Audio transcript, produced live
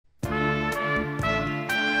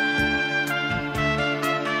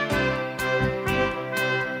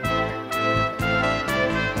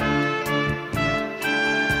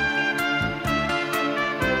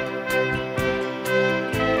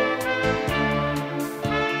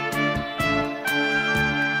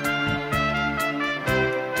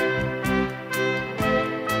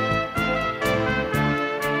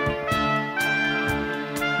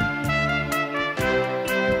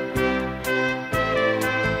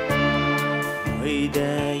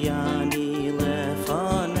Moideyani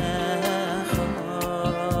lefanecha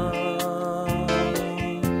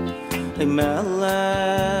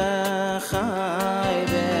Melech chai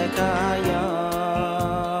v'kayam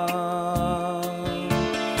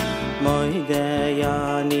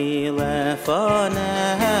Moideyani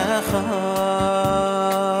lefanecha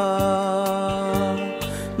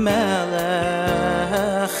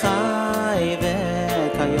Melech chai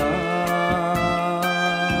v'kayam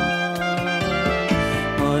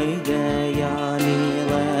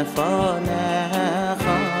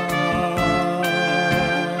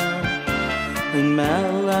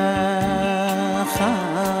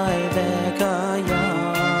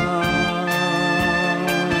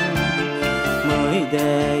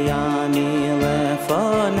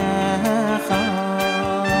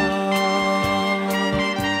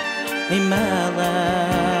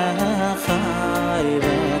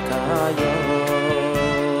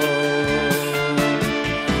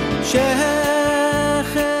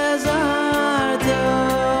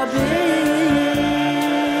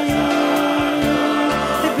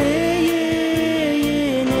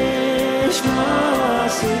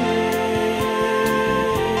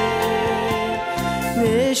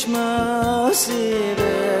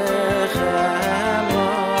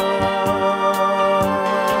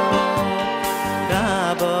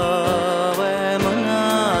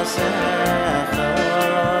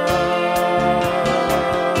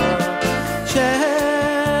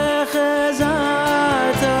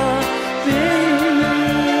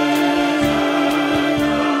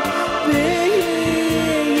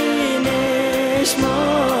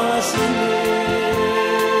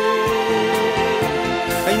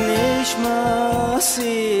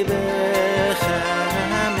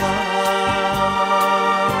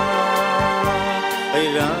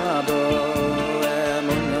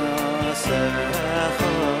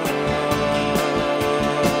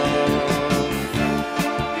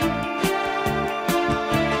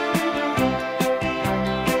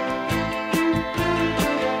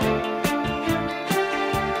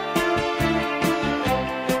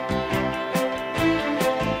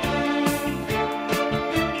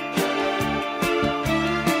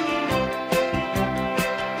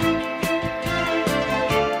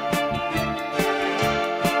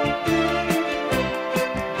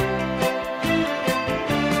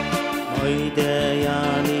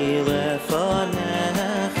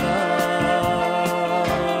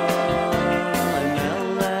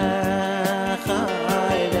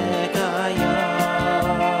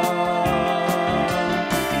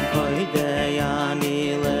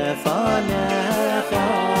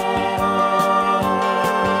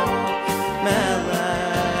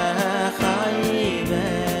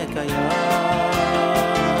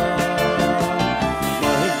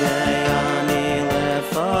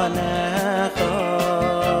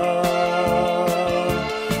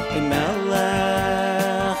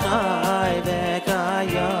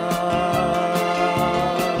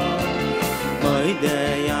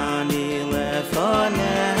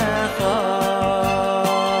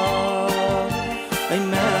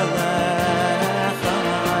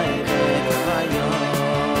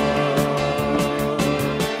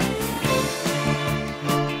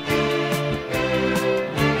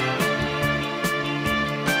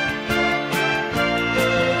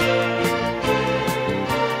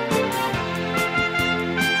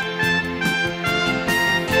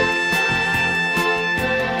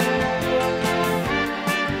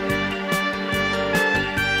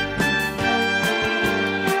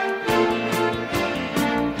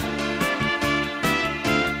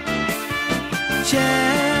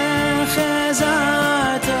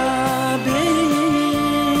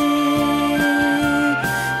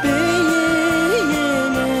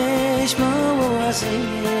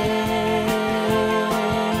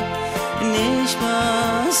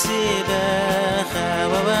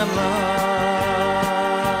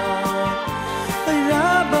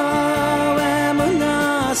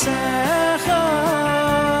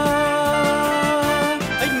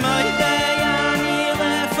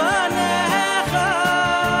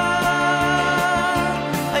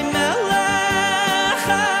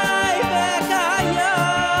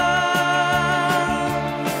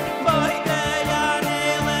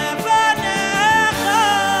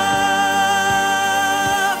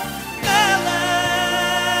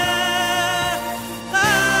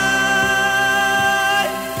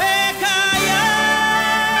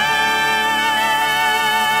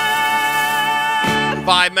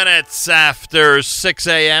Minutes after 6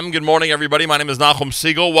 a.m. Good morning, everybody. My name is Nachum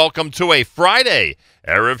Siegel. Welcome to a Friday,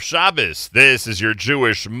 Erev Shabbos. This is your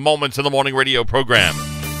Jewish Moments in the Morning radio program.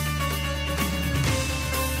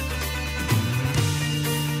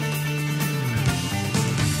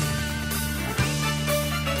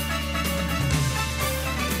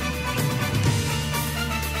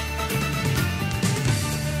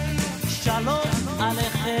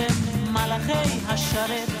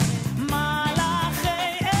 השרת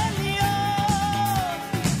מלאכי עליון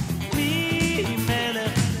מי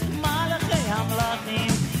מלך מלאכי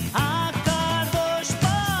המלאכים הקדוש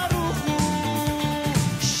ברוך הוא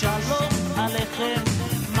שלום עליכם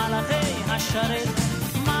מלאכי השרת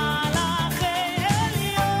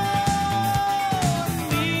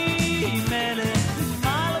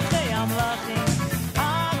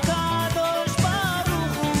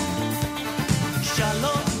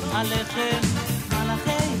עליכם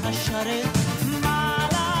מלאכי השרת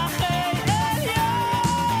מלאכי עליון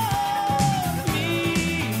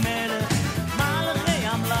מי מלך מלאכי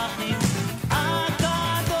המלאכים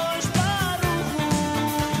הקדוש ברוך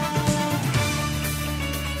הוא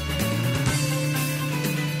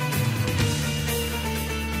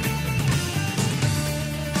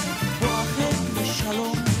בואכם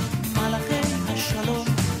בשלום מלאכי השלום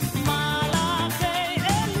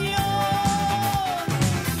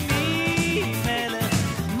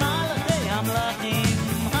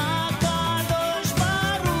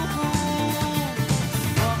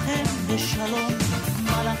שלום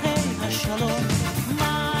מלאכי השלום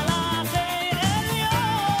מלאכי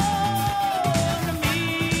עליון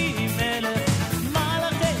מי מלך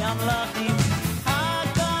מלאכי המלאכים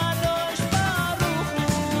הקדוש ברוך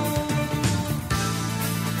הוא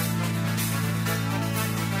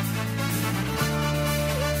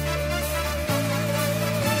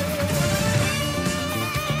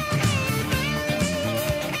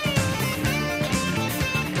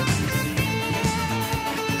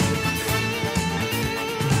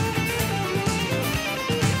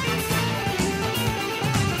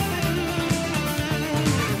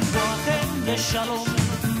שלום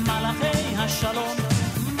מלאכי השלום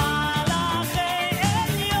מלאכי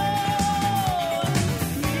עליון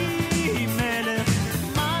מי מלך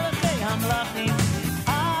מלאכי המלאכים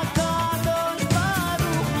הקדוש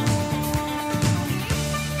ברוך הוא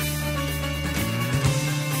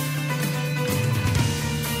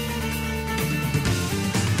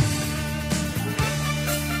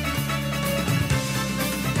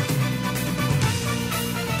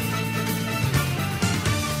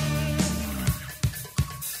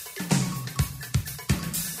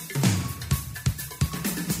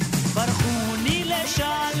ברכוני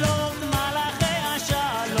לשלום מלאכי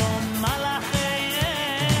השלום מלאכי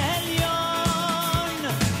עליון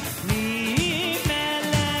מי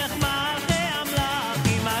מלך מלכי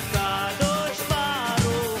המלאכים הקדוש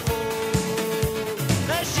ברוך הוא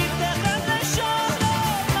ושבתכם לשלום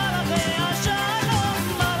מלאכי השלום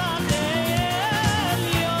מלאכי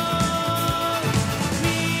עליון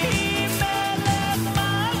מי מלך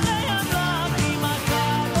מלכי המלאכים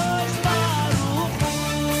הקדוש ברוך הוא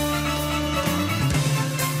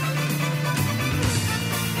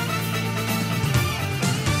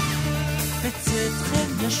בצאתכם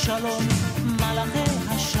לשלום מלאכי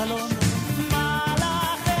השלום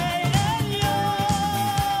מלאכי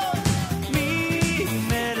עליון מי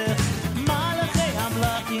מלך מלאכי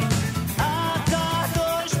המלאכים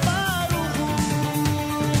הקדוש ברוך הוא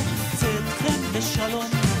צאתכם לשלום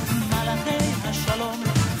מלאכי השלום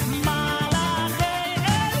מלאכי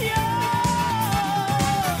עליון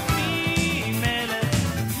מי מלך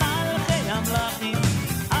מלאכי המלאכים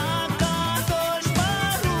הקדוש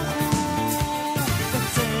ברוך הוא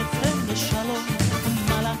בצאתכם לשלום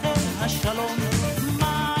מלאכי השלום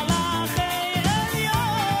מלאכי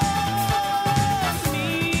עליון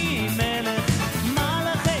מי מלך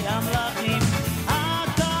מלאכי המלאכים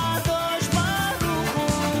הקדוש ברוך הוא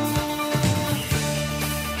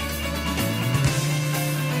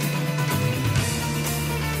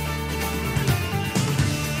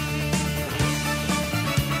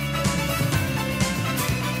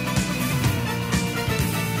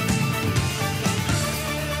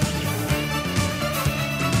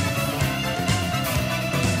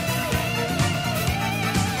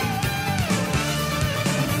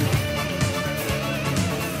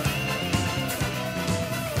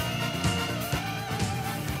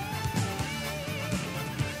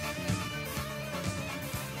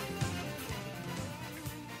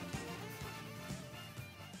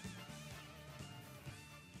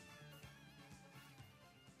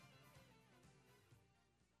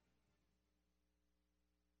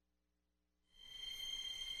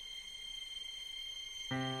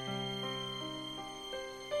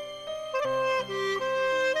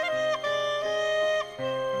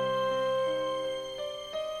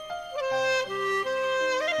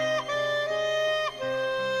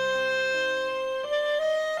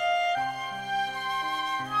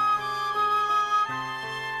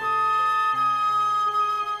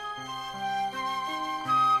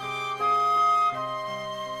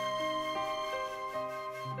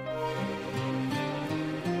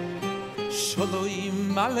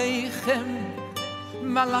Shalom Aleichem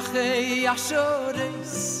Malachei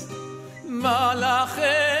Ashores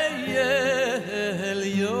Malachei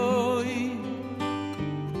Elyoim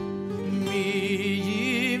Mi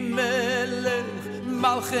Melech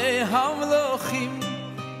Malchei Hamlochim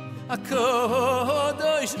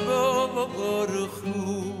HaKadosh Baruch Hu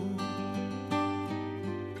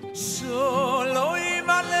Shalom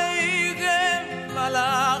Aleichem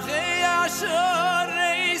Malachei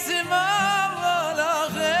Ashores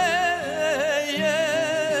Malachei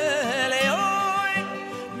Elyoim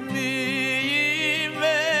Mi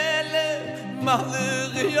Melech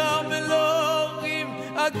Malchei Hamlochim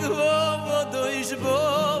HaKadosh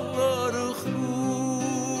Baruch Hu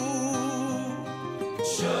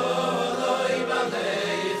Shalom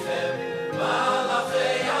Aleichem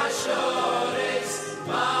Malachei Ashores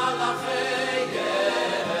Malachei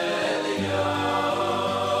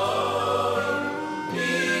Elyoim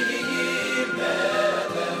Mi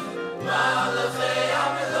Melech Malachei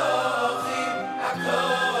Hamlochim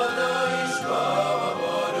HaKadosh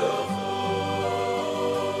Baruch Hu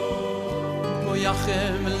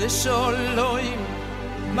Moyachem L'Shalom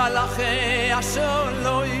Malachei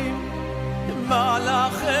Asholom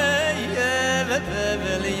Malachei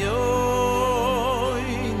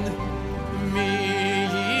Elyoim Mi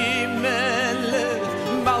Melech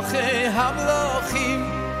Malchei Hamlochim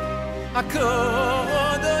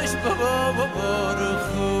HaKadosh Baruch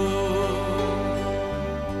Hu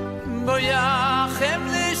Moyachem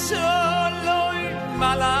L'Shalom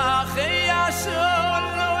Malachei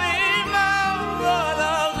Asholom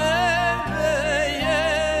Malachei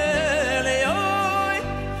Elyoim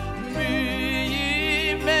Mi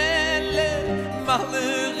Melech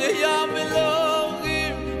Malchei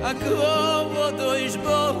Hamlochim HaKadosh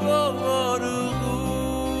Baruch Hu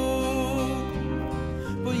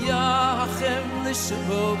Moyachem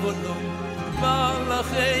L'Shalom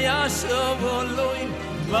Malachei Asholom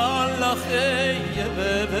Malachei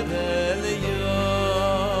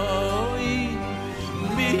Elyoim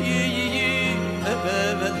Mi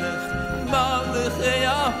Melech Malchei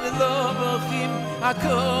Hamlochim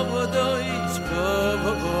HaKadosh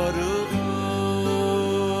Baruch Hu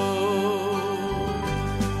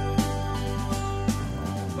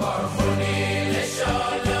Barchuni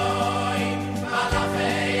L'Shalom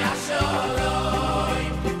Malachei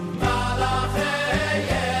Asholom Malachei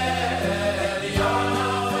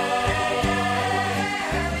Elyoim Mi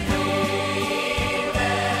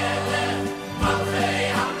Melech Malchei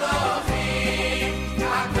Hamlochim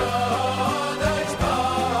HaKadosh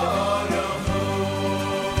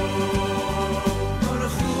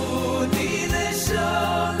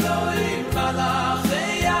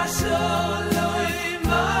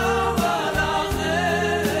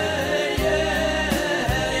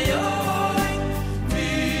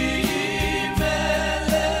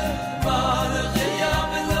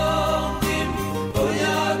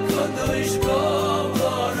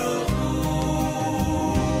Baruch Hu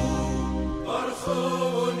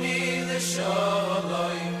Barchuni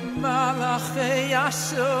L'Shalom Malachei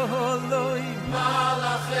Asholom Malachei Asholom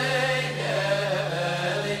Malachei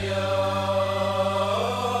Elyoim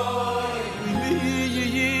Mi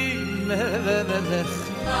Melech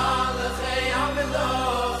Malchei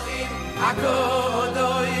Hamlochim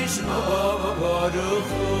HaKadosh Baruch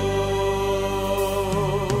Hu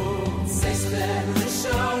Seischem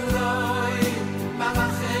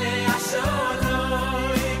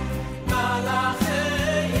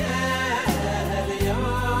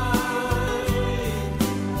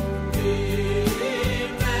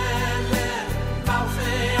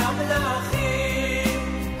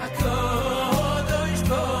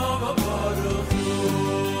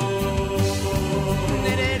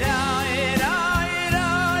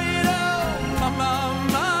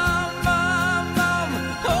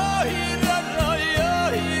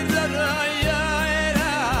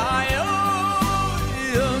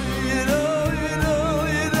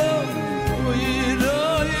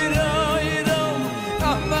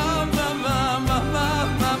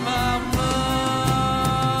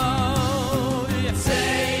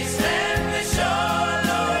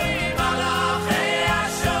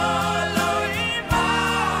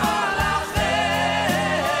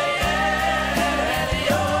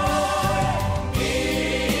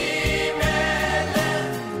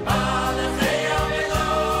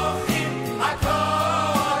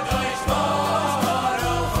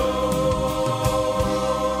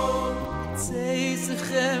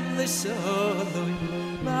L'Shalom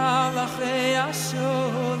Malachei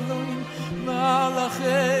Asholom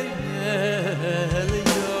Malachei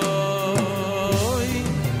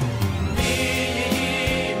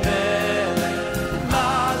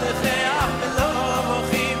Malachei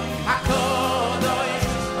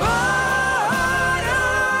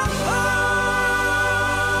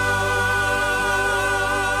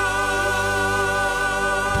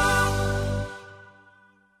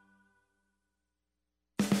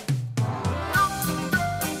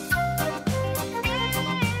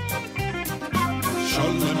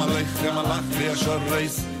Shalom Aleichem Malachi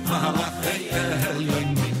Ashoreis Malachi Elyon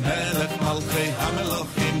Melech Malchei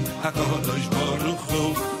HaMelochim HaKadosh Baruch Hu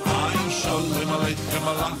Ay Shalom Aleichem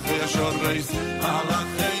Malachi Ashoreis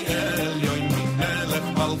Malachi Elyon Melech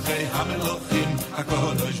Malchei HaMelochim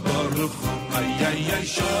HaKadosh Baruch Hu Ay Ay Ay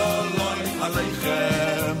Shalom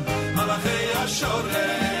Aleichem Malachi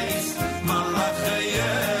Ashoreis Malachi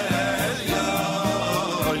Elyon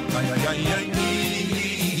Ay Ay Ay Ay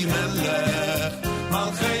Melech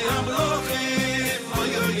Malchei HaMelochim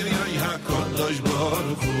Ay Ay Ay Ay HaKadosh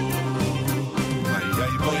Baruch Hu Ay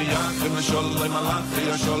Ay Boyachem Shalom Malachi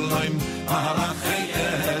Shalom Malachi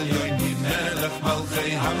Elyon Melech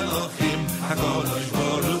Malchei HaMelochim HaKadosh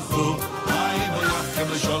Baruch Hu Ay Boyachem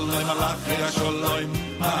Shalom Malachi Shalom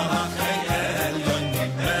Malachi Elyon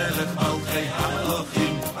Melech Malchei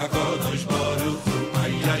HaMelochim HaKadosh Baruch Hu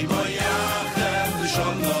Ay Ay Boyachem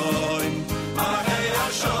Shalom Malachi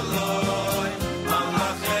Shalom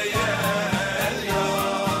Malachi Elyon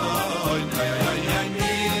Ay Ay Ay Ay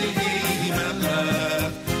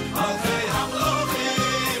Melech Malchei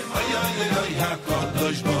HaMelochim Ay Ay Ay Ay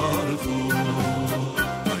HaKadosh Baruch Hu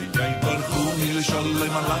Ay Ay Baruch Hu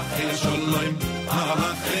Shalom Malachi Shalom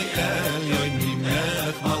Malachi Elyon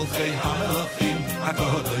Melech Malchei HaMelochim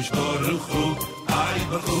HaKadosh Baruch Hu Ay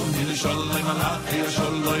Baruch Hu Shalom Malachi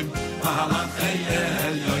Shalom Malachi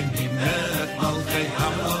Elyon Melech Malchei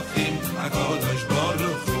HaMelochim HaKadosh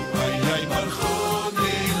Baruch Hu Ay Ay Baruch Hu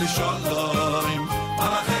Shalom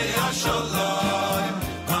Malachi Shalom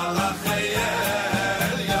Malachi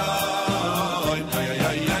Elyon Ay Ay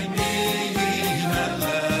Ay Ay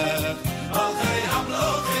Melech Malchei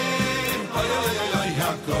HaMelochim Ay Ay Ay Ay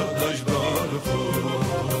HaKadosh Baruch Hu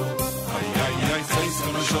Ay Ay Ay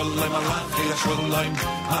Shalom Malachi Shalom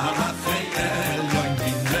Malachi Elyon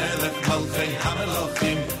Melech Malchei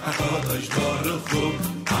HaMelochim HaKadosh Baruch Hu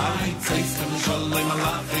Ay Shalom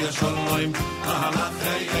Malachi Shalom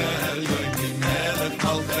Malachi Elyon Melech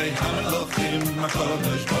Malchei HaMelochim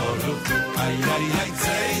HaKadosh Baruch Hu Ay Ay Ay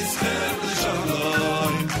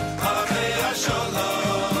Shalom Malachi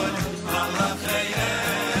Shalom Malachi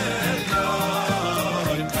Elyon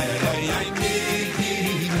Ay Ay Ay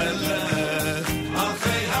Melech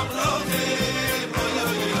Malchei HaMelochim Ay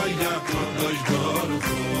Ay Ay HaKadosh Baruch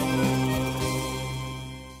Hu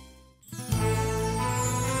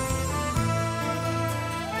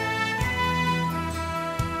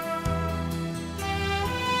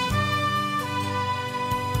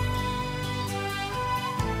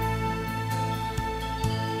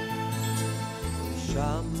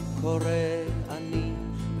שם קורא אני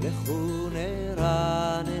לחונרננה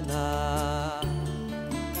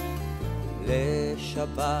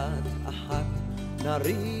לשבת אחת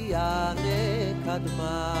נריע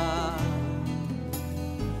נקדמה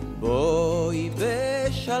בואי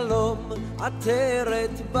בשלום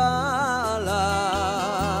עטרת בעלה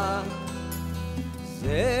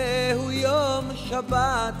זהו יום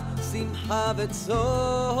שבת שמחה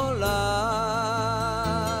וצהולה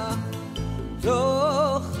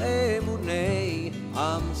תוך אמוני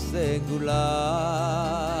עם סגולה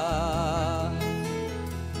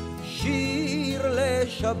שיר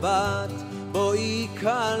לשבת בואי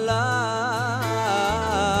קלה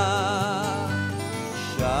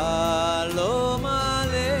שלום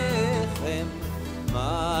עליכם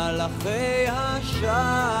מלאכי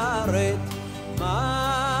השרת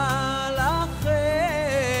מלאכי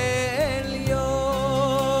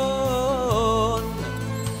עליון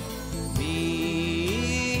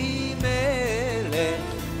מי מלך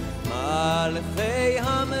מלאכי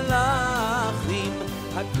המלאכים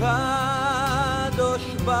הקדוש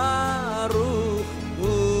ברוך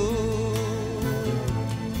הוא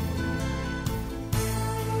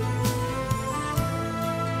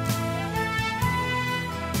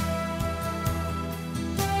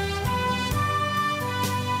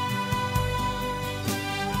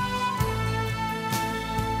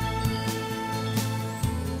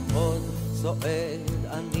עוד צועד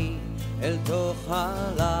אני אל תוך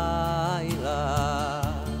הלילה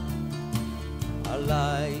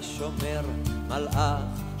עליי שומר מלאך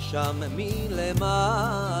שם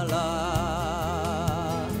מלמעלה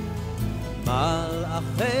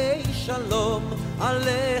מלאכי שלום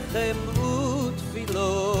עליכם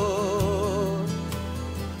ותפילות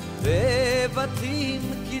בבתים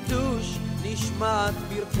קידוש נשמעת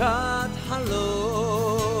ברכת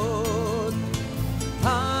חלות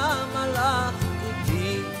המלאך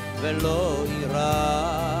איתי ולא יירא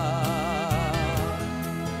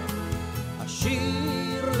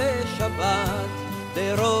השיר לשבת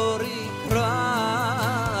דרור יקרא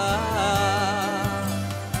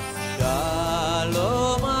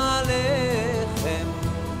שלום עליכם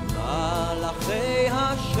מלאכי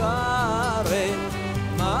השם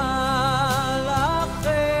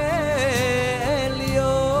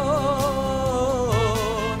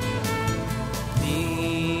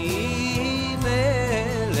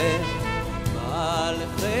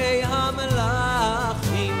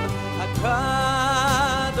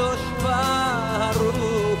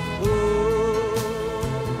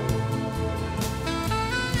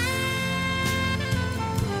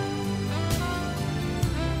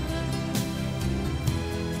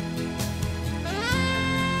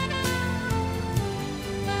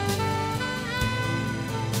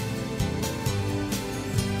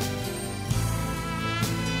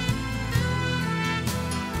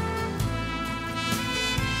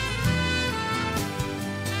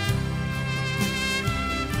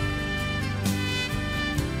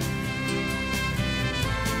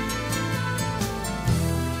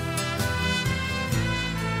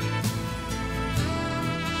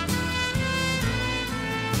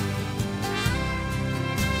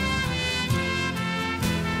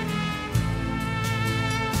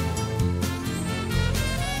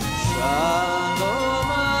שלום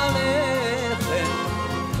עליכם,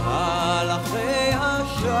 מלאכי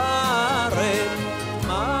השרת,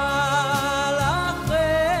 מלאכי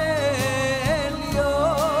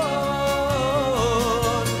עליון.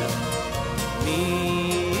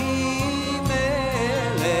 מי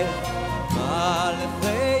מלך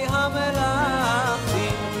מלכי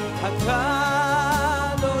המלכים,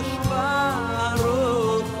 הקדוש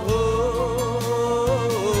ברוך הוא.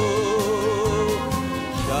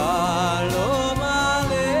 שלום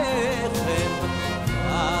עליכם,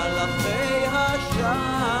 מלאכי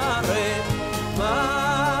השרת,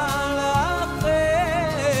 מלאכי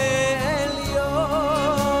עליון.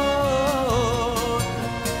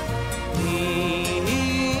 מי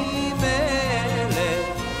מלך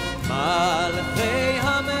מלכי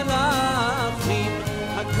המלכים,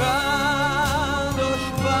 הקדוש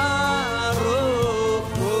ברוך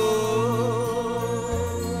הוא.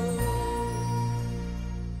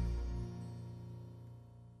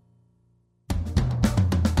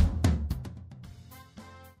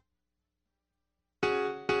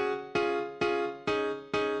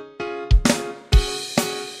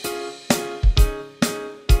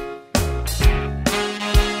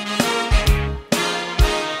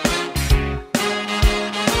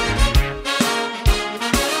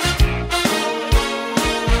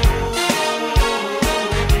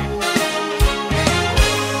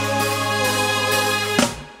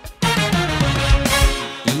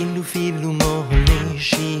 אילו פילו מולי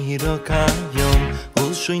שירו כיום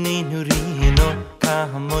ולשויננו רינו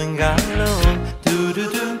כהמון גלום דו דו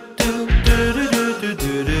דו דו דו דו דו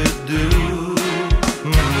דו דו דו.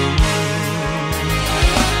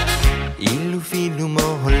 אילו פילו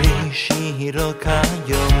מולי שירו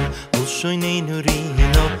כיום ולשויננו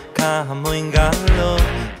רינו כהמון גלום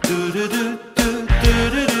דו דו דו דו דו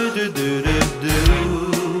דו דו דו דו דו.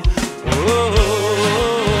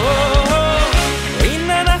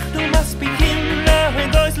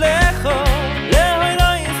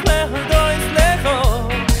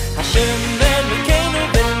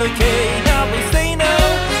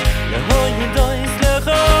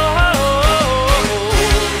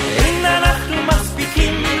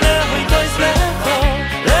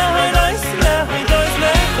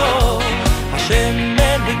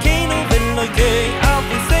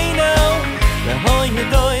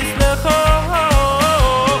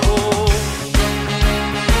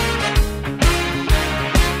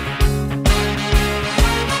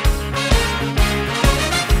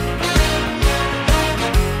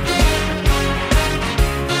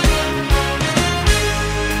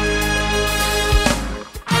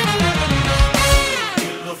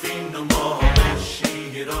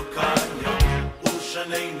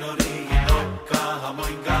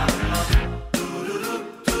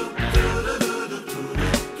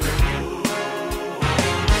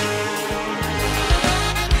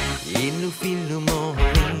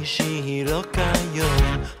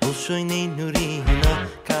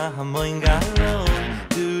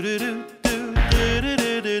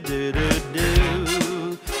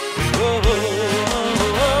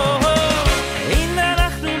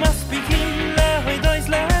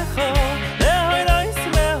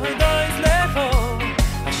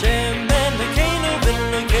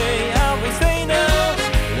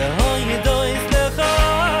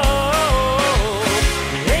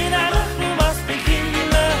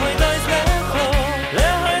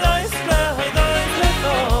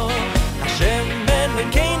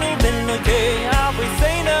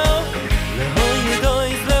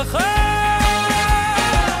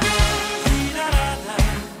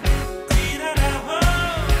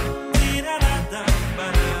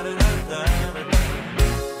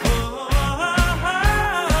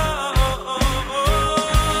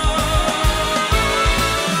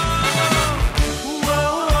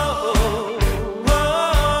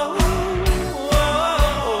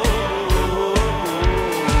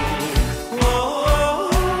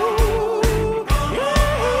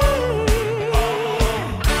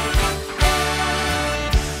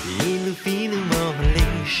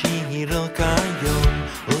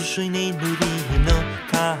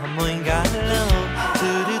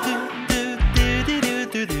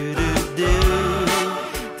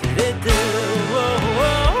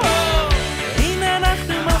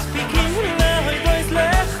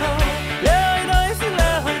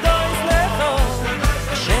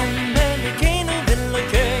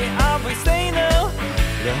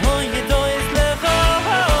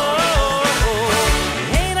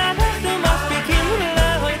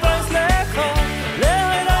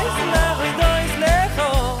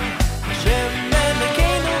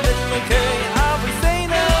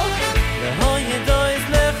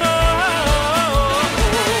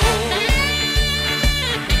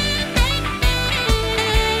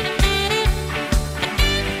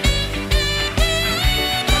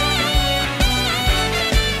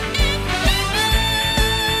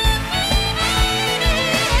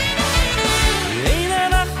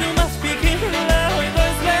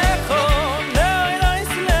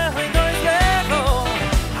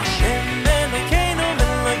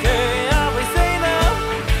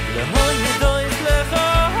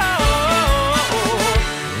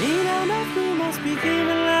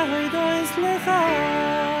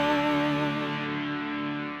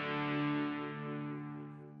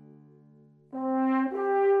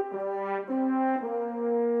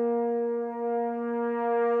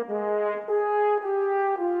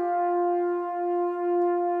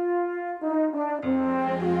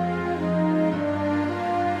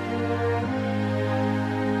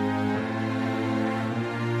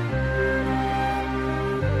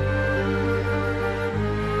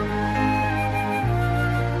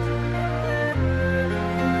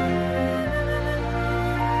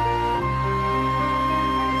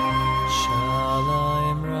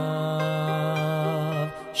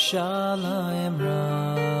 Shalom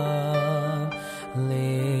Ram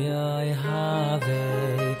Li'ai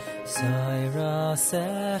Havei Zaira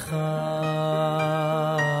Secha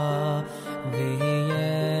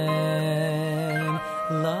V'yein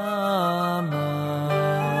Lamai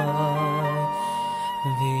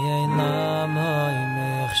V'yein Lamai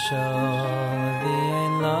Mechshol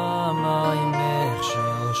V'yein Lamai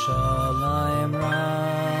Mechshol Shalom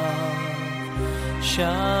Ram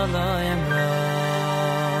Shalom Ram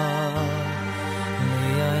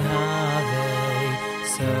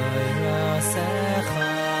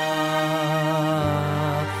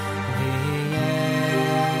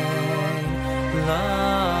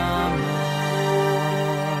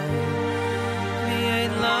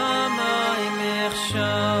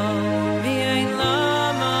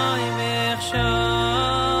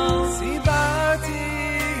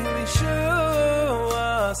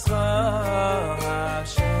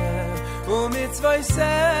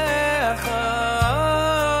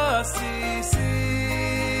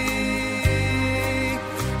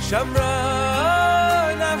Shamra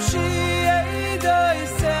nafshi eiday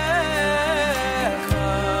secha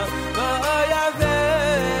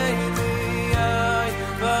vayavei miyai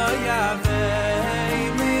vayavei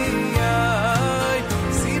miyai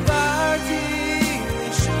sibarti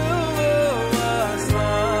lishuas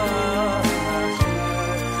v'ashem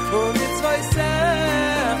u'mitzvay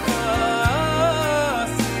secha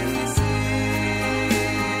sisi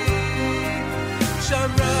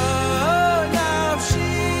Shamra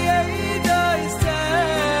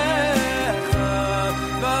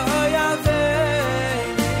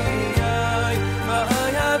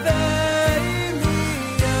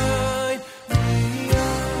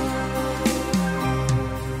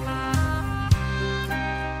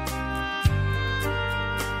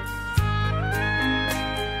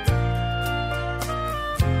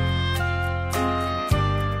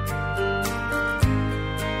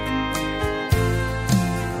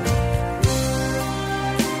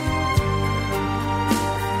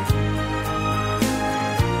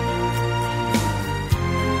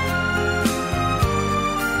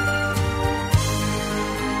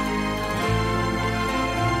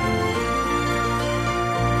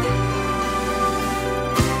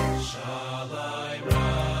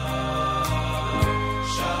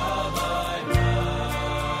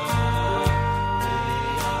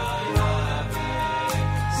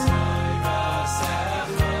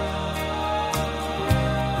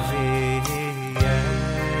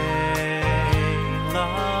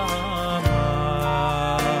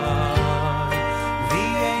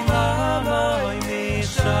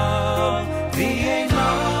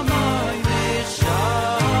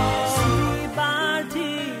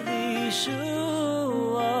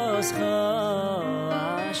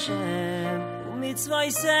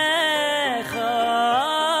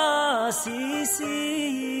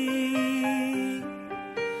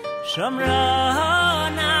Shamra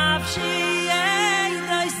nafshi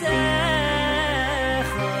eiday secha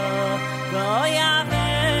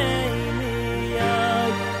vayavei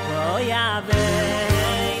miyai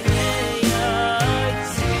vayavei miyai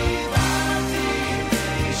sibarti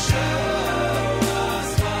lishuas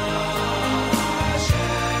v'ashem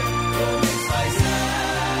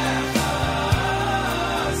u'mitzvay secha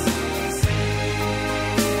sisi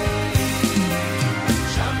Shamra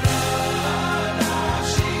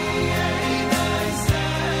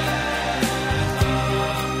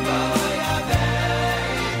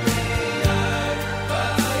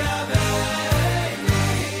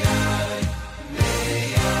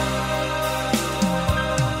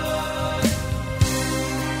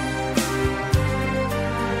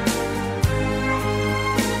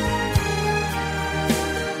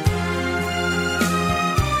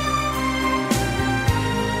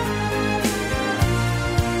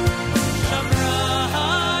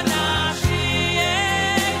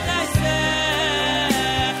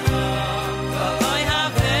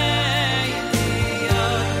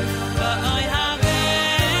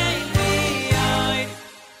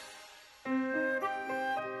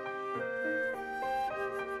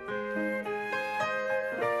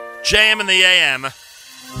JM in the AM.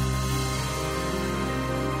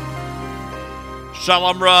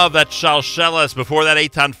 Shalom Rav, that's Shalsheles. Before that,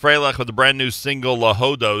 Eitan Freilach with the brand new single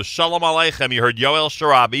Lahodos. Shalom Aleichem. You heard Yoel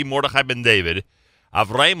Sharabi, Mordechai ben David,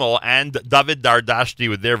 Avramel, and David Dardashti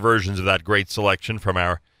with their versions of that great selection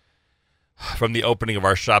from the opening of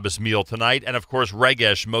our Shabbos meal tonight. And, of course,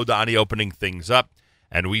 Regesh Modani opening things up.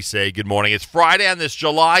 And we say good morning. It's Friday on this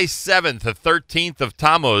July 7th, the 13th of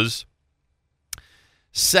Tammuz.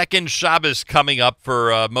 Second Shabbos coming up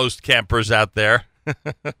for most campers out there.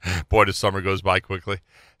 Boy, the summer goes by quickly.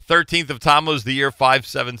 13th of Tammuz, the year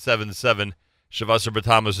 5777. Shavasar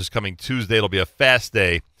B'Tammuz is coming Tuesday. It'll be a fast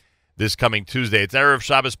day this coming Tuesday. It's Erev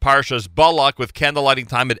Shabbos Parshas Balak with candlelighting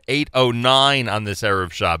time at 8:09 on this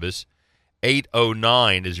Erev Shabbos.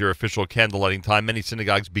 8:09 is your official candlelighting time. Many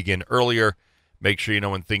synagogues begin earlier. Make sure you know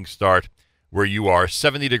when things start where you are.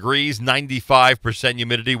 70 degrees, 95%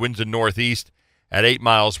 humidity, winds in northeast at 8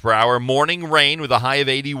 miles per hour. Morning rain with a high of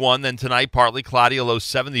 81. Then tonight, partly cloudy, a low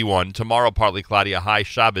 71. Tomorrow, partly cloudy, a high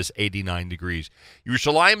Shabbos, 89 degrees.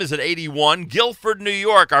 Yerushalayim is at 81. Guilford, New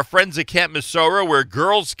York, our friends at Camp Mesorah, where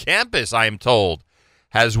Girls Campus, I am told,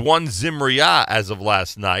 has won Zimriyah as of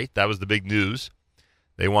last night. That was the big news.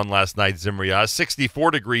 They won last night, Zimriyah.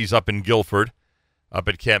 64 degrees up in Guilford, up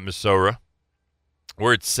at Camp Mesorah.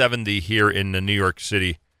 We're at 70 here in New York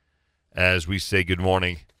City as we say good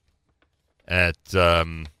morning at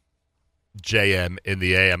JM in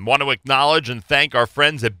the AM. Want to acknowledge and thank our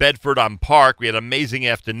friends at Bedford on Park. We had an amazing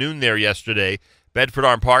afternoon there yesterday. Bedford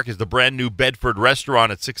on Park is the brand new Bedford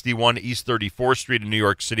restaurant at 61 East 34th Street in New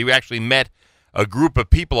York City. We actually met a group of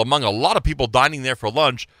people, among a lot of people dining there for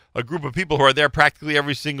lunch, a group of people who are there practically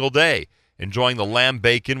every single day, enjoying the lamb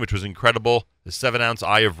bacon, which was incredible, the 7-ounce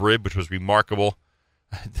eye of rib, which was remarkable.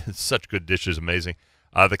 Such good dishes, amazing.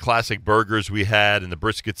 The classic burgers we had and the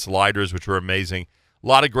brisket sliders, which were amazing. A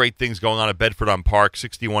lot of great things going on at Bedford on Park,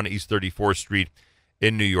 61 East 34th Street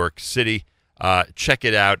in New York City. Check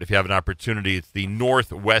it out if you have an opportunity. It's the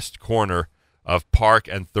northwest corner of Park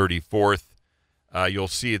and 34th. You'll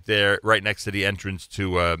see it there right next to the entrance to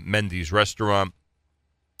Mendy's restaurant.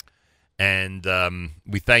 And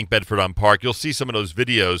we thank Bedford on Park. You'll see some of those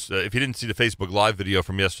videos. If you didn't see the Facebook Live video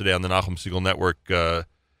from yesterday on the Nachum Segal Network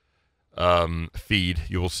feed,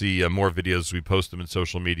 you will see more videos as we post them in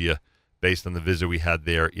social media based on the visit we had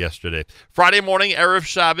there yesterday. Friday morning, Erev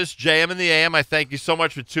Shabbos, JM in the AM. I thank you so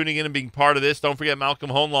much for tuning in and being part of this. Don't forget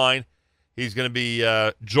Malcolm Hoenlein. He's going to be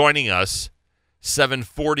joining us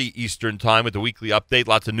 7:40 Eastern Time with the weekly update.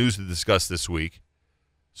 Lots of news to discuss this week.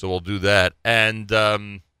 So we'll do that. And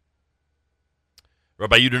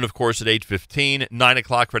Rabbi Yudin, of course, at 8:15, 9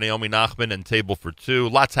 o'clock for Naomi Nachman and Table for Two.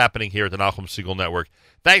 Lots happening here at the Nachum Segal Network.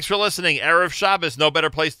 Thanks for listening. Erev Shabbos, no better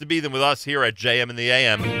place to be than with us here at JM in the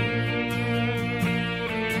AM.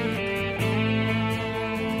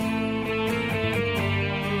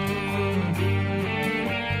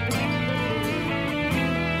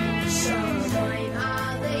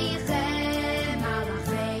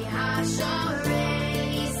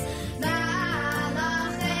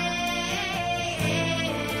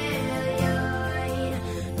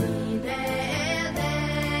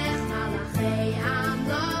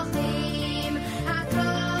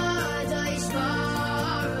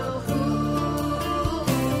 Baruch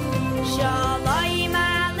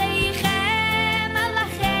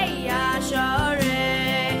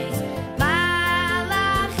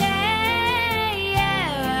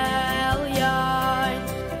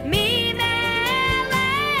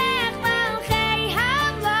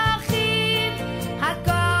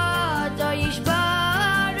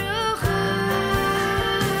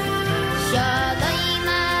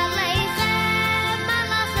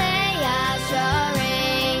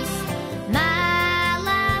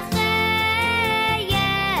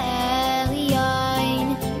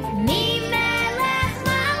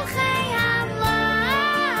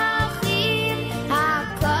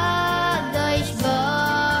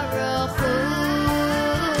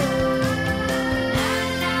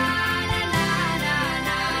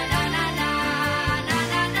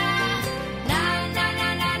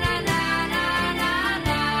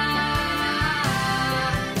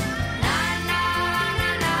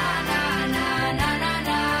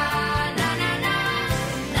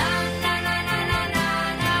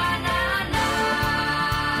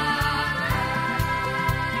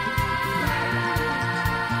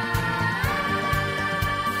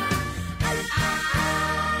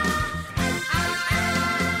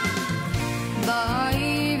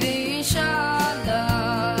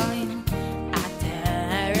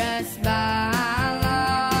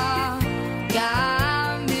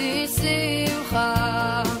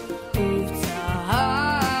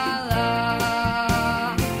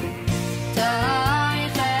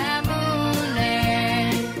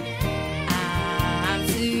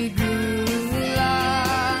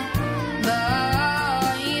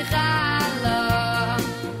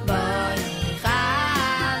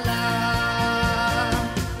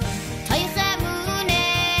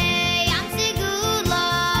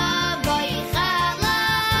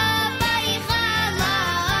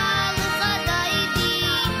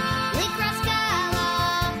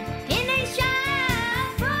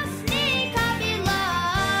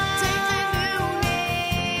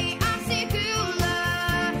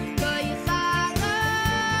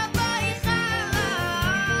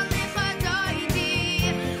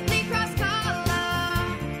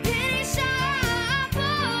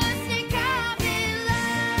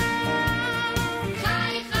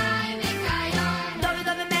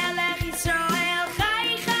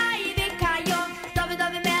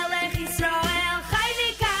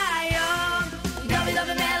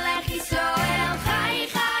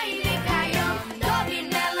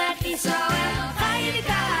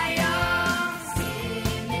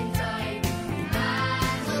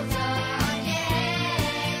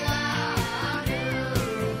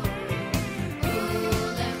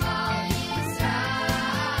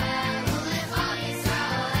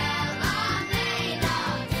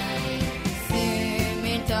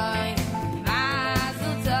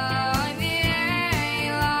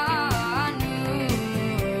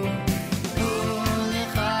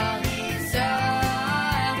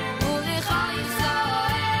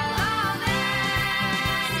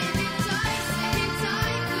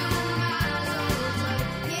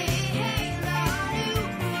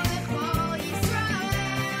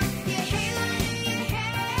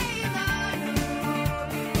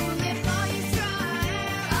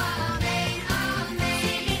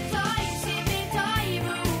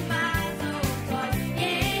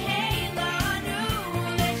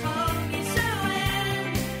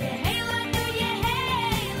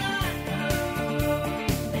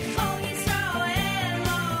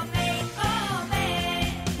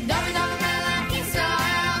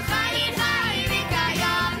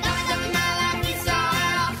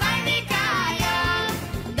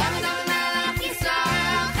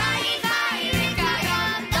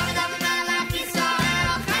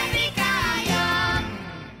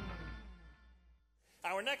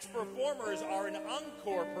next performers are an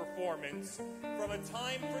encore performance from A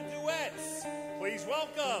Time for Duets. Please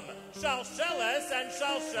welcome Shalsheles and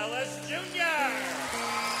Shalsheles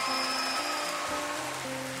Jr.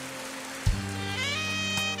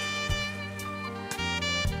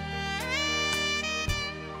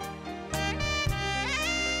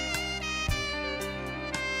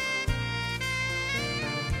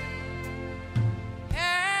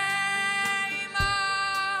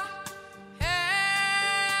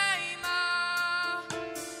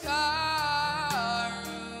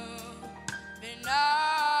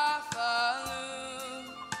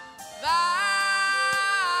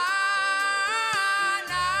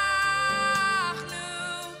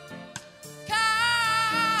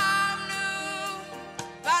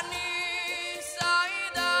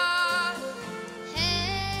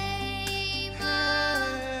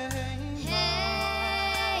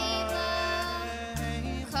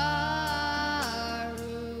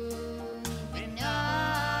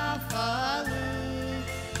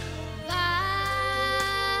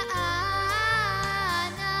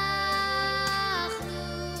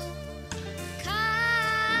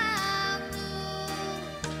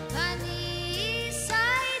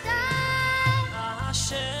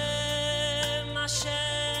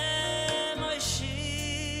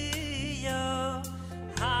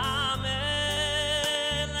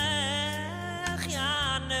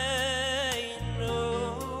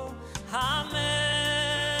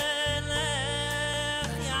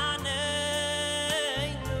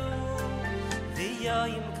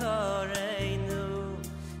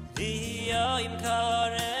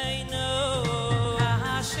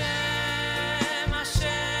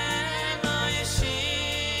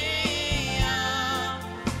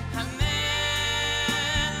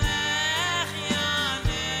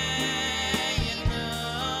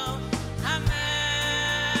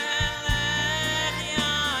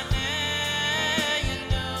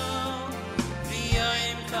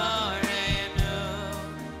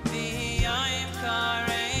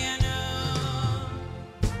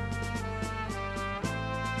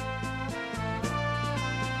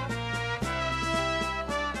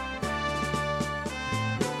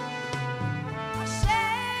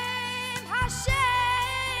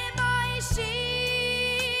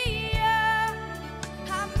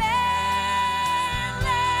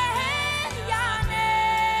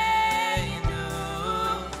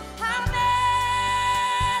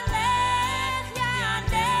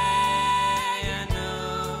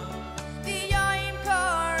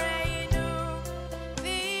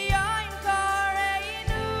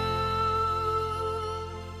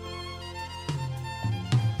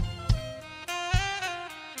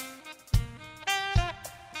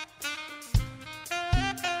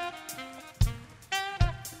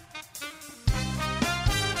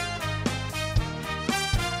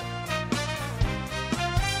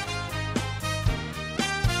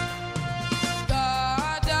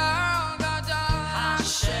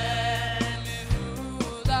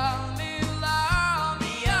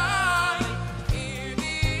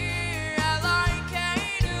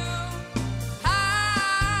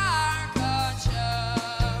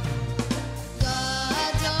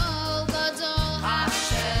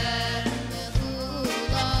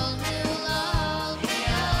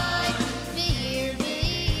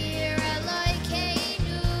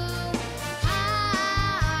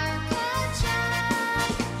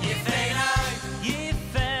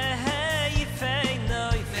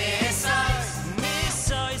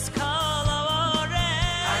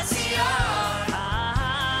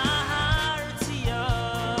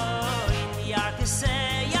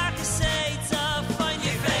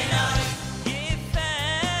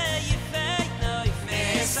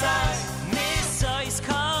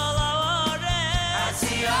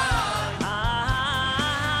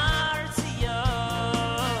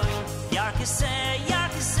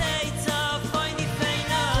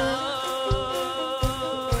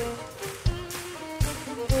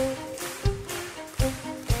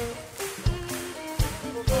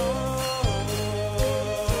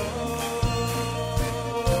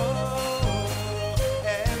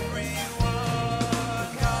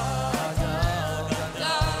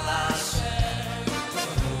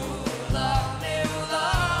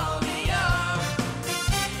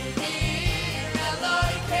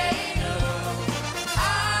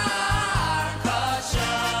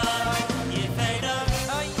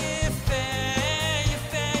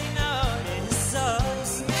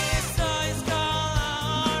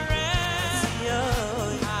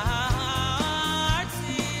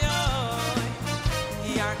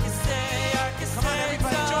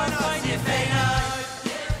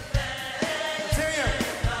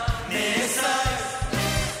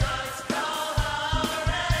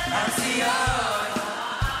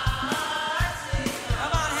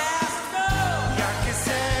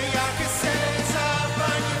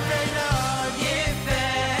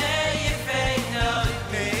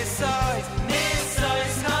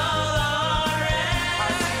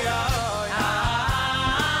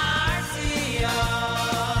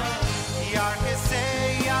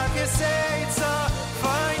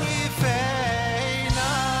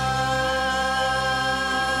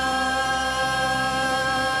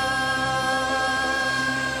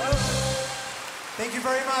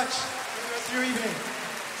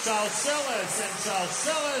 Shalshelis and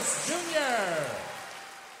Shalshelis Jr.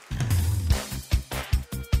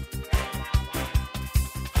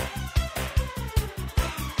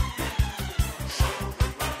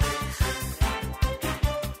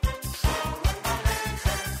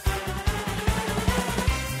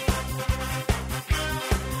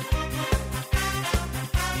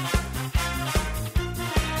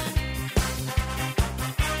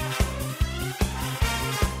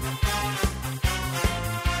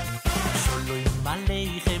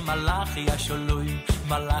 Malachi Asholoi,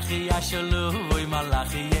 Malachi Asholoi,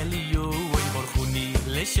 Malachi Elioi, Borchuni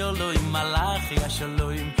Lesholoi, Malachi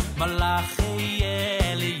Asholoi, Malachi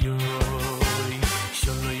Elioi,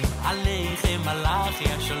 Sholoi Aleichem, Malachi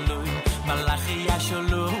Asholoi, Malachi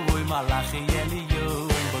Asholoi, Malachi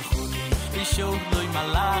Elioi, Borchuni Lesholoi,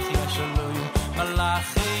 Malachi Asholoi,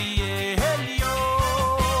 Malachi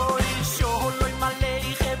Elioi, Sholoi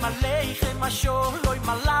Aleichem, Aleichem Asholoi,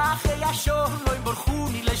 Malachi Asholoi,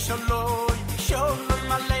 Borchuni Lesholoi, Sholoi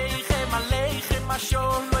Aleichem, Aleichem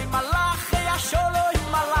Asholoi, Malachi Asholoi,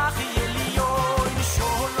 Malachi Elioi,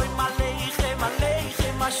 Sholoi Aleichem,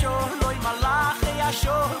 Aleichem Asholoi, Malachi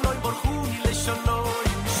Asholoi, Borchuni Lesholoi,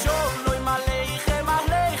 Sholoi Aleichem,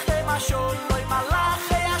 Aleichem Asholoi,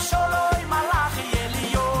 Malachi Asholoi, Malachi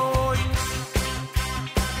Elioi.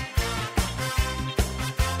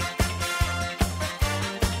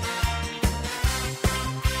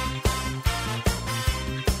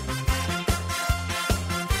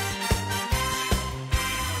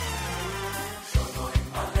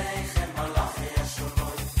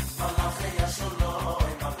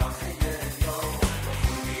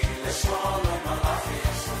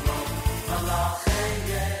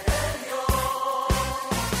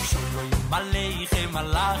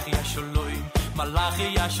 Malachi Asholoi, Malachi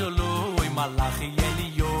Asholoi, Malachi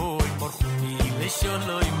Elioi, Borchuni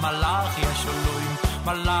Lesholoi, Malachi Asholoi,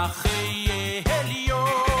 Malachi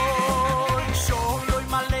Elioi, Sholoi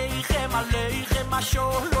Aleichem, Aleichem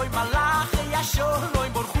Asholoi, Malachi Asholoi,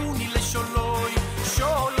 Borchuni Lesholoi,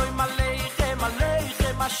 Sholoi Aleichem,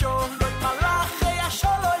 Aleichem Asholoi, Malachi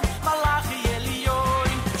Asholoi, Malachi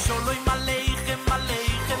Elioi, Sholoi Aleichem,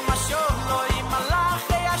 Aleichem Asholoi,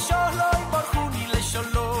 Malachi Asholoi, Borchuni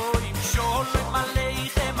Lesholoi, Sholoi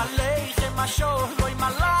Aleichem, Aleichem Asholoi,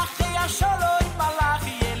 Malachi Asholoi,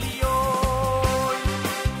 Malachi Elioi.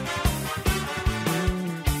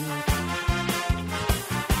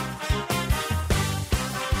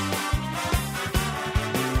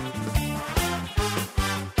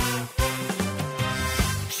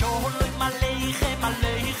 Sholoi Aleichem,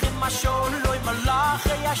 Aleichem Asholoi,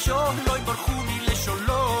 Malachi Asholoi, Borchuni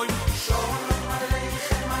Lesholoi, Sholoi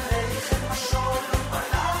Aleichem, Aleichem Asholoi,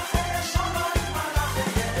 Malachi Asholoi, Malachi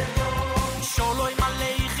Elioi, Sholoi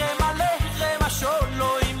Aleichem, Aleichem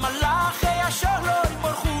Asholoi, Malachi Asholoi,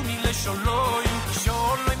 Borchuni Lesholoi,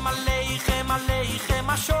 Sholoi Aleichem, Aleichem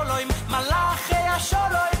Asholoi, Malachi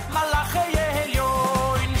Asholoi, Malachi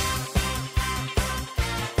Elioi.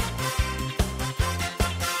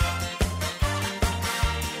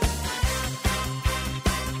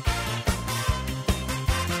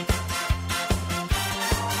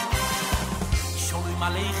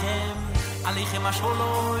 Aleichem, Aleichem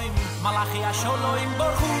Asholoi, Malachi Asholoi,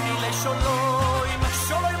 Borchuni Lesholoi,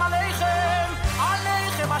 Sholoi Aleichem,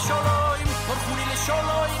 Aleichem Asholoi, Borchuni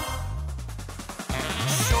Lesholoi,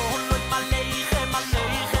 Sholoi Aleichem,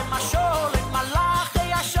 Aleichem Asholoi, Malachi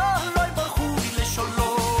Asholoi, Borchuni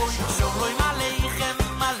Lesholoi, Sholoi Aleichem,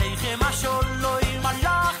 Aleichem Asholoi,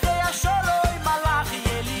 Malachi Asholoi, Malachi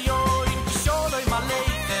Elioi, Sholoi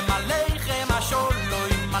Aleichem, Aleichem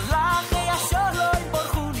Asholoi, Malachi Asholoi,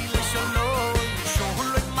 Borchuni Lesholoi,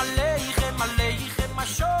 Sholoi Aleichem, Aleichem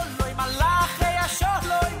Asholoi, Malachi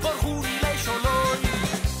Asholoi, Borchuni Lesholoi.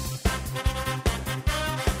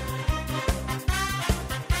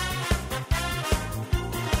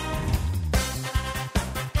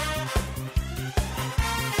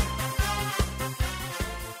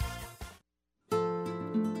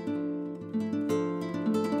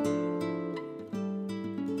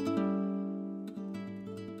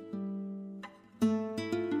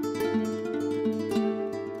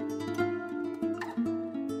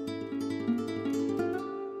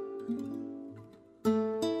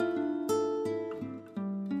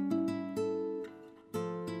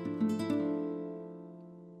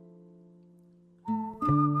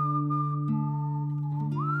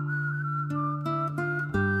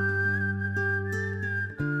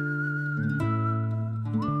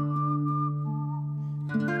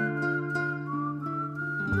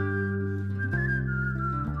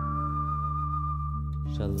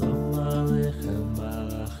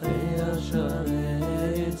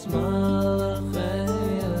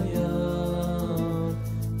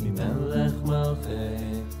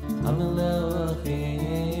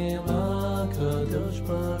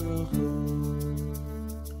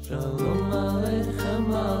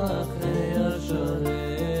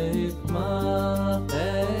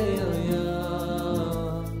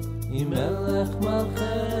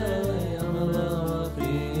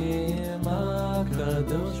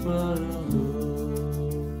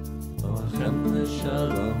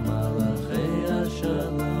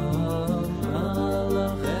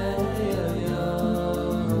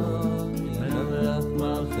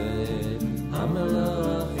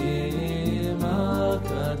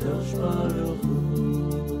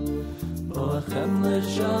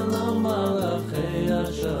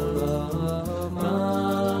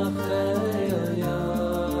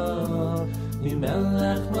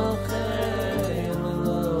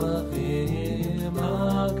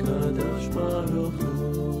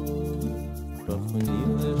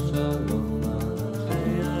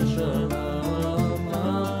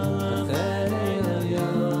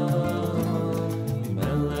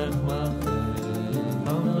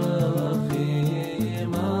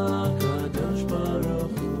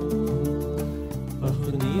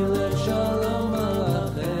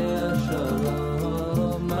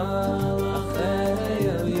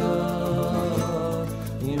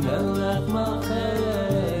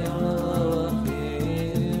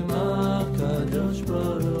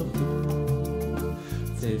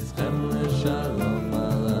 Shimcha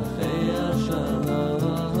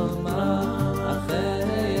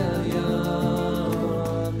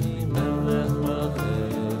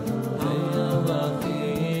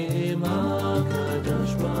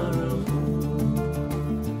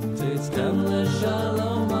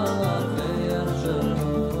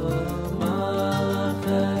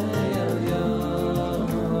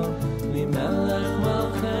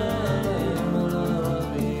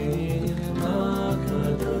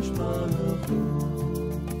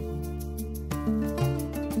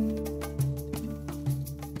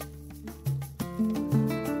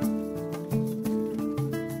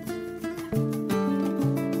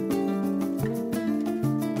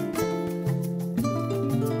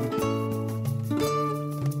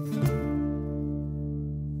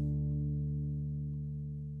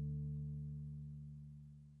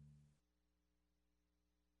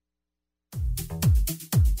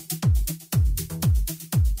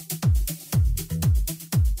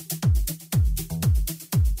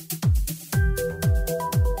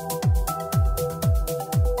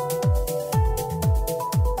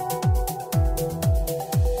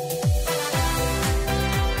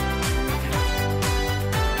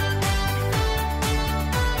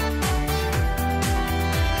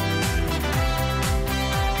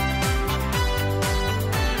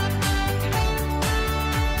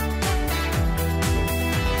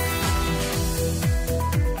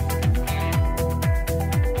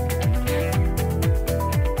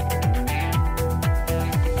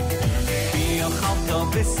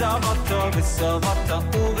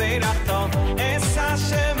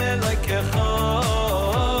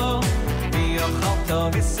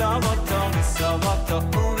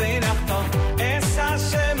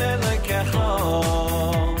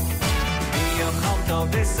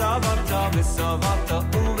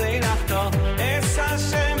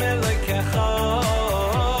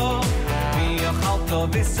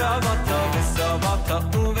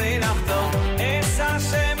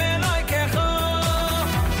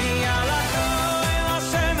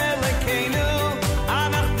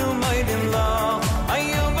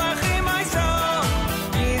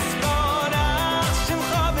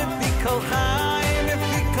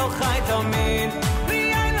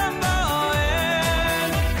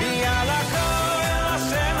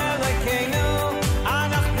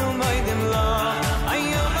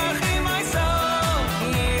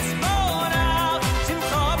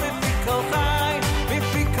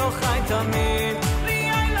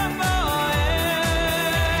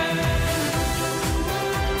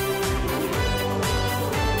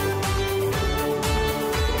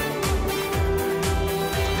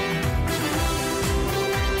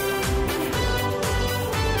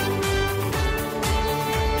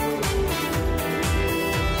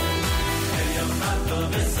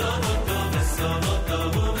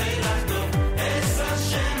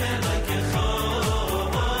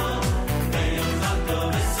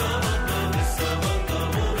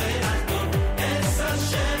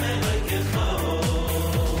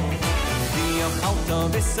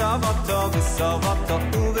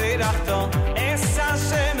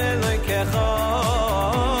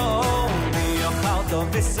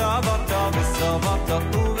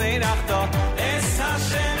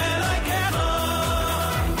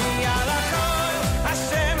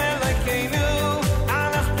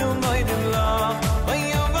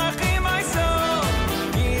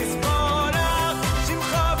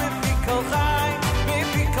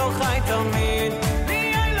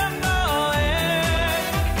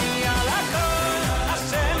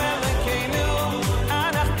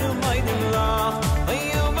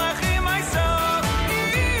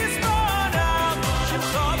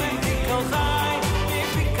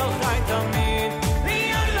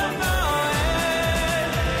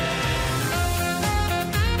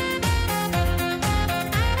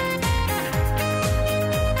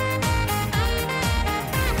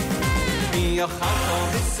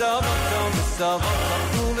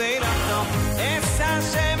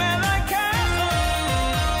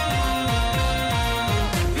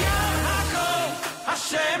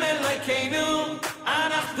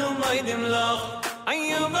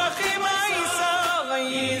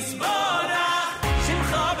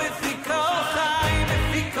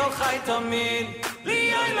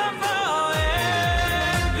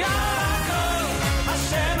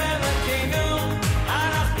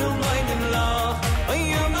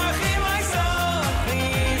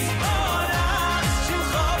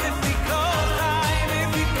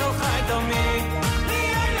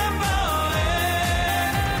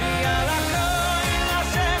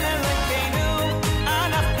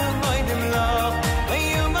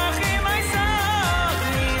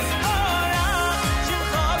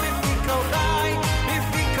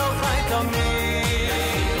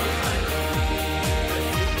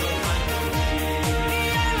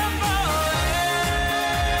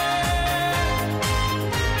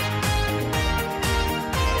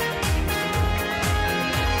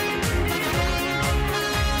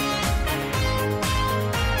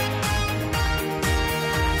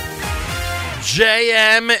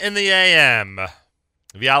JM in the AM.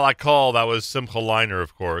 Viala Call, that was Simcha Liner,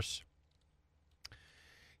 of course.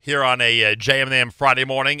 Here on a JM in the AM Friday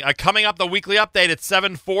morning. Coming up, the weekly update at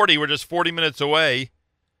 7:40. We're just 40 minutes away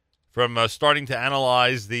from starting to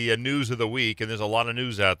analyze the news of the week, and there's a lot of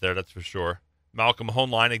news out there, that's for sure. Malcolm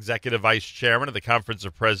Hoenlein, Executive Vice Chairman of the Conference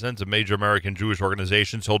of Presidents of Major American Jewish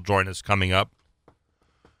Organizations. He'll join us coming up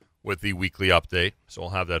with the weekly update, so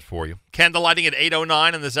we'll have that for you. Candlelighting at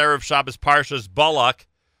 8:09 in this Erev Shabbos Parshas Balak.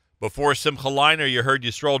 Before Simcha Liner, you heard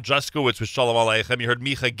Yisrael Juskowitz with Shalom Aleichem. You heard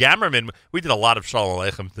Micha Gammerman. We did a lot of Shalom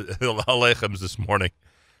Aleichems this morning.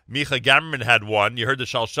 Micha Gammerman had one. You heard the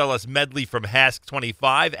Shalshelas medley from Hask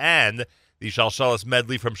 25 and the Shalshelas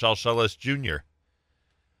medley from Shalshelas Jr.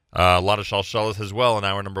 A lot of Shalshelas as well in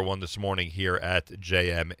hour number 1 this morning here at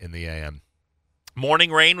JM in the AM.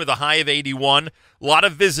 Morning rain with a high of 81. A lot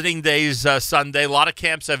of visiting days Sunday. A lot of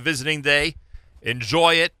camps have visiting day.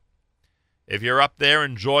 Enjoy it. If you're up there,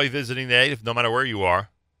 enjoy visiting day, no matter where you are.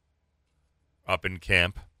 Up in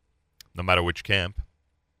camp. No matter which camp.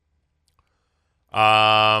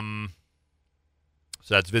 So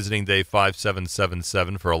that's visiting day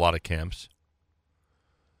 5777 for a lot of camps.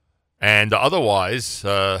 And otherwise,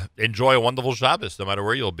 enjoy a wonderful Shabbos, no matter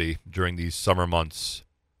where you'll be during these summer months.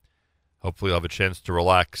 Hopefully you'll have a chance to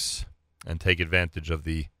relax and take advantage of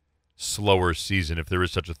the slower season, if there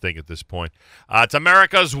is such a thing at this point. It's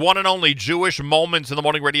America's one and only Jewish Moments in the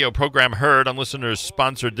Morning radio program, heard on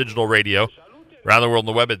listeners-sponsored digital radio around the world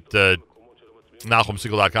on the web at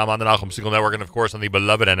NachumSegal.com, on the Nachum Segal Network, and, of course, on the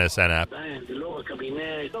beloved NSN app.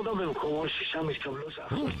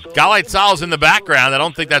 Galei Tzahal in the background. I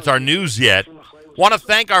don't think that's our news yet. Want to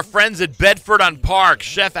thank our friends at Bedford-on-Park.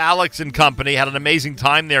 Chef Alex and company had an amazing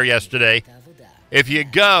time there yesterday. If you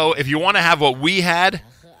want to have what we had,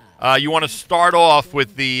 you want to start off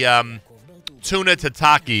with the tuna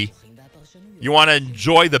tataki. You want to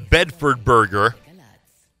enjoy the Bedford burger.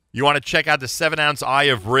 You want to check out the 7-ounce eye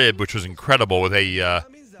of rib, which was incredible, with a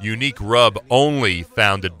unique rub only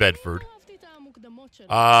found at Bedford.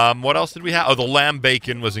 What else did we have? Oh, the lamb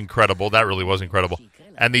bacon was incredible. That really was incredible.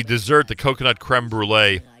 And the dessert, the coconut creme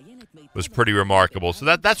brulee, was pretty remarkable.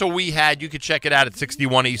 So that's what we had. You could check it out at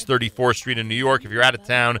 61 East 34th Street in New York. If you're out of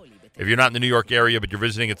town, if you're not in the New York area, but you're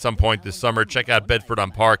visiting at some point this summer, check out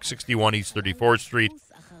Bedford-on-Park, 61 East 34th Street.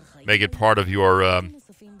 Make it part of your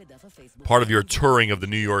touring of the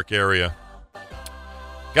New York area.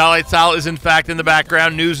 Galei Tzahal is, in fact, in the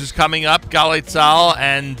background. News is coming up. Galei Tzahal,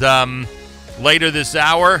 and later this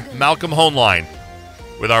hour, Malcolm Hoenlein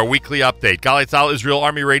with our weekly update. Galei Tzahal, Israel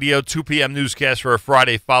Army Radio, 2 p.m. newscast for a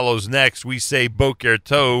Friday follows next. We say Boker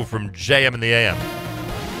Tov from JM in the AM.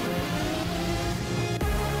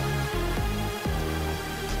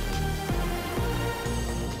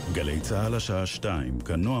 גלי צהל השעה 2,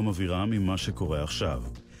 כאן נועם אבירם ממה שקורה עכשיו.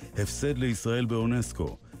 הפסד לישראל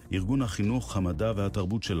באונסקו. ארגון החינוך, המדע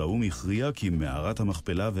והתרבות של האו"ם הכריע כי מערת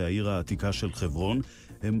המכפלה והעיר העתיקה של חברון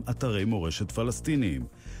הם אתרי מורשת פלסטיניים.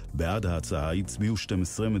 בעד ההצעה הצביעו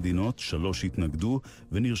 12 מדינות, 3 התנגדו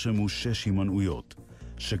ונרשמו 6 הימנעויות.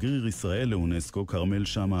 שגריר ישראל לאונסקו, כרמל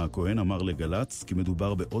שמה הכהן, אמר לגלץ כי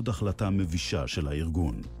מדובר בעוד החלטה מבישה של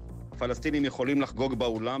הארגון. הפלסטינים יכולים לחגוג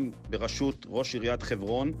באולם בראשות ראש עיריית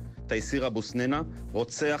חברון, תייסיר אבו סננה,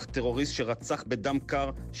 רוצח טרוריסט שרצח בדם קר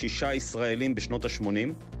 6 ישראלים בשנות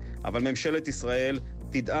ה-80, אבל ממשלת ישראל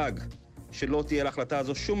תדאג שלא תהיה להחלטה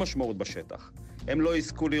הזו שום משמעות בשטח. הם לא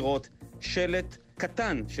יזכו לראות שלט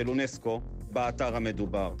קטן של אונסקו באתר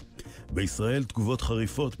המדובר. בישראל תגובות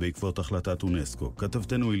חריפות בעקבות החלטת אונסקו.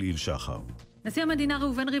 כתבתנו אליל שחר. נשיא המדינה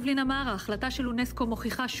ראובן ריבלין אמר, ההחלטה של אונסקו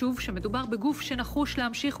מוכיחה שוב שמדובר בגוף שנחוש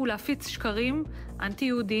להמשיך ולהפיץ שקרים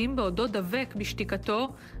אנטי-יהודיים בעודו דבק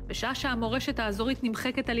בשתיקתו, בשעה שהמורשת האזורית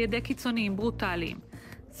נמחקת על ידי קיצוניים ברוטליים.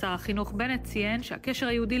 שר החינוך בנט ציין שהקשר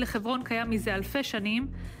היהודי לחברון קיים מזה אלפי שנים,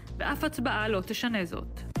 ואף הצבעה לא תשנה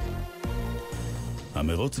זאת.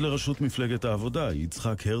 המרוץ לראשות מפלגת העבודה,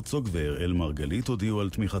 יצחק הרצוג ואראל מרגלית הודיעו על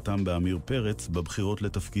תמיכתם באמיר פרץ בבחירות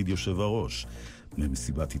לתפקיד יושב הראש.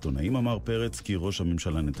 במסיבת עיתונאים אמר פרץ כי ראש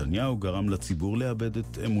הממשלה נתניהו גרם לציבור לאבד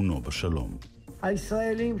את אמונו בשלום.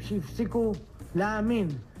 הישראלים שהפסיקו להאמין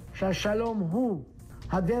שהשלום הוא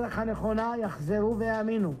הדרך הנכונה יחזרו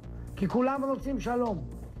ויאמינו, כי כולם רוצים שלום.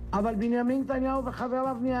 אבל בנימין נתניהו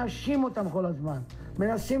וחבריו מייאשים אותם כל הזמן,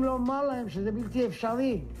 מנסים לומר להם שזה בלתי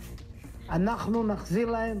אפשרי. אנחנו נחזיר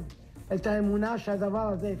להם את האמונה שהדבר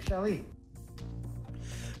הזה אפשרי.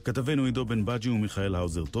 כתבנו עידו בן בג'י ומיכאל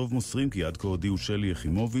האוזר טוב מוסרים כי עד כה הודיעו שלי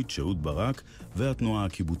יחימוביץ', שאוד ברק והתנועה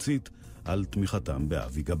הקיבוצית על תמיכתם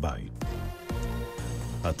באבי גבאי.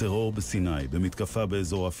 הטרור בסיני, במתקפה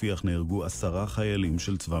באזור אפיח נהרגו 10 חיילים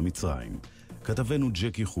של צבא מצרים. כתבנו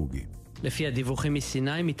ג'קי חוגי. לפי הדיווחים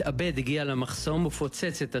מסיני, מתאבד הגיע למחסום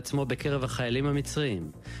ופוצץ את עצמו בקרב החיילים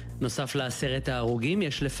המצריים. נוסף ל10 ההרוגים,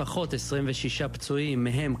 יש לפחות 26 פצועים,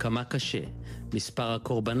 מהם כמה קשה. מספר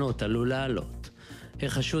הקורבנות עלול לעלות.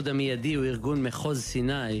 החשוד המיידי הוא ארגון מחוז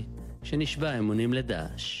סיני, שנשבע אמונים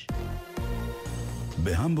לדאעש.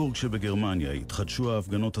 בהמבורג שבגרמניה התחדשו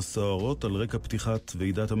ההפגנות הסוערות על רקע פתיחת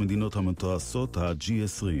ועידת המדינות המתועשות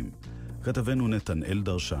ה-G20. כתבנו נתנאל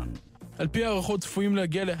דרשן. על פי הערכות צפויים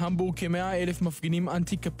להגיע להמבורג כ100,000 מפגינים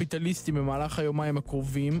אנטי-קפיטליסטים במהלך היומיים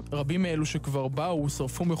הקרובים. רבים מאלו שכבר באו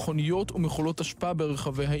שרפו מכוניות ומכולות אשפה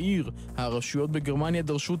ברחבי העיר. הרשויות בגרמניה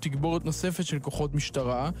דרשו תגבורת נוספת של כוחות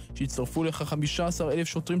משטרה, שהצטרפו לך 15,000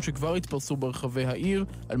 שוטרים שכבר התפרסו ברחבי העיר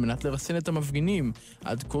על מנת לרסן את המפגינים.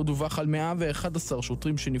 עד כה דווח על 111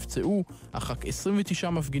 שוטרים שנפצעו, אך רק 29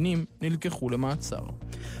 מפגינים נלקחו למעצר.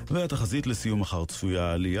 והתחזית לסיום מחר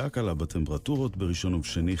צפויה עלייה קלה בטמפרטורות, בראשון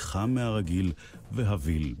ובשני חם מהרגיל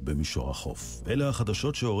והביל במישור החוף. אלה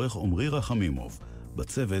החדשות שעורך עמרי רחמימוב,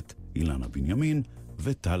 בצוות אילנה בנימין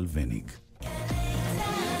וטל וניג.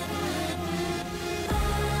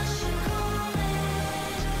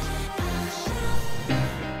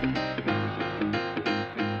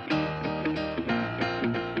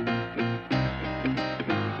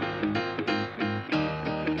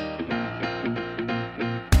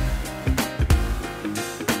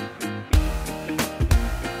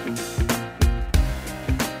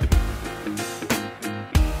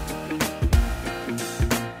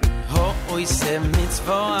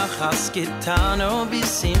 As getano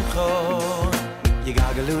bisimcho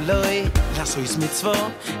Yegagalu loy Lasois mitzvo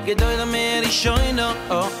Gedoy la meri shoyno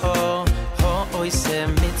Ho ise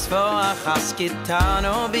mitzvo As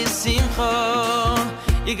getano bisimcho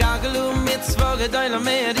Yegagalu mitzvo Gedoy la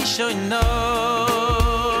meri shoyno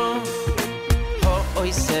Ho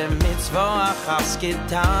ise mitzvo As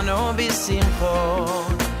getano bisimcho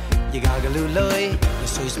Yegagalu loy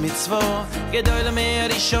Lasois mitzvo Gedoy la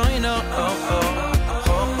meri shoyno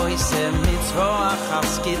Hoy se mitzvo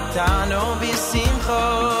achas kitano bisimcho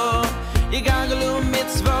Yigaglu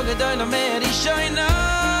mitzvo gedoy no meri shoyna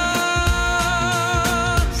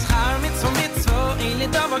Schar mitzvo Ili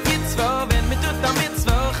dava kitzvo Wenn mit tut a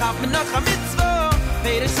mitzvo Chab me noch a mitzvo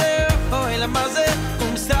Peir se Hoy la maze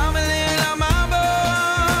Stamele la mabo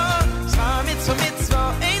Schar mitzvo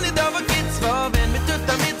Ili dava kitzvo Wenn mit tut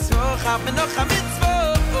a mitzvo Chab me noch a mitzvo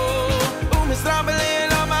Stamele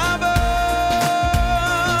la mabo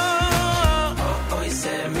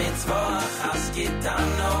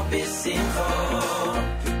Gitano bisimcho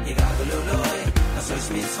Yigaglu loy Asois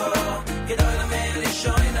mitzvo Gedoy la meri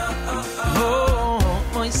shoyna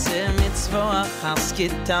Hoy se mitzvo Achas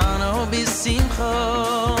gitano bisimcho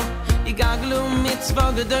Yigaglu mitzvo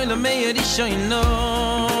Gedoy la meri shoyna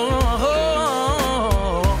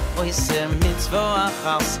Hoy se mitzvo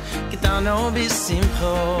Achas gitano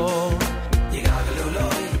bisimcho Yigaglu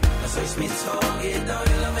loy Asois mitzvo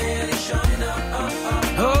Gedoy la meri shoyna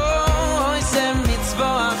mitzvo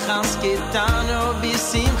achas kitano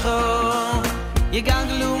bisimcho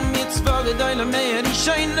Yigaglu mitzvo gedoy la meri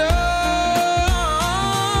shoyno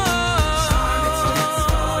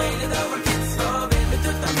Mitzvo Eile davar kitzvo Vein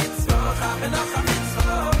betut a mitzvo Chabe noch a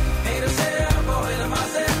mitzvo Eile se aboy la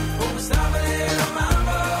maze Umstabele la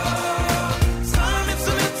mabo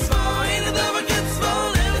Mitzvo Eile davar kitzvo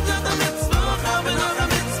Vein betut a mitzvo Chabe noch a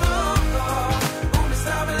mitzvo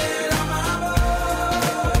Umstabele la mabo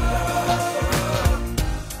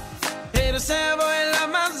Sebo el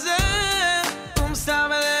amaze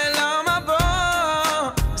stabele la mabo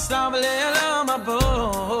stabele la mabo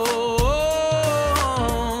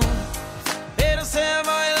Pero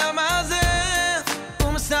sebo el amaze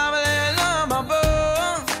stabele la mabo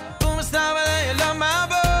stabele la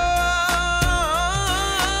mabo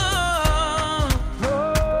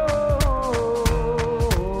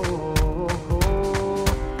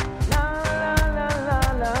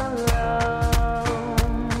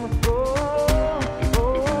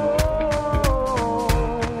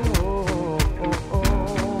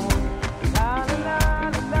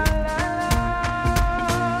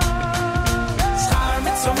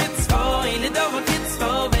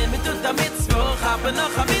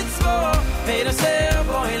noch a mitzvo Peter sehr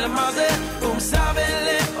boy la maze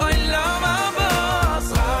sabele oi la mabo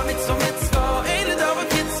Sa mitzvo Eile dava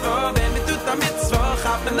kitzvo Wenn mit tut a mitzvo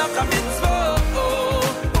Hab noch a mitzvo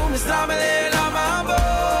sabele la mabo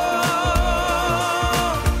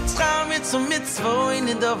Sa mitzvo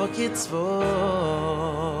Eile dava kitzvo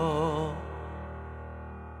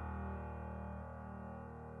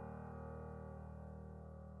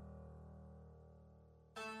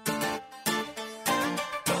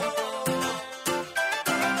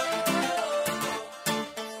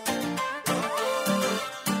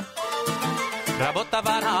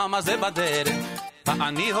העם הזה בדרך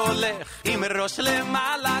ואני הולך עם ראש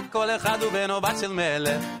למעלה כל אחד ובנו בת של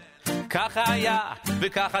מלך ככה היה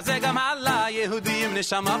וככה זה גם עלה יהודי עם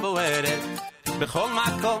נשמה בוערת בכל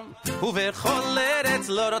מקום ובכל ארץ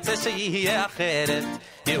לא רוצה שיהיה אחרת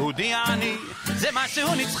יהודי אני זה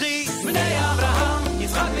משהו נצחי בני אברהם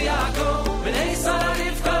יצחק ויעקב בני שרה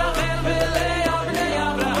רבקה רחל ולאה בני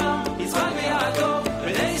אברהם יצחק ויעקב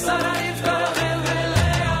בני שרה רבקה רחל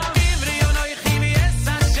ולאה עברי אנוכי ויעש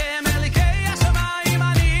השם אלוקי השמיים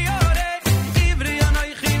אני יורד עברי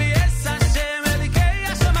אנוכי ויעש השם אלוקי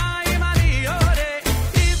השמיים אני יורד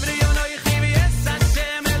עברי אנוכי ויעש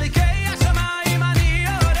השם אלוקי השמיים אני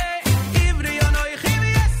יורד עברי אנוכי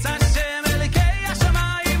ויעש השם אלוקי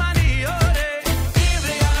השמיים אני יורד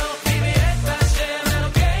עברי אנוכי ויעש השם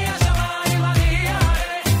אלוקי השמיים אני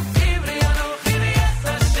יורד עברי אנוכי ויעש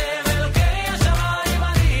השם אלוקי השמיים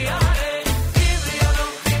אני יורד עברי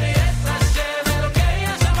אנוכי ויעש השם אלוקי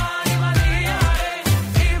השמיים אני יורד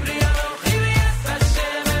עברי אנוכי ויעש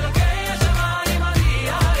השם אלוקי השמיים אני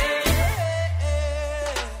יורד.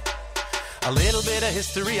 A little bit of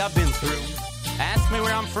history I've been through. Ask me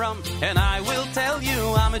where I'm from, and I will tell you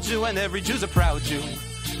I'm a Jew, and every Jew's a proud Jew.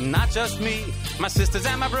 Not just me, my sisters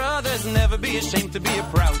and my brothers. Never be ashamed to be a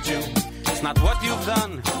proud Jew. It's not what you've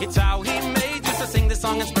done, it's how He made you. So sing this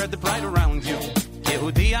song and spread the pride around you.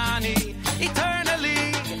 Yehudi ani, eternally.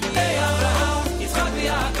 Hey Abraham, Yitzchak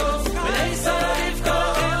v'Yaakov, b'nei Sarah Rivka,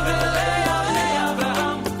 Rachel v'Leah. Hey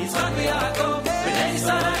Abraham, Yitzchak v'Yaakov, b'nei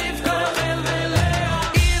Sarah Rivka, Rachel v'Leah.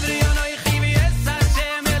 Ivri anoichi v'yes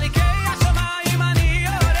Hashem elikei hashamayim ani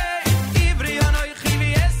yoreh. Ivri anoichi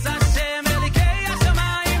v'yes Hashem elikei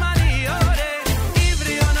hashamayim ani yoreh.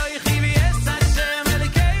 Ivri anoichi v'yes Hashem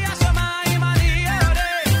elikei hashamayim ani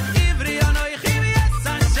yoreh. Ivri anoichi v'yes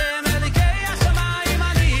Hashem elikei hashamayim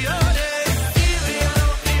ani yoreh. Ivri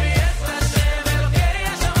anoichi v'yes Hashem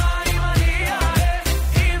elikei hashamayim ani yoreh.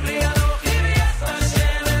 Ivri anoichi v'yes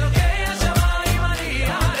Hashem elikei hashamayim ani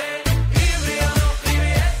yoreh. Ivri anoichi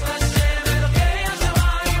v'yes Hashem elikei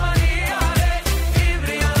hashamayim ani yoreh.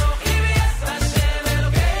 Ivri anoichi v'yes Hashem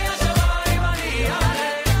elikei hashamayim ani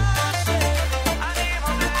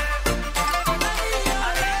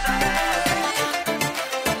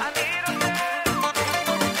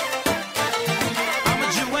I'm a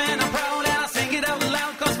Jew and I'm proud and I sing it out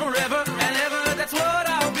loud 'cause forever and ever that's what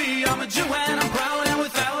I'll be. I'm a Jew and I'm proud and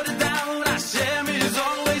without a doubt Hashem is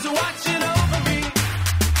always watching over me.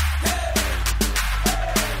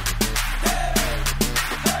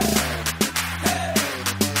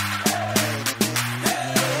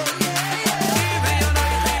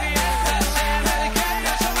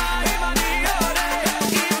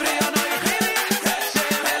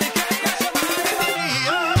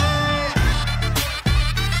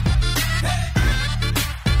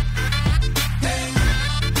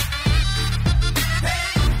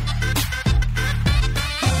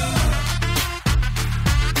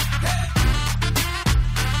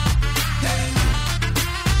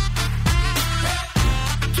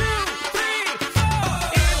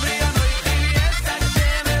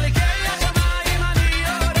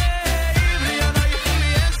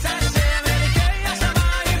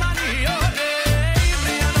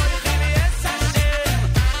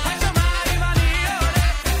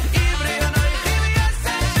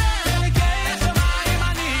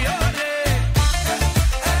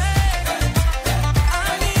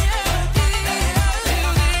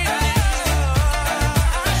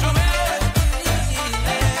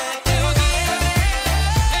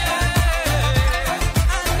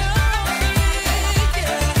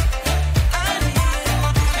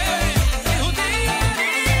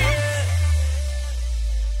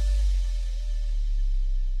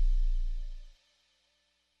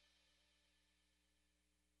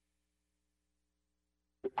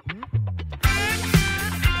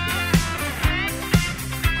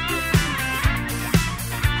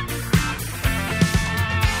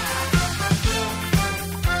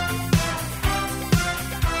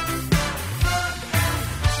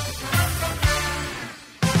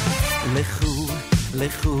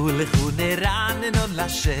 לכו, לכו, נרננו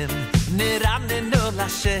לשם, נרננו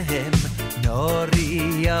לשם,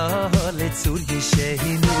 נוריו לצור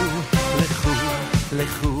גישנו. לכו,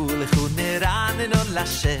 לכו, לכו, נרננו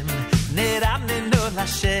לשם, נרננו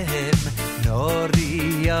לשם,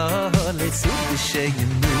 נוריו לצור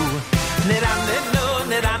גישנו. נרננו,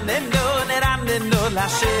 נרננו, נרננו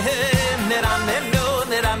לשם, נרננו,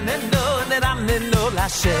 נרננו, נרננו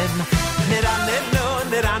לשם, נרננו,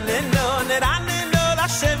 נרננו, נרננו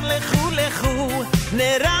לשם. לכו, לכו,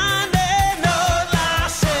 נרננו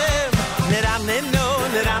לשם, נרננו,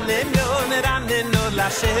 נרננו, נרננו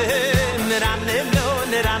לשם, נרננו,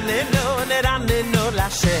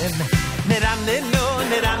 Lashem Neranenu,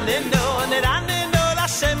 neranenu, neranenu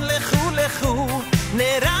Lashem Lechu, lechu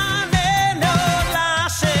Neranenu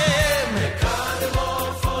Lashem Nekademo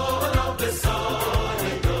fono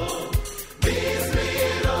besorido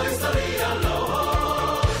Bizmiro historia lo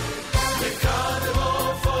Nekademo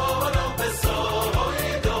fono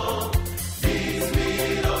besorido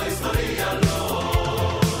Bizmiro historia lo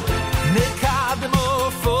Nekademo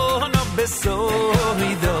fono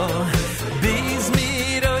besorido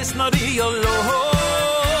Bizmiro historia lo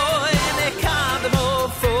Nekademo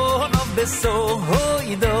fono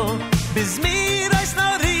besorido Bizmiro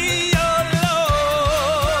historia lo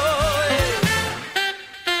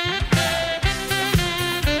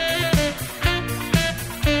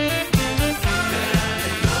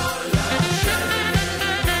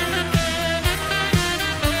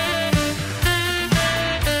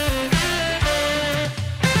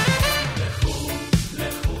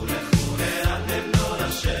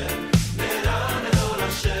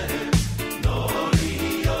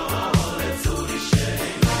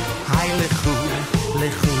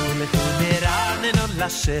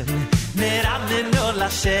Lashem, neranenu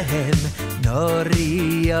Lashem,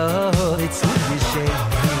 norio etzudishem.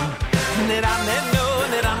 Neranenu,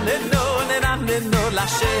 neranenu, neranenu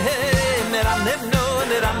Lashem, neranenu,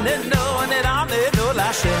 neranenu, neranenu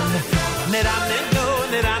Lashem, neranenu,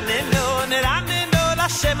 neranenu, neranenu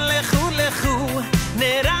Lashem, lechu, lechu,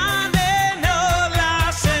 neranenu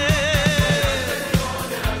Lashem.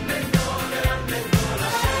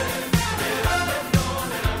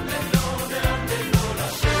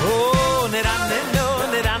 Neranenu,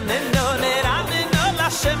 neranenu, neranenu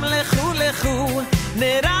Lashem lechu, lechu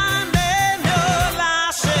Neranenu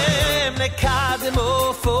Lashem Nekademo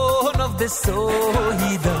fonov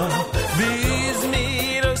besohido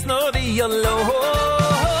Bizmiros noriyolo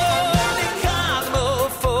Nekademo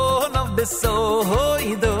fonov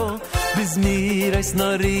besohido Bizmiros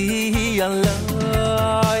noriyolo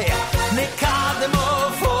Nekademo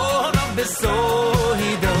fonov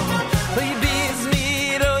besohido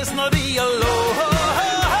Bizmiros noriyolo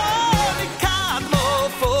Nekademo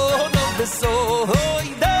fonov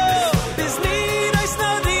besohido Bizmiros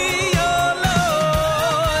noriyolo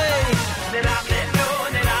Neranenu,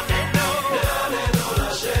 neranenu, neranenu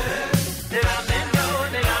Lashem Neranenu,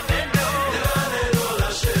 neranenu, neranenu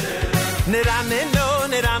Lashem Neranenu,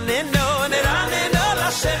 neranenu, neranenu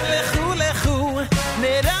Lashem lechu, lechu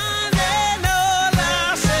Neranenu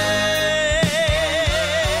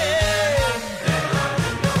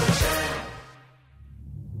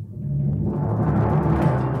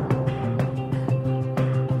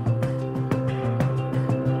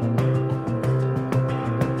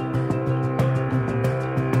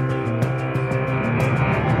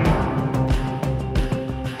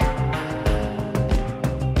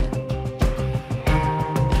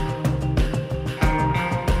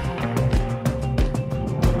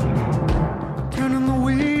Turning the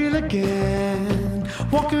wheel again,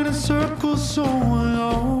 walking in circles so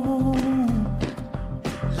long,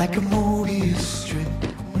 like a movie strip.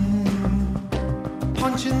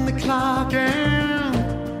 Punching the clock and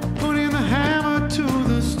putting the hammer to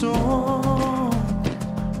the stone,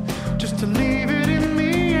 just to leave it in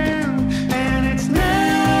the end, and it's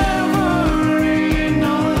never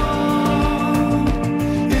enough.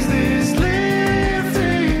 Is this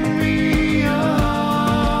lifting me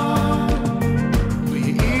up? Will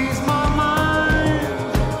you ease my mind,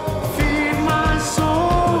 feed my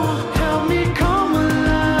soul, help me come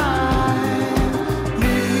alive,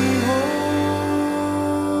 make me whole.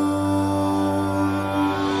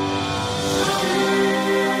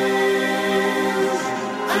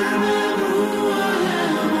 I remember who I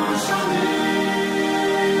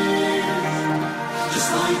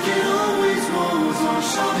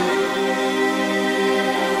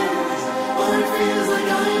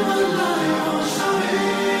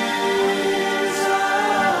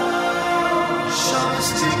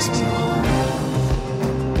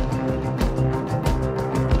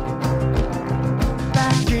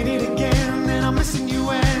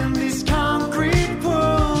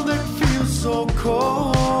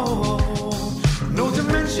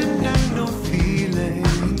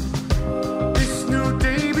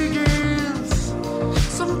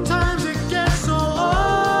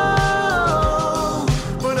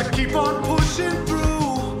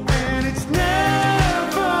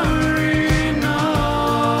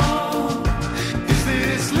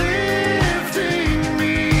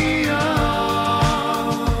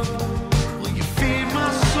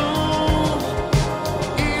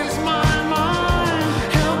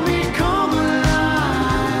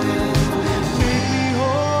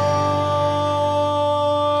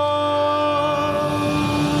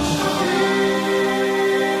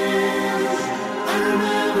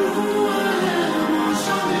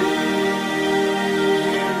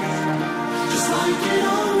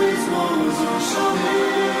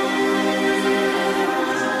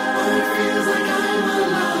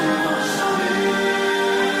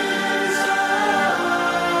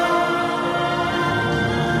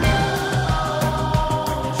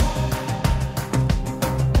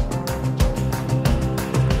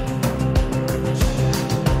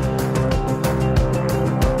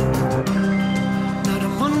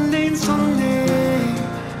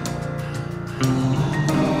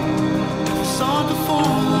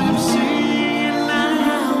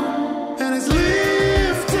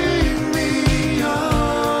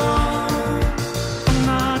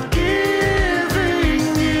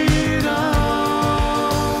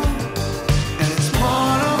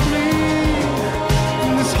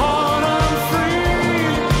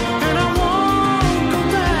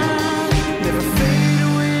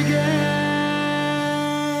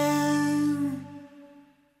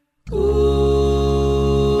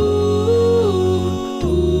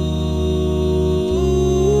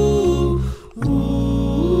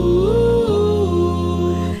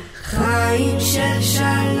חיים של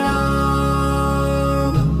שלום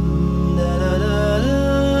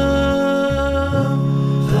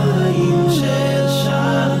חיים של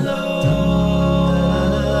שלום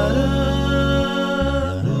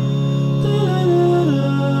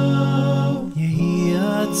יהי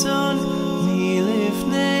רצון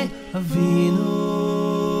מלפני אבינו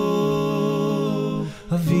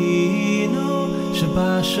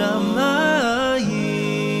שבשמיים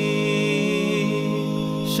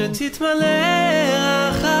שתתמלא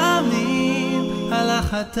רחמים על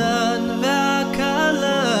החתן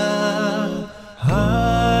והכלה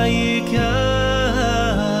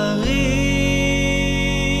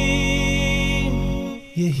היקרים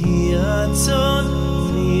יהי רצון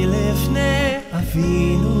מלפני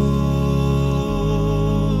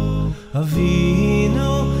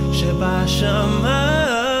אבינו שבשמיים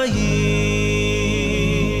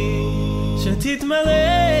שתתמלא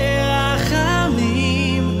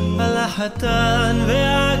רחמים על החתן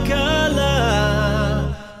והכלה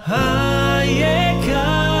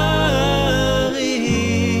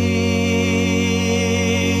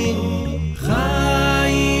היקרים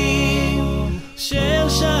חיים של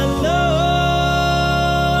שלום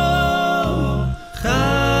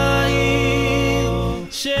חיים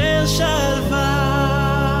של שלווה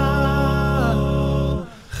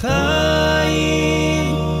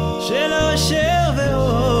חיים של אושר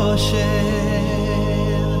ואושר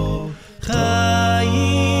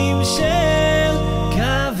חיים של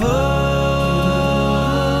כבוד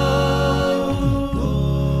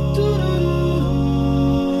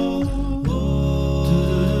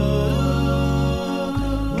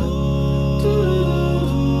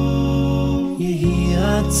יהי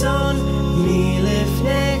רצון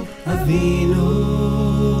מלפני אבינו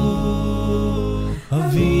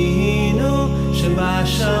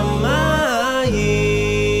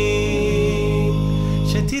שבשמיים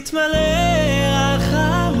שתתמלא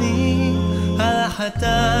רחמים על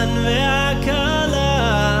החתן והכלה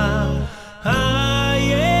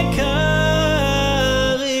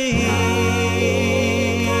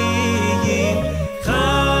היקרים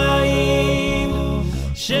חיים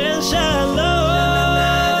של שלום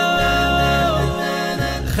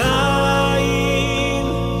חיים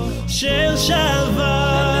של שלווה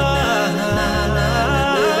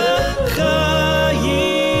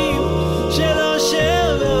חיים של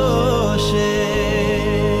אושר ואושר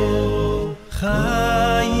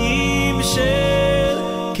חיים של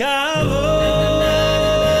כבוד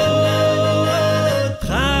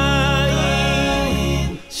חיים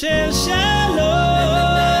של שלום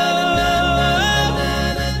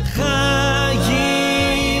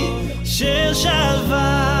חיים של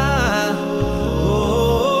שלווה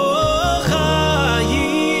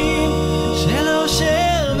חיים של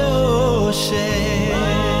אושר ואושר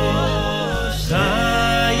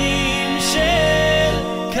חיים של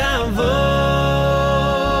כבוד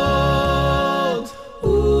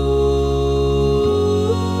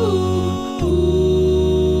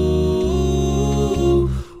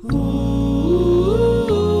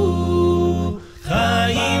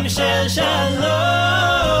חיים של שלום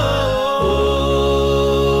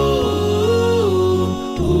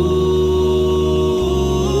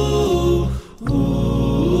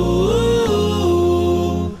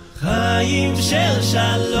חיים של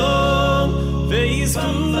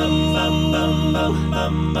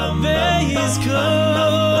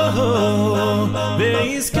שלום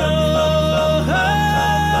ויזכו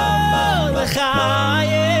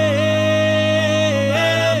לחיים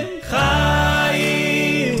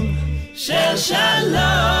חיים של שלום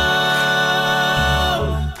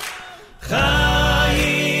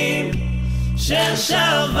חיים של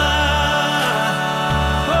שלווה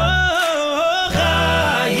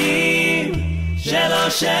חיים של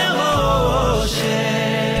אושר אושר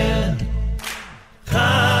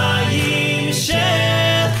חיים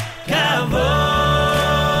של כבוד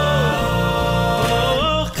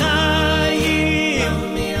חיים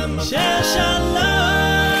של שלום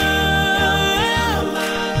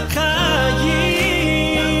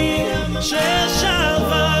חיים של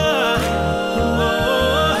שלווה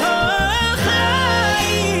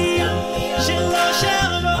חיים של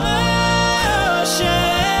אושר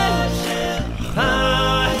ואושר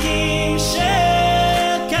חיים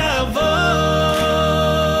של כבוד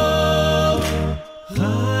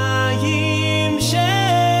חיים של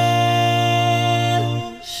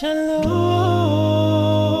שלום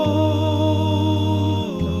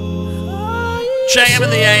JM in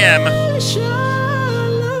the AM.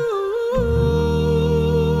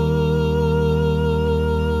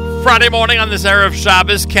 Friday morning on this Erev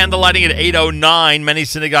Shabbos, candlelighting at 8:09. Many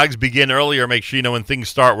synagogues begin earlier. Make sure you know when things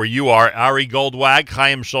start where you are. Ari Goldwag,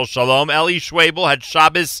 Chaim Shel Shalom. Eli Schwabel had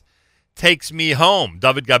Shabbos Takes Me Home.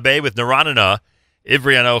 David Gabe with Naranana.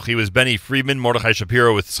 Ivri Anochi was Benny Friedman. Mordechai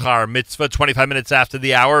Shapiro with Schar Mitzvah. 25 minutes after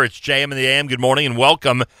the hour. It's JM in the AM. Good morning and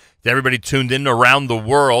welcome to everybody tuned in around the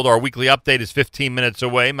world. Our weekly update is 15 minutes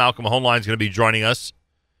away. Malcolm Hoenlein is going to be joining us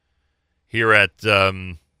here at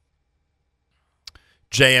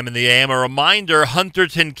JM in the AM. A reminder,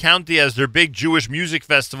 Hunterdon County has their big Jewish music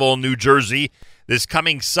festival in New Jersey this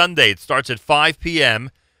coming Sunday. It starts at 5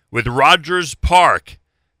 p.m. with Rogers Park.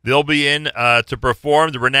 They'll be in to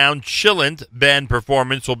perform. The renowned Chillant Band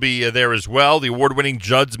performance will be there as well. The award-winning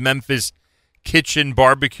Judd's Memphis Kitchen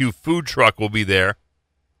Barbecue Food Truck will be there.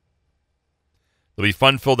 There'll be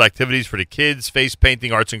fun-filled activities for the kids, face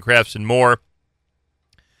painting, arts and crafts, and more.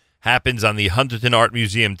 Happens on the Hunterdon Art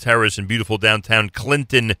Museum Terrace in beautiful downtown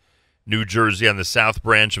Clinton, New Jersey, on the south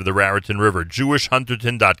branch of the Raritan River.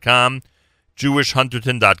 JewishHunterdon.com,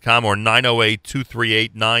 JewishHunterdon.com, or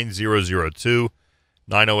 908-238-9002,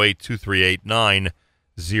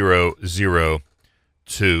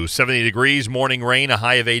 908-238-9002. 70 degrees, morning rain, a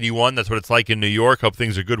high of 81. That's what it's like in New York. Hope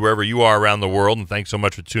things are good wherever you are around the world, and thanks so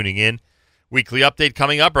much for tuning in. Weekly update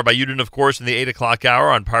coming up. Rabbi Yudin, of course, in the 8 o'clock hour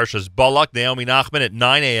on Parshas Balak. Naomi Nachman at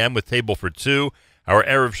 9 a.m. with Table for Two. Our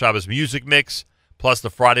Erev Shabbos music mix, plus the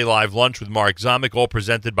Friday live lunch with Mark Zamek, all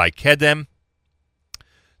presented by Kedem.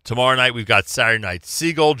 Tomorrow night, we've got Saturday Night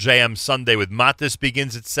Siegel. JM Sunday with Matis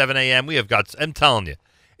begins at 7 a.m. We have got, I'm telling you,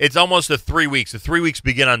 it's almost 3 weeks. The 3 weeks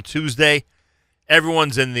begin on Tuesday.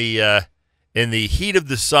 Everyone's in the heat of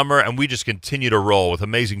the summer, and we just continue to roll with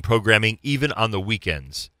amazing programming, even on the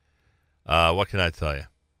weekends. What can I tell you?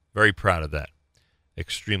 Very proud of that.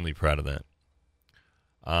 Extremely proud of that.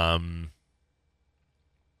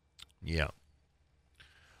 Yeah.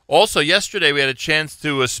 Also, yesterday we had a chance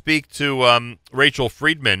to speak to Rachel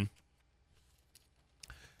Friedman.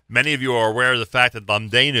 Many of you are aware of the fact that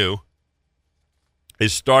Lamdenu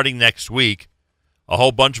is starting next week. A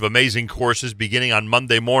whole bunch of amazing courses beginning on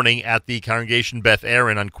Monday morning at the Congregation Beth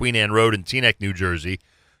Aaron on Queen Anne Road in Teaneck, New Jersey.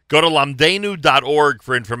 Go to lamdenu.org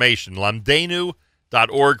for information.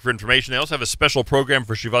 Lamdenu.org for information. They also have a special program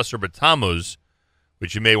for Shivasar B'Tammuz,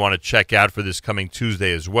 which you may want to check out for this coming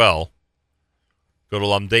Tuesday as well. Go to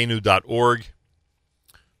lamdenu.org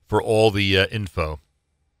for all the info.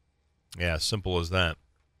 Yeah, simple as that.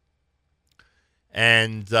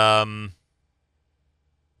 And,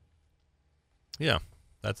 yeah,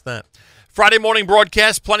 that's that. Friday morning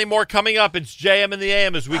broadcast, plenty more coming up. It's JM in the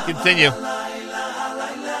AM as we continue.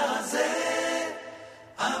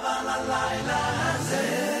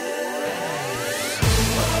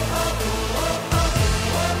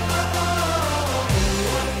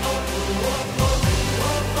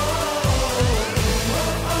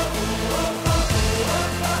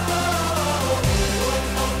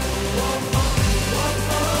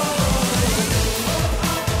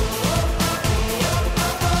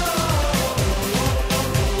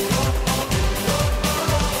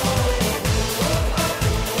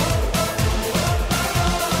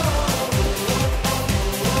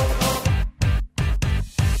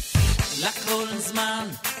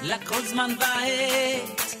 לכל זמן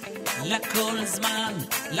ועת,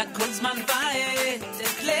 לכל זמן ועת,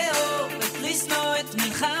 את לאהוב, את לשנוא, את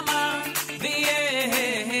מלחמה,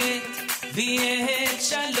 ויית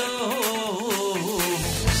שלום.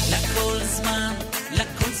 לכל זמן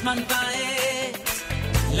ועת,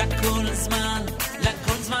 לכל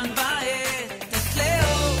זמן ועת, את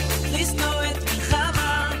לאהוב, את לשנוא, את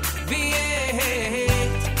מלחמה,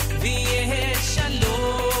 ויית שלום.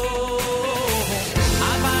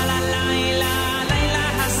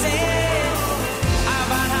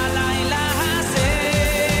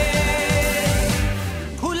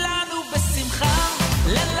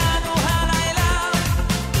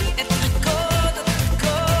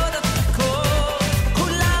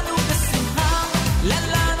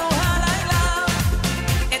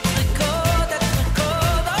 את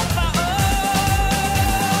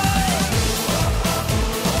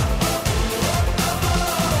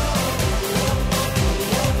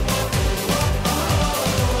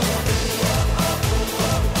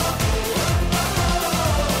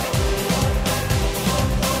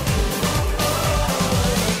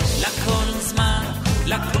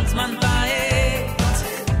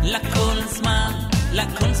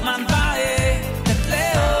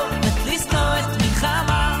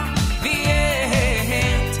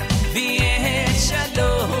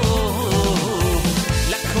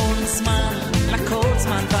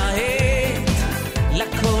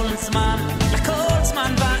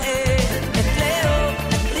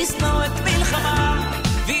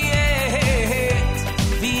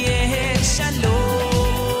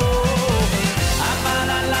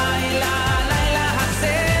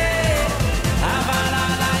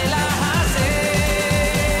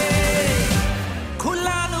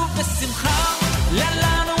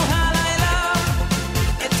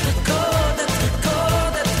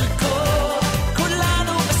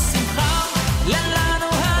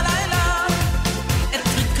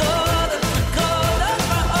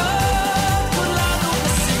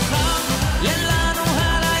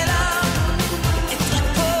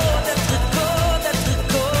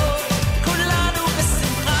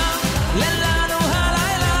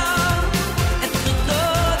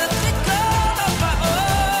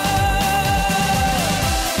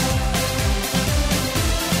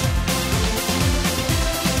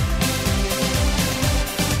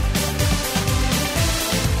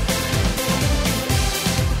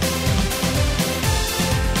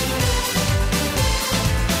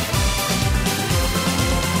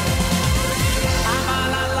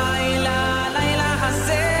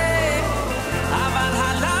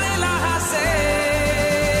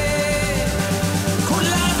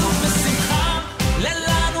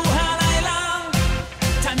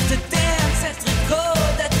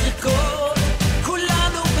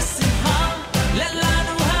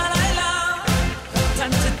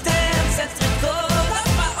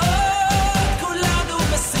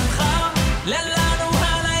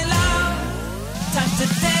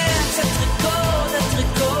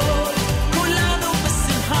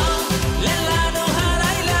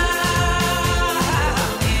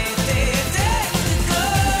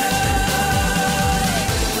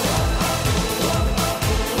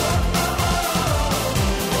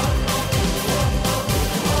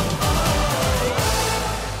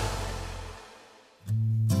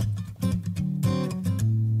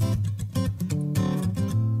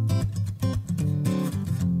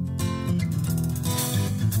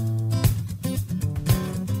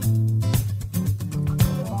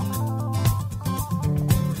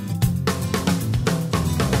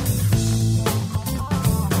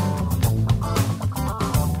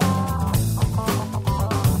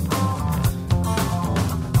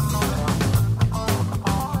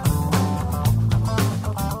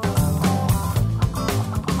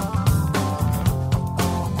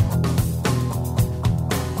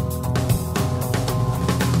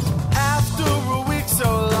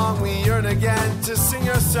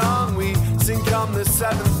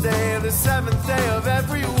 7th day of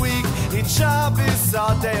every week. Each Shabbos,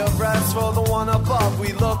 our day of rest. For the one above,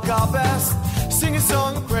 we look our best. Sing a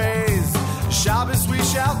song of praise. Shabbos we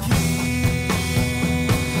shall keep.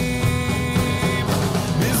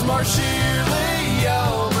 Mizmar Shir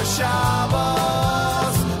L'Yom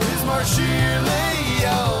HaShabbos. Mizmar Shir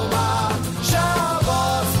L'Yom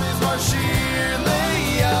HaShabbos. Mizmar Shir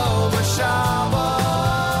L'Yom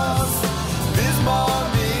HaShabbos.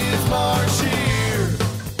 Mizmar Shir.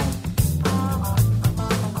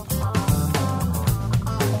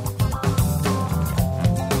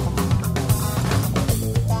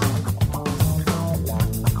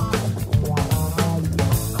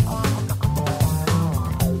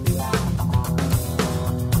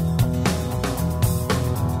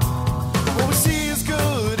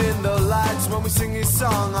 When we sing this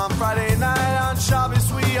song on Friday night, on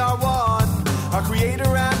Shabbos we are one, our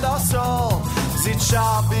Creator and our soul. Zit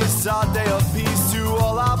Shabbos, our day of peace to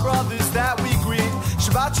all our brothers that we greet.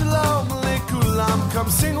 Shabbat Shalom Likulam, come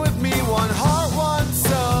sing with me, one heart, one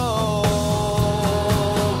soul.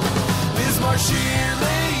 Mizmar Shir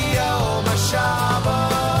L'Yom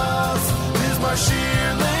HaShabbos. Mizmar Shir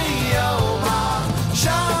L'Yom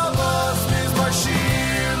HaShabbos. Mizmar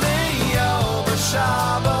Shir L'Yom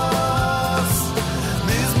HaShabbos.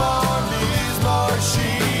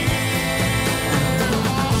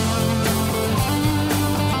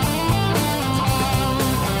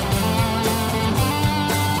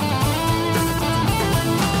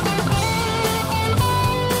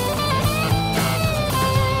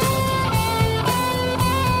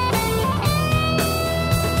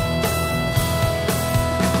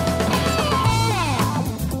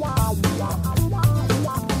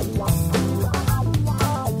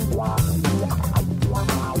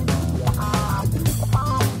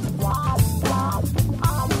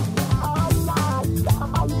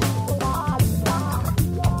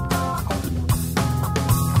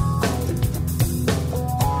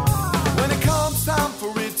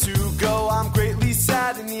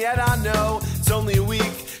 Yet I know it's only a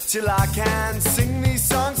week till I can sing these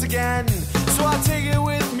songs again. So I take it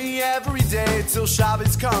with me every day till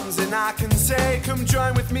Shabbos comes and I can say, come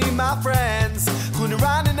join with me, my friends.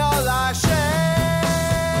 Hoenlein and all I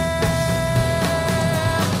share.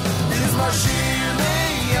 Mizmar Shir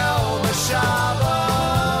L'Yom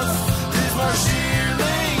HaShabbos. Mizmar Shir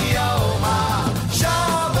L'Yom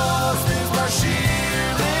HaShabbos. Mizmar Shir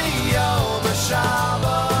L'Yom HaShabbos.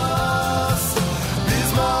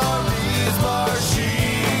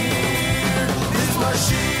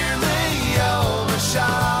 Shir L'Yom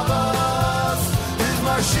HaShabbos.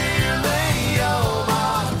 Mizmar Shir L'Yom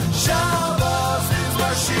HaShabbos.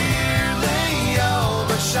 Mizmar Shir L'Yom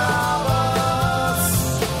HaShabbos.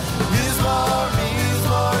 Mizmar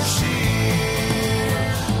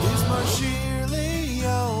Shir. Mizmar Shir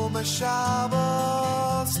L'Yom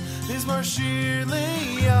HaShabbos. Mizmar Shir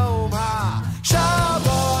L'Yom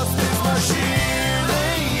HaShabbos. Mizmar Shir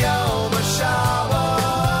L'Yom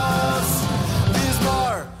HaShabbos.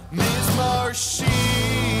 Mizmar Shir.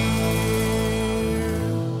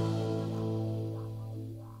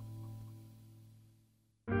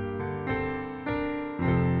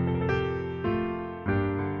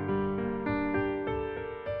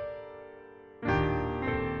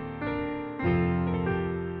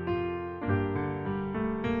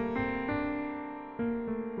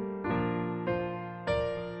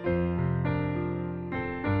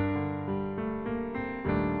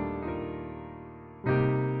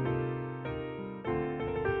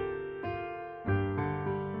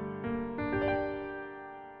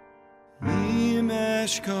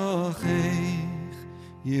 Eshkochech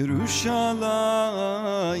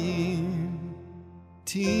Yerushalayim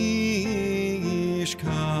Tishkach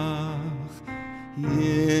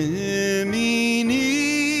Yemini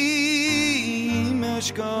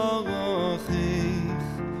Eshkochech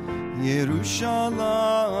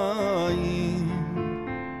Yerushalayim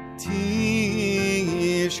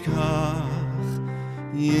Tishkach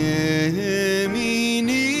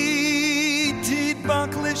Yemini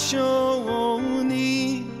Tidbak Leshoni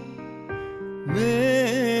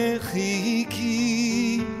Mechiki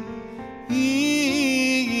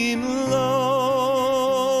im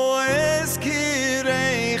lo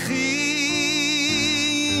eskirechi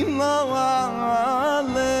lo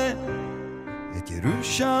ale et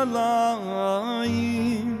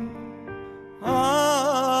Yerushalayim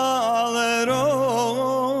ale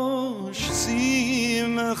rosh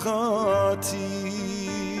simchati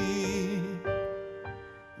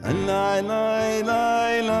la la la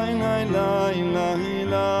la la la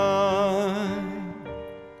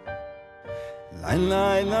La la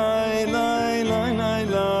la la la la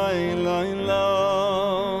la la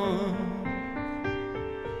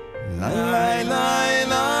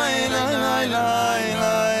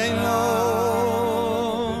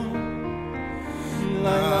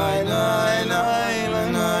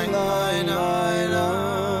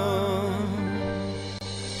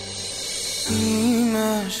אם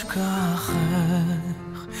אשכחך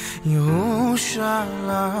ירושלים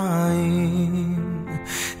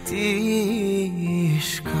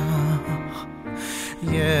תשכח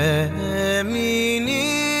ימיני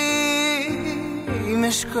אם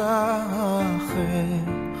אשכחך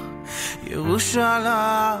ירושלים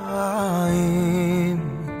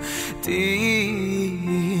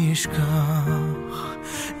תשכח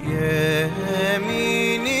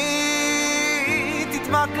ימיני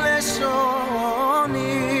תדמק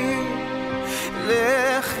לשוני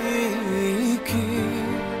לחיקי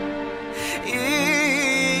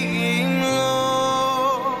אם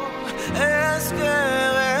לא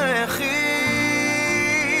אזכרך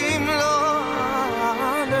אם לא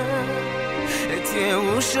אעלה את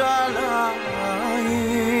ירושלים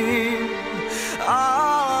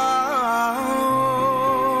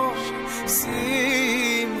ארוש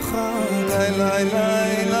שמחה לי לי לי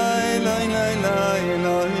לי לי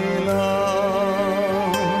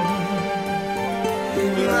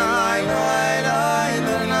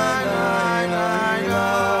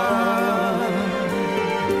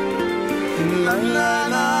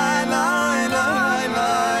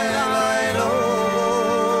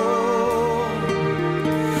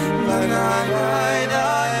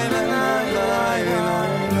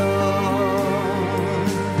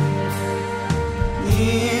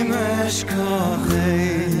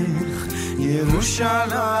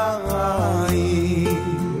ירושלים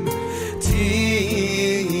תשכח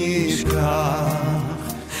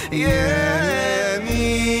ימיני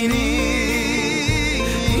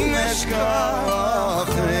אם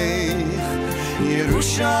אשכחך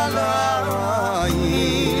ירושלים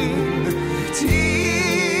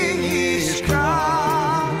תשכח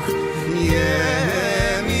ימיני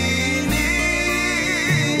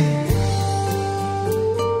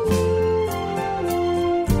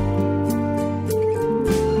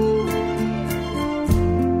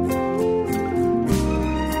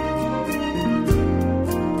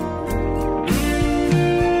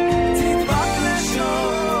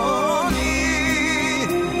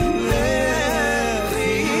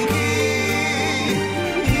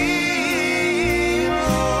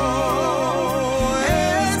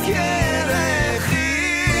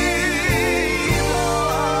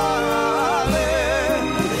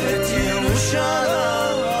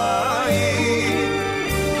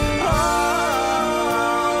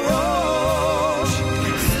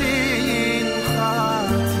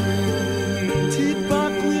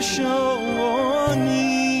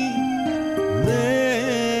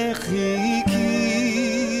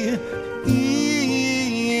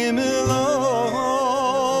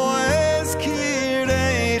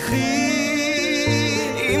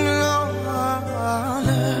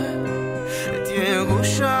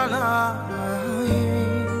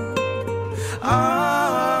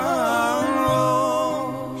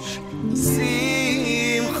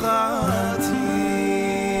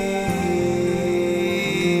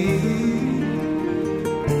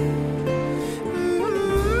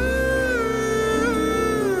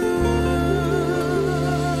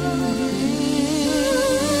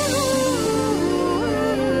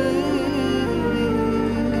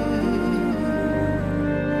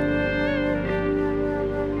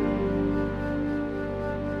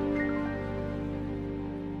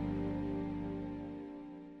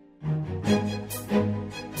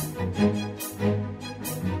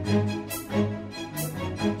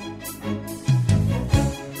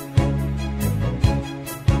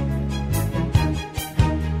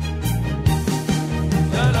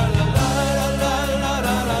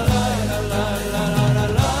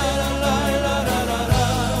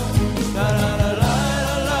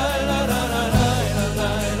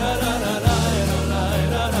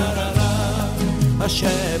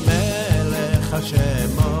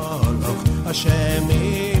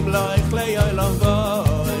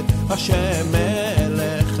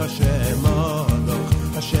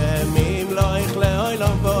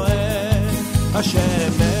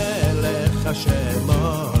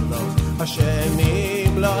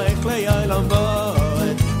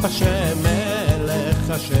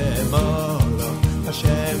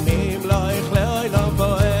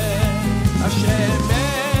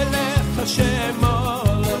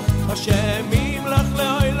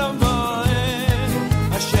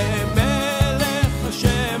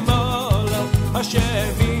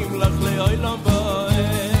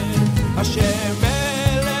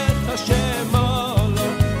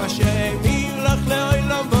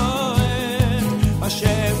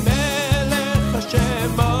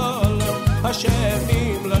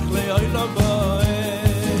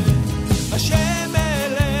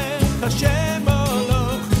Hashem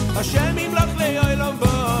Moloch, Hashem Imlach le'olam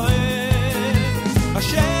bo'ed.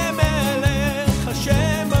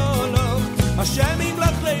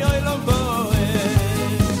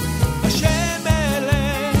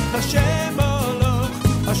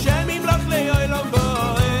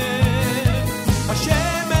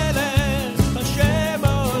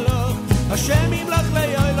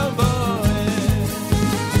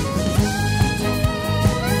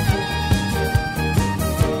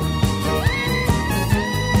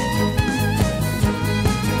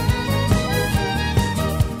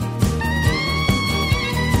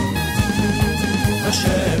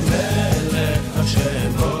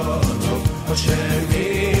 Hashem Olo, Hashem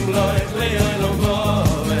Imloich Le'olam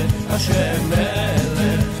Vaed, Hashem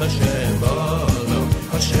Melech, Hashem Olo,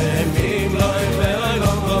 Hashem Imloich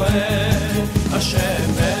Le'olam Vaed, Hashem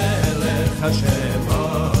Melech, Hashem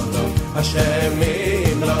Olo, Hashem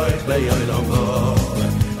Imloich Le'olam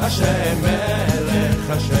Vaed, Hashem Melech,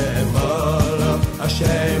 Hashem Olo,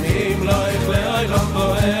 Hashem Imloich Le'olam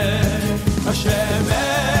Vaed, Hashem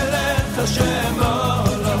Melech, Hashem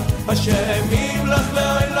Olo, Hashem Imloich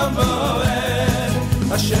Le'olam Vaed,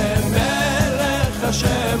 Hashem Melech,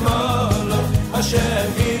 Hashem Olo,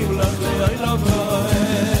 Hashem Imloich Le'olam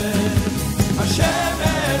Vaed, Hashem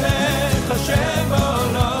Melech, Hashem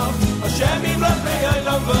Olo, Hashem Imloich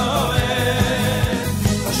Le'olam Vaed,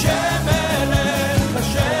 Hashem Melech,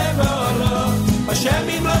 Hashem Olo, Hashem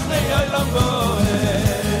Imloich Le'olam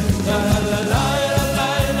Vaed, la la la.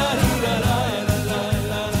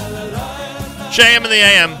 JM in the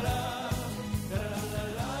AM.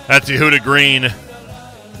 That's Yehuda Green.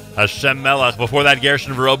 Hashem Melech. Before that,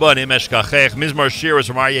 Gershon Veroba and Imesh Kachech. Mizmor Shir was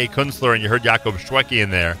from Aryeh Kunstler, and you heard Yaakov Shweki in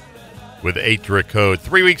there with 8 code.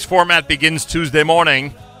 3 weeks format begins Tuesday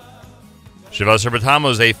morning. Shavasar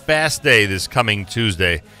B'Tammuz, a fast day this coming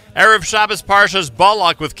Tuesday. Erev Shabbos Parshas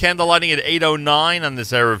Balak with candle lighting at 8:09 on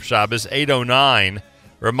this Erev Shabbos, 8:09.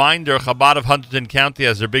 Reminder, Chabad of Huntington County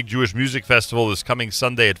has their big Jewish music festival this coming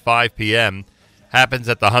Sunday at 5 p.m. Happens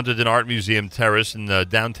at the Huntington Art Museum Terrace in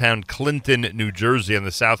downtown Clinton, New Jersey, on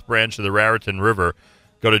the south branch of the Raritan River.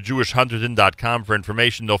 Go to jewishhuntington.com for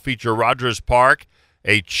information. They'll feature Rogers Park,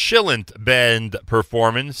 a Chillant Band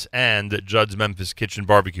performance, and Judd's Memphis Kitchen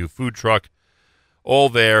Barbecue Food Truck. All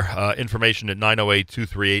there. Information at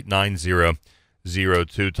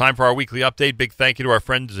 908-238-9002. Time for our weekly update. Big thank you to our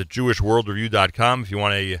friends at jewishworldreview.com. If you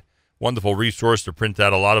want a wonderful resource to print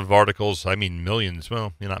out a lot of articles, I mean millions.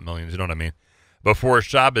 Well, not millions, you know what I mean. Before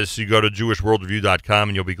Shabbos, you go to jewishworldreview.com,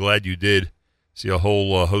 and you'll be glad you did. See a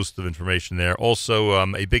whole host of information there. Also,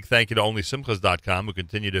 a big thank you to onlysimchas.com, who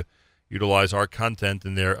continue to utilize our content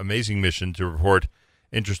in their amazing mission to report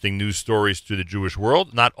interesting news stories to the Jewish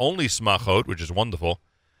world. Not only Smachot, which is wonderful,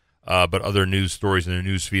 but other news stories in their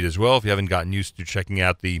news feed as well. If you haven't gotten used to checking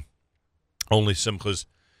out the Only Simchas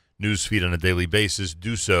news feed on a daily basis,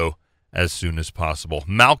 do so as soon as possible.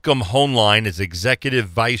 Malcolm Hoenlein is Executive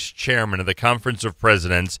Vice Chairman of the Conference of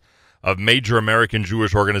Presidents of Major American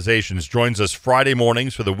Jewish Organizations. Joins us Friday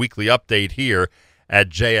mornings for the weekly update here at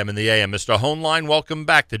JM in the AM. Mr. Hoenlein, welcome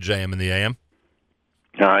back to JM in the AM.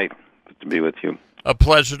 Hi, good to be with you. A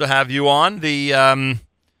pleasure to have you on. The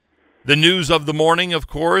news of the morning, of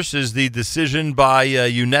course, is the decision by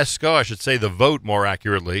UNESCO, I should say the vote more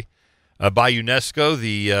accurately, by UNESCO.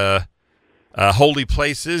 The holy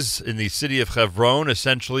places in the city of Hebron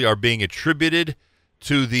essentially are being attributed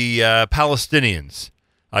to the Palestinians.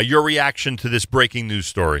 Your reaction to this breaking news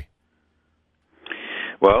story?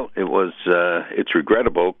 Well, it's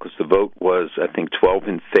regrettable because the vote was, I think, 12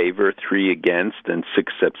 in favor, 3 against, and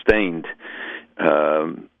 6 abstained.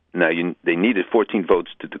 Now, they needed 14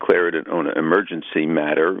 votes to declare it an emergency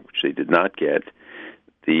matter, which they did not get.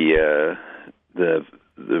 The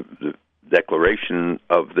declaration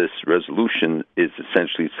of this resolution is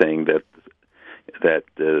essentially saying that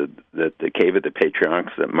the Cave of the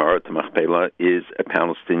Patriarchs, that Marat Machpelah, is a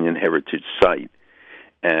Palestinian heritage site,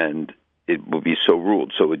 and it will be so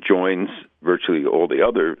ruled. So it joins virtually all the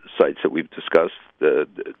other sites that we've discussed, the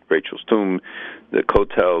Rachel's Tomb, the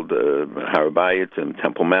Kotel, the Har HaBayit, and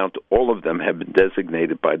Temple Mount. All of them have been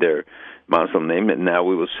designated by their Muslim name, and now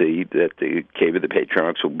we will see that the Cave of the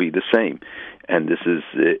Patriarchs will be the same. And this is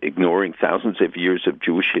ignoring thousands of years of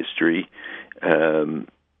Jewish history, and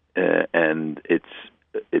it's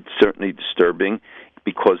certainly disturbing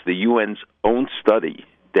because the UN's own study,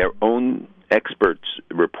 their own experts'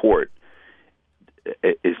 report,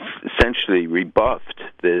 is essentially rebuffed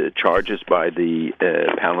the charges by the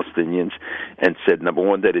Palestinians and said, number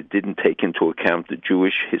one, that it didn't take into account the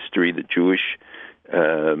Jewish history, the Jewish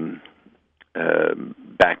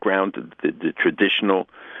background, the traditional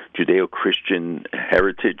Judeo-Christian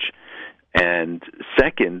heritage. And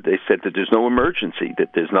second, they said that there's no emergency,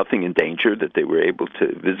 that there's nothing in danger, that they were able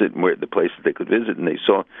to visit where the places they could visit, and they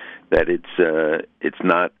saw that it's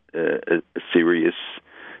not a serious.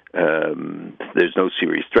 There's no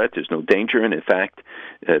serious threat. There's no danger, and in fact,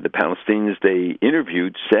 the Palestinians they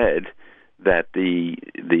interviewed said that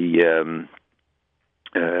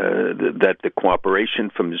that the cooperation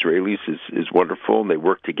from Israelis is wonderful, and they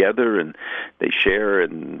work together and they share,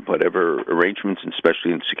 and whatever arrangements, and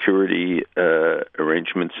especially in security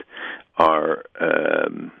arrangements, are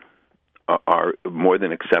more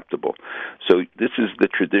than acceptable. So this is the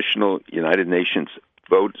traditional United Nations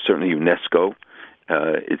vote, certainly UNESCO.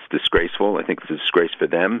 It's disgraceful. I think it's a disgrace for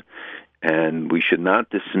them, and we should not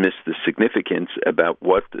dismiss the significance about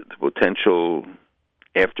what the potential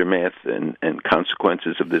aftermath and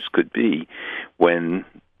consequences of this could be when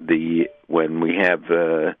we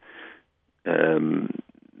have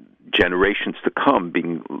generations to come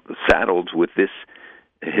being saddled with this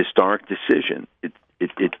historic decision.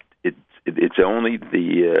 It's only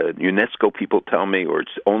the UNESCO people tell me, or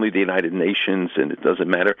it's only the United Nations, and it doesn't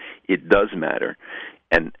matter. It does matter,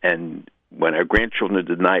 and when our grandchildren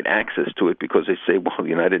are denied access to it because they say, well, the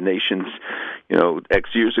United Nations, X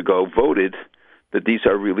years ago voted that these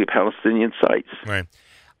are really Palestinian sites. Right.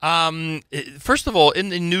 First of all, in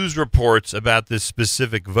the news reports about this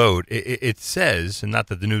specific vote, it says, and not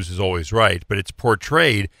that the news is always right, but it's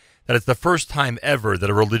portrayed that it's the first time ever that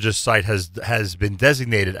a religious site has been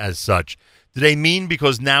designated as such. Do they mean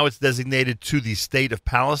because now it's designated to the state of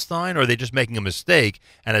Palestine, or are they just making a mistake?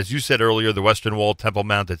 And as you said earlier, the Western Wall, Temple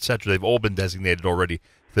Mount, etc., they've all been designated already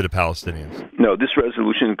for the Palestinians. No, this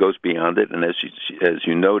resolution goes beyond it, and as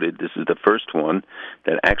you noted, this is the first one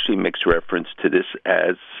that actually makes reference to this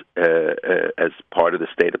as part of the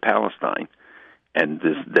state of Palestine, and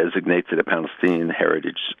this designates it a Palestinian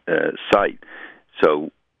heritage site.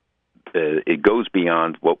 So it goes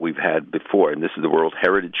beyond what we've had before, and this is the World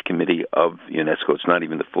Heritage Committee of UNESCO. It's not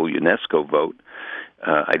even the full UNESCO vote.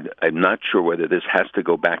 I'm not sure whether this has to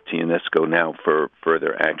go back to UNESCO now for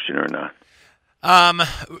further action or not.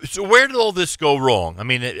 So where did all this go wrong? I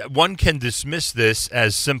mean, one can dismiss this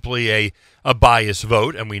as simply a bias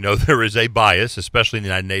vote, and we know there is a bias, especially in the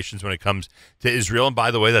United Nations when it comes to Israel. And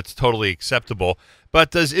by the way, that's totally acceptable. But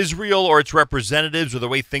does Israel or its representatives, or the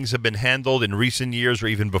way things have been handled in recent years or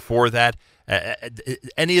even before that,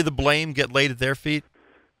 any of the blame get laid at their feet?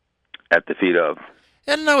 At the feet of?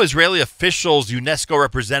 I don't know, Israeli officials, UNESCO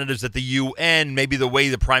representatives at the UN, maybe the way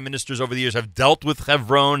the prime ministers over the years have dealt with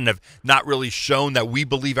Hebron and have not really shown that we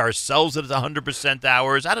believe ourselves that it's 100%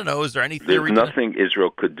 ours. I don't know. Is there any theory? There's nothing Israel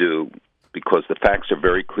could do because the facts are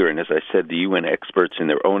very clear. And as I said, the UN experts in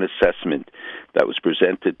their own assessment that was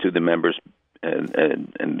presented to the members,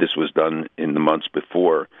 and this was done in the months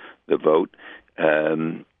before the vote,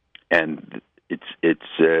 and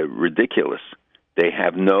it's ridiculous. They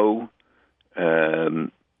have no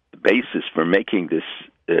basis for making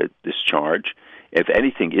this charge. If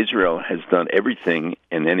anything, Israel has done everything,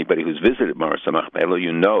 and anybody who's visited Marsa Machpelah,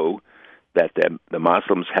 you know that the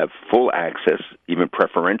Muslims have full access, even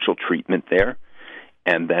preferential treatment there,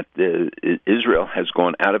 and that Israel has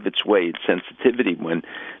gone out of its way, its sensitivity, when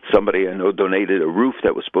somebody I know donated a roof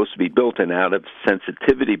that was supposed to be built, and out of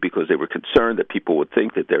sensitivity because they were concerned that people would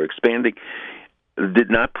think that they're expanding, did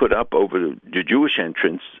not put up over the Jewish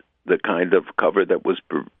entrance the kind of cover that was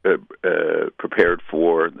prepared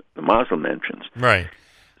for the Muslim entrance. Right.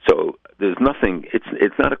 So there's nothing.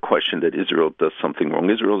 It's not a question that Israel does something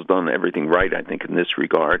wrong. Israel's done everything right, I think, in this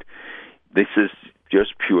regard. This is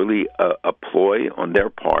just purely a ploy on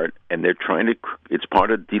their part, and they're trying to. It's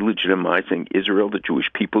part of delegitimizing Israel, the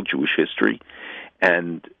Jewish people, Jewish history,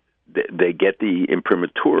 and they get the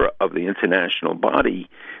imprimatur of the international body.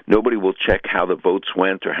 Nobody will check how the votes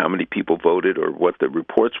went or how many people voted or what the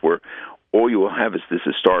reports were. All you will have is this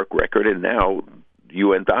historic record, and now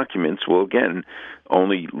UN documents will, again,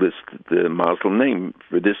 only list the Muslim name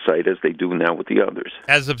for this site as they do now with the others.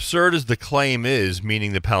 As absurd as the claim is,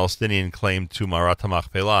 meaning the Palestinian claim to Marat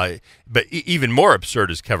HaMachpelah, but even more absurd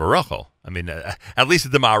is Kever Rachel. I mean, at least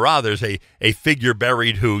at the Ma'ara, there's a figure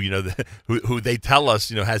buried who who they tell us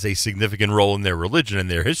has a significant role in their religion and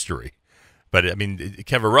their history. But I mean,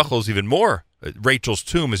 Kever Rachel is even more. Rachel's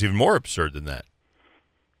tomb is even more absurd than that.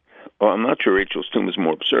 Well, I'm not sure Rachel's tomb is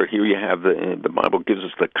more absurd. Here you have the Bible gives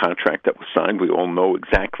us the contract that was signed. We all know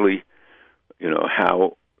exactly,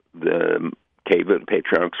 how the cave of the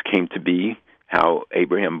patriarchs came to be, how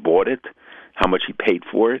Abraham bought it, how much he paid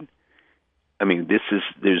for it. I mean, there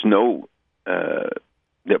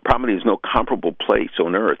probably is no comparable place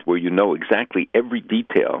on earth where you know exactly every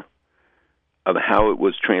detail of how it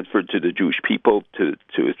was transferred to the Jewish people, to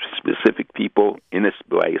specific people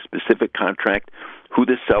by a specific contract, who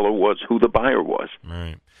the seller was, who the buyer was.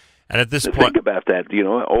 Right. And at this point, think about that.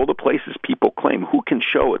 All the places people claim, who can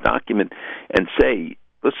show a document and say,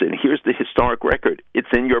 "Listen, here's the historic record. It's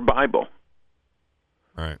in your Bible."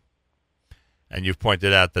 Right. And you've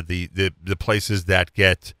pointed out that the places that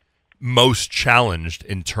get most challenged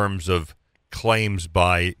in terms of claims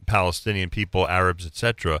by Palestinian people, Arabs,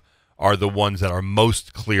 etc., are the ones that are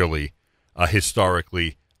most clearly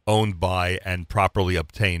historically owned by and properly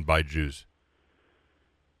obtained by Jews.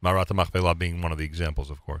 Marat HaMachpelah being one of the examples,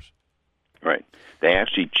 of course. Right. They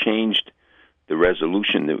actually changed the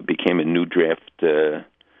resolution that became a new draft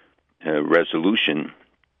resolution,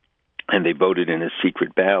 and they voted in a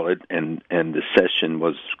secret ballot, and the session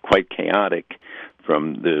was quite chaotic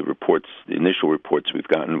from the initial reports we've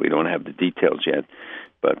gotten. We don't have the details yet,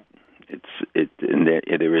 but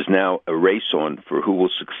there is now a race on for who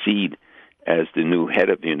will succeed as the new head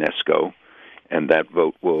of UNESCO, and that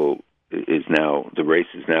vote the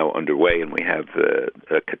race is now underway, and we have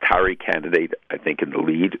a Qatari candidate, I think, in the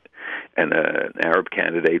lead, and an Arab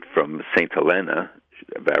candidate from St. Helena,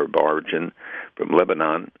 of Arab origin, from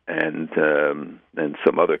Lebanon, and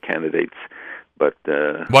some other candidates. But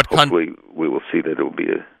hopefully we will see that it will be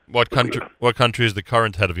a... What country is the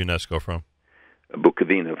current head of UNESCO from?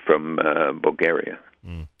 Bukovina from Bulgaria.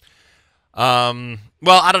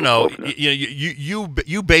 Well, I don't know.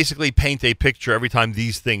 You basically paint a picture every time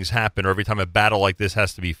these things happen, or every time a battle like this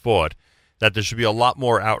has to be fought, that there should be a lot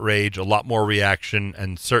more outrage, a lot more reaction,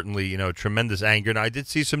 and certainly, tremendous anger. And I did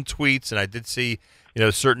see some tweets, and I did see,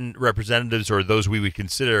 certain representatives, or those we would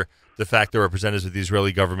consider de facto representatives of the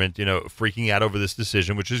Israeli government, freaking out over this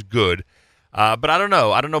decision, which is good. But I don't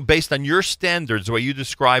know. Based on your standards, the way you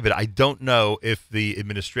describe it, I don't know if the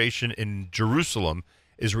administration in Jerusalem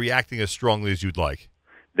is reacting as strongly as you'd like.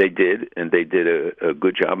 They did, and they did a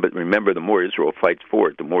good job. But remember, the more Israel fights for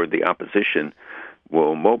it, the more the opposition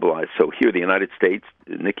will mobilize. So here, the United States,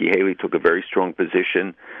 Nikki Haley took a very strong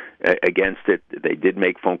position against it. They did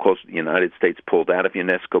make phone calls. The United States pulled out of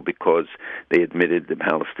UNESCO because they admitted the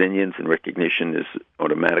Palestinians, and recognition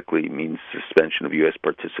automatically means suspension of U.S.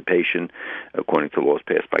 participation, according to laws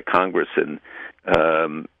passed by Congress. And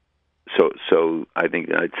so I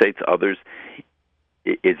think I'd say to others,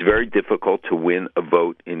 it's very difficult to win a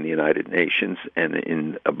vote in the United Nations and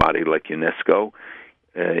in a body like UNESCO.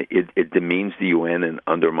 It demeans the UN and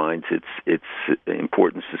undermines its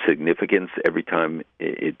importance and significance every time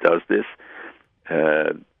it does this.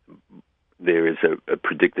 There is a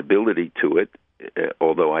predictability to it,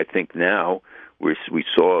 although I think now we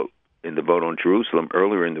saw in the vote on Jerusalem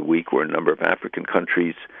earlier in the week where a number of African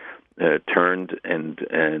countries turned, and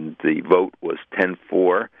the vote was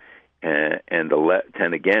 10-4. And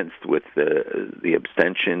 10 against, with the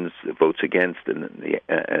abstentions, the votes against, and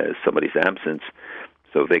somebody's absence.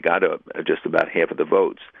 So they got just about half of the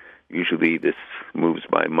votes. Usually this moves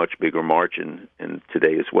by a much bigger margin, and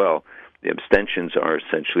today as well. The abstentions are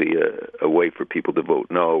essentially a way for people to vote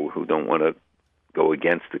no, who don't want to go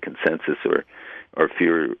against the consensus or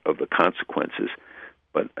fear of the consequences.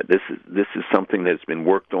 But this is something that's been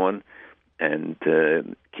worked on and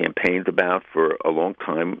campaigned about for a long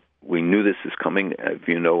time. We knew this is coming. I've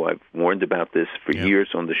warned about this for years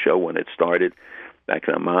on the show when it started back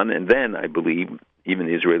in Amman. And then I believe even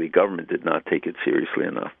the Israeli government did not take it seriously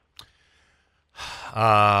enough.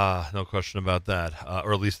 No question about that,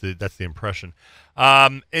 or at least that's the impression.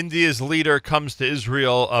 India's leader comes to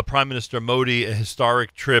Israel, Prime Minister Modi, a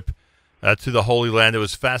historic trip to the Holy Land. It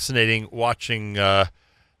was fascinating watching the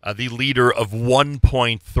leader of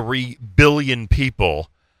 1.3 billion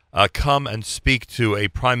people come and speak to a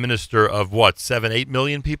prime minister of 7-8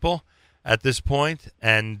 million people at this point,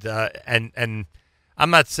 and I'm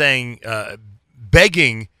not saying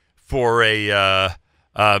begging for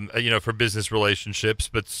for business relationships,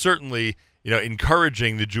 but certainly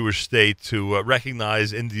encouraging the Jewish state to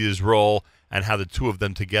recognize India's role and how the two of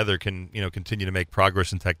them together can continue to make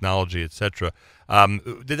progress in technology, etc.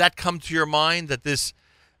 Did that come to your mind that this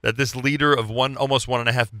leader of almost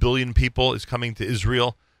 1.5 billion people is coming to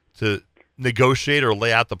Israel to negotiate or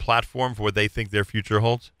lay out the platform for what they think their future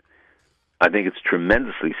holds? I think it's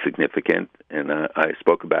tremendously significant, and I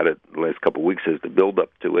spoke about it the last couple of weeks as the build-up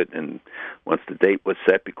to it, and once the date was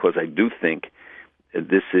set, because I do think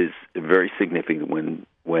this is very significant.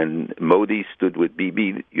 When Modi stood with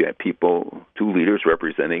Bibi, you had two leaders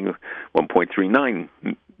representing 1.39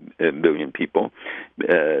 billion people,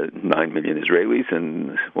 9 million Israelis,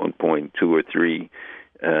 and 1.2 or 3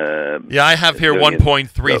 I have here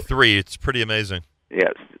 1.33. It's pretty amazing.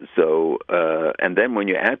 Yes. So, and then when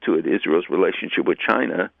you add to it Israel's relationship with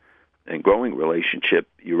China and growing relationship,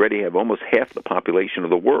 you already have almost half the population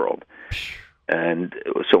of the world. And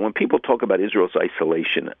so when people talk about Israel's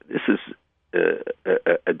isolation, this is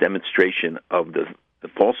a demonstration of the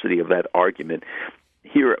falsity of that argument.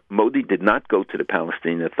 Here, Modi did not go to the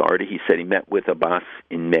Palestinian Authority. He said he met with Abbas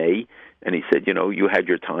in May, and he said, you had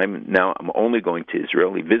your time. Now I'm only going to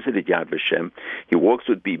Israel. He visited Yad Vashem. He walks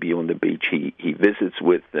with Bibi on the beach. He visits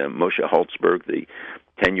with Moshe Holtzberg, the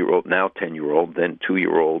 10-year-old, then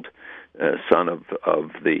 2-year-old son of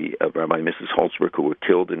Rabbi and Mrs. Holtzberg, who were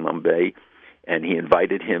killed in Mumbai. And he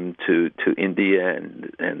invited him to India,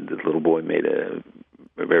 and the little boy made a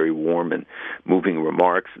very warm and moving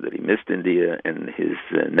remarks that he missed India, and his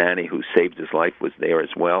nanny who saved his life was there as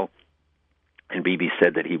well. And Bibi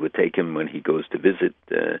said that he would take him when he goes to visit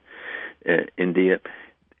India.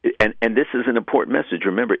 And this is an important message.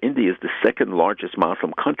 Remember, India is the second largest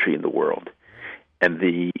Muslim country in the world, and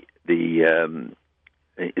the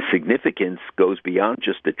significance goes beyond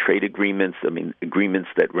just the trade agreements. I mean, agreements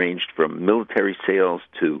that ranged from military sales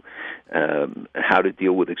to how to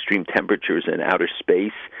deal with extreme temperatures in outer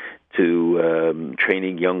space to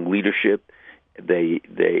training young leadership.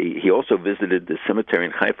 He also visited the cemetery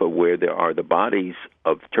in Haifa where there are the bodies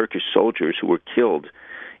of Turkish soldiers who were killed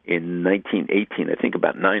in 1918. I think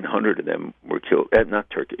about 900 of them were killed, not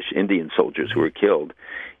Turkish, Indian soldiers who were killed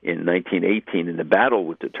in 1918 in the battle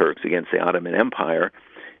with the Turks against the Ottoman Empire.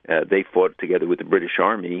 They fought together with the British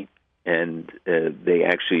Army, and they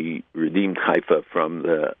actually redeemed Haifa from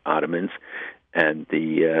the Ottomans, and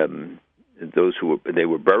those who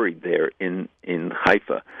were buried there in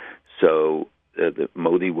Haifa. So the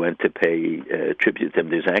Modi went to pay tribute to them.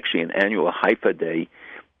 There's actually an annual Haifa Day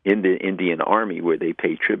in the Indian Army where they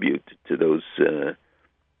pay tribute to those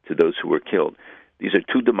who were killed. These are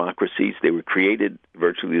two democracies. They were created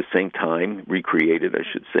virtually the same time, recreated, I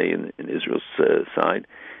should say, in Israel's side,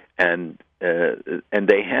 and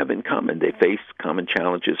they have in common. They face common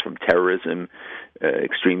challenges from terrorism,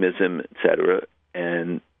 extremism, etc.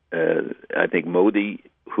 And I think Modi,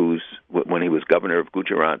 when he was governor of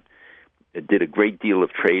Gujarat, did a great deal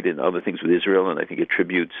of trade and other things with Israel, and I think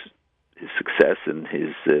attributes his success and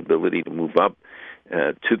his ability to move up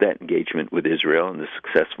to that engagement with Israel and the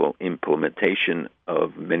successful implementation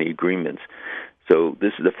of many agreements. So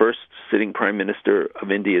this is the first sitting prime minister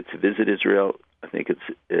of India to visit Israel. I think it's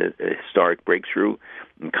a historic breakthrough,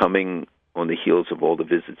 and coming on the heels of all the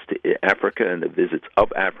visits to Africa and the visits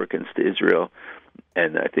of Africans to Israel,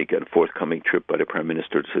 and I think a forthcoming trip by the prime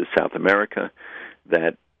minister to South America,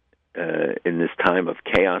 that in this time of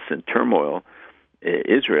chaos and turmoil,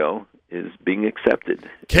 Israel is being accepted.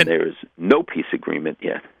 And there is no peace agreement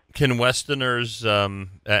yet. Can Westerners,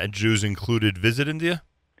 Jews included, visit India?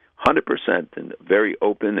 100%, and very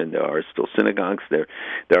open, and there are still synagogues. There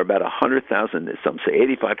are about 100,000, some say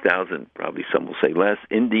 85,000, probably some will say less,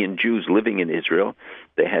 Indian Jews living in Israel.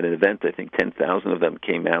 They had an event, I think 10,000 of them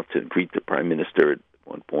came out to greet the prime minister at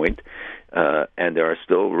one point, and there are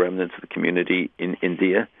still remnants of the community in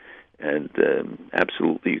India, and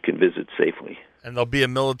absolutely you can visit safely. And there'll be a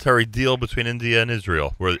military deal between India and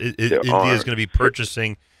Israel, where India is going to be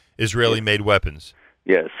purchasing Israeli-made weapons.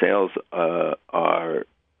 Yeah, sales are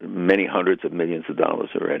many hundreds of millions of dollars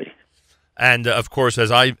already. And of course,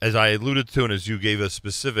 as I alluded to, and as you gave us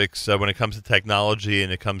specifics, when it comes to technology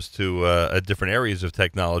and it comes to different areas of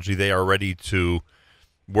technology, they are ready to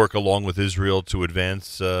work along with Israel to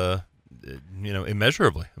advance,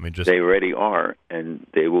 immeasurably. I mean, they already are, and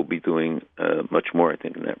they will be doing much more, I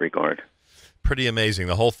think, in that regard. Pretty amazing.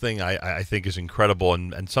 The whole thing, I think, is incredible,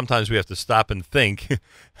 and sometimes we have to stop and think,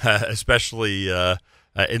 especially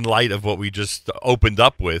in light of what we just opened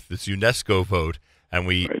up with, this UNESCO vote, and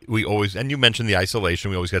we always, and you mentioned the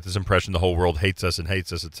isolation, we always get this impression the whole world hates us,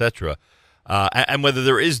 etc. And whether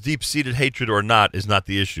there is deep-seated hatred or not is not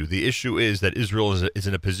the issue. The issue is that Israel is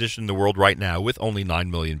in a position in the world right now with only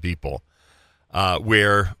 9 million people,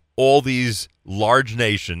 where all these large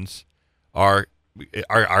nations are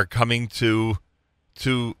coming to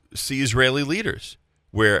see Israeli leaders,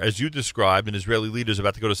 where, as you described, an Israeli leader is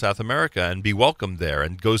about to go to South America and be welcomed there,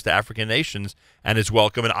 and goes to African nations and is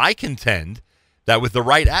welcome. And I contend that with the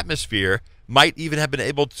right atmosphere, might even have been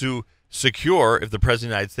able to secure, if the President of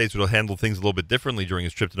the United States would have handled things a little bit differently during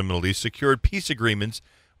his trip to the Middle East, secured peace agreements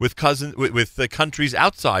with the countries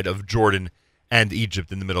outside of Jordan and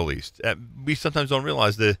Egypt in the Middle East. We sometimes don't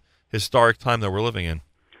realize the historic time that we're living in.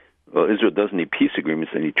 Well, Israel doesn't need peace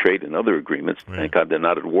agreements, they need trade and other agreements. Right. Thank God they're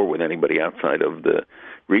not at war with anybody outside of the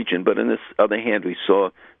region. But on this other hand, we saw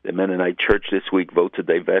the Mennonite Church this week vote to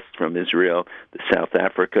divest from Israel.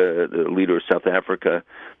 The leader of South Africa,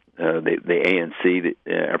 the ANC, the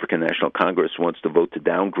African National Congress, wants to vote to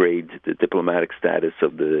downgrade the diplomatic status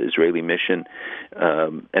of the Israeli mission.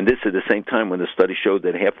 And this at the same time when the study showed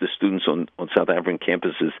that half the students on South African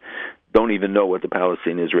campuses don't even know what the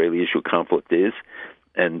Palestinian-Israeli issue conflict is,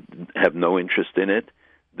 and have no interest in it.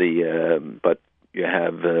 But you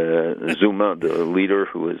have Zuma, the leader,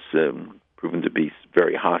 who has proven to be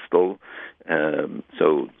very hostile.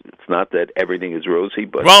 So it's not that everything is rosy.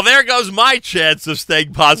 But well, there goes my chance of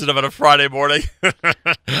staying positive on a Friday morning.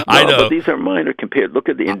 I know. But these are minor compared. Look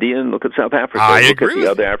at the Indian, look at South Africa, look at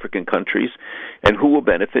the other African countries, and who will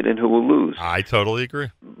benefit and who will lose. I totally agree.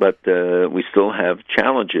 but we still have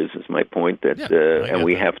challenges. Is my point and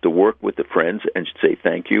we have to work with the friends and say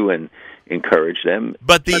thank you and encourage them.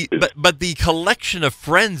 But the collection of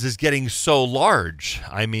friends is getting so large.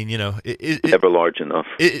 I mean, never large enough.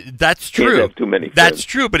 That's true. Can't have too many friends. That's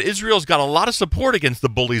true. But Israel's got a lot of support against the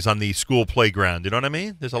bullies on the school playground. You know what I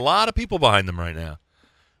mean? There's a lot of people behind them right now.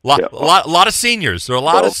 A lot of seniors. There are a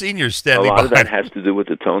lot of seniors standing behind. A lot of that has to do with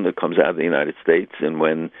the tone that comes out of the United States, and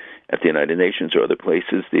when at the United Nations or other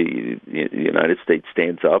places, the United States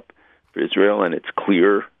stands up for Israel, and it's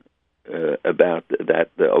clear about that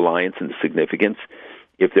the alliance and the significance.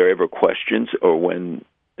 If there are ever questions or when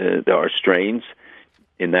there are strains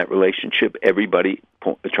in that relationship, everybody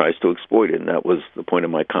tries to exploit it, and that was the point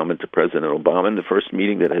of my comment to President Obama in the first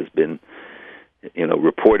meeting that has been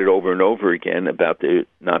reported over and over again about there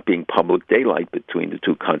not being public daylight between the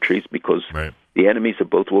two countries because the enemies of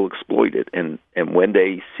both will exploit it. And when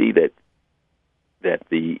they see that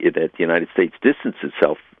the United States distances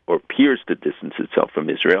itself or appears to distance itself from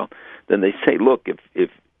Israel, then they say, look, if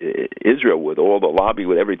Israel with all the lobby,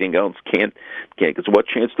 with everything else, can't, because what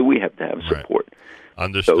chance do we have to have support?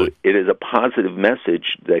 Understood. So it is a positive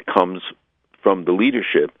message that comes from the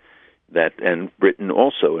leadership. And Britain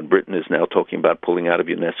also, and Britain is now talking about pulling out of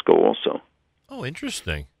UNESCO also. Oh,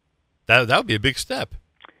 interesting. That would be a big step.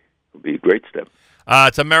 It would be a great step.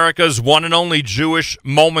 It's America's one and only Jewish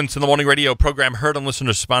Moments in the Morning radio program, heard on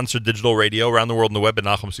listener-sponsored digital radio around the world on the web at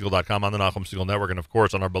NachumSegal.com, on the Nachum Segal Network, and, of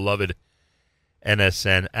course, on our beloved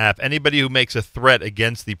NSN app. Anybody who makes a threat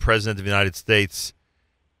against the President of the United States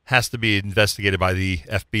has to be investigated by the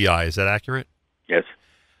FBI. Is that accurate? Yes.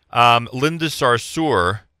 Linda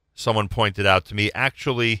Sarsour, someone pointed out to me,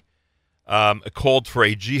 actually called for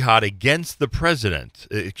a jihad against the president.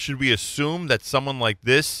 Should we assume that someone like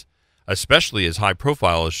this, especially as high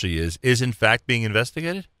profile as she is in fact being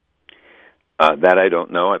investigated? That I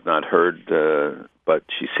don't know. I've not heard, but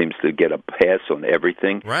she seems to get a pass on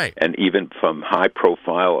everything. Right. And even from high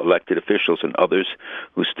profile elected officials and others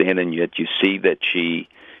who stand, and yet you see that she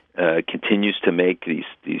continues to make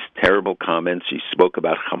these terrible comments. She spoke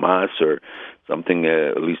about Hamas or something,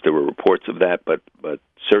 at least there were reports of that, but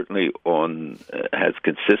certainly has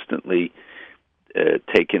consistently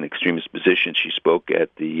taken extremist positions. She spoke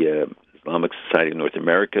at the Islamic Society of North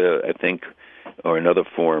America, I think, or another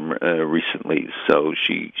forum recently. So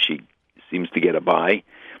she seems to get a buy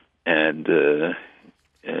and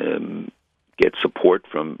get support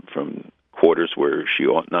from quarters where she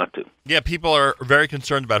ought not to. Yeah, people are very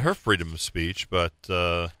concerned about her freedom of speech, but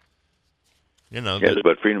Yes,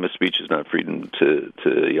 but freedom of speech is not freedom to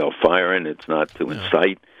yell fire, and it's not to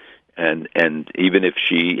incite. And even if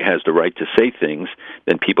she has the right to say things,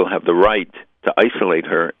 then people have the right to isolate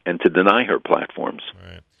her and to deny her platforms.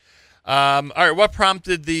 Right. All right. What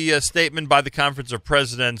prompted the statement by the Conference of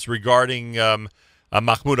Presidents regarding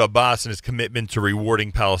Mahmoud Abbas and his commitment to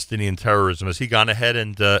rewarding Palestinian terrorism? Has he gone ahead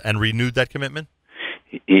and renewed that commitment?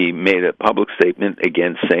 He made a public statement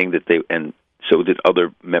again saying that and so did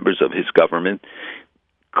other members of his government,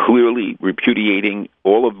 clearly repudiating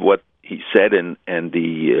all of what he said and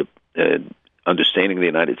the understanding of the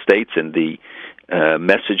United States and the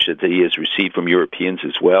message that he has received from Europeans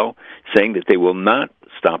as well, saying that they will not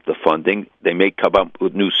stop the funding. They may come up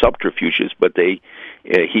with new subterfuges, but he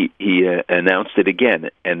announced it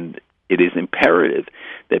again, and it is imperative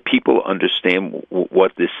that people understand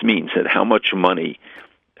what this means and how much money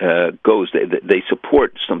goes. They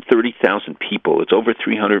support some 30,000 people. It's over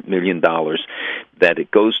 $300 million that it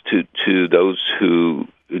goes to those who...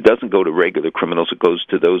 It doesn't go to regular criminals. It goes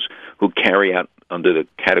to those who carry out under the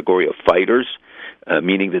category of fighters,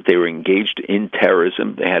 meaning that they were engaged in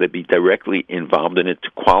terrorism. They had to be directly involved in it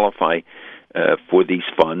to qualify for these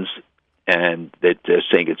funds, and that they're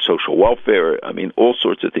saying it's social welfare. I mean, all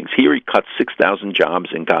sorts of things. Here he cut 6,000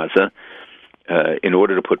 jobs in Gaza in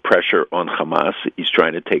order to put pressure on Hamas. He's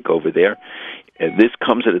trying to take over there. This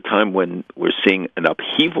comes at a time when we're seeing an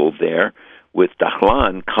upheaval there with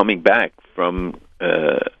Dahlan coming back from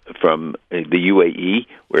the UAE,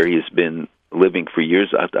 where he has been living for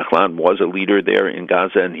years. Dahlan was a leader there in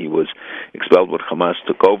Gaza, and he was expelled when Hamas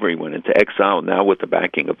took over. He went into exile. Now, with the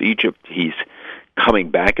backing of Egypt, he's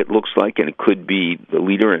coming back, it looks like, and it could be the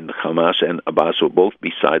leader, and Hamas and Abbas will both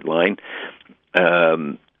be sidelined.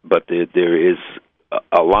 But there is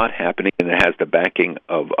a lot happening, and it has the backing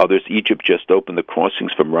of others. Egypt just opened the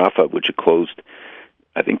crossings from Rafah, which had closed,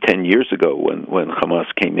 I think, 10 years ago when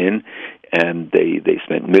Hamas came in, and they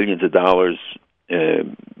spent millions of dollars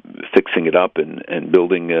fixing it up and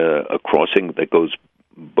building a crossing that goes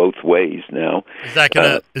both ways now. Is that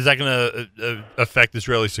gonna affect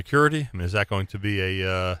Israeli security? I mean, is that going to be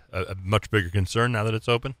a much bigger concern now that it's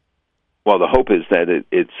open? Well, the hope is that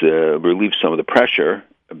it's relieves some of the pressure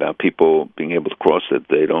about people being able to cross, that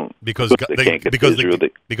they don't because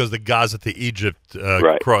the Gaza to Egypt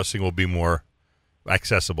crossing will be more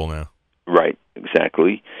accessible now. Right,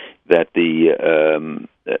 exactly. That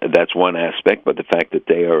that's one aspect, but the fact that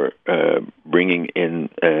they are bringing in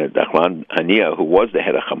Dahlan Hania, who was the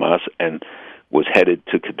head of Hamas and was headed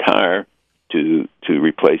to Qatar to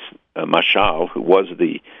replace Mashal, who was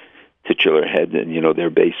the titular head, and their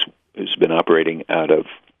base has been operating out of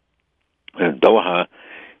Doha.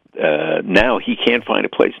 Now he can't find a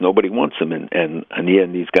place. Nobody wants him, and Hania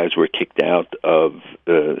and these guys were kicked out of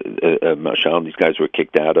Mashal. And these guys were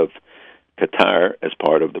kicked out of Qatar as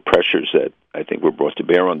part of the pressures that I think were brought to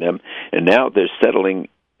bear on them. And now they're settling.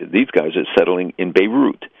 These guys are settling in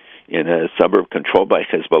Beirut, in a suburb controlled by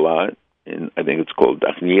Hezbollah. I think it's called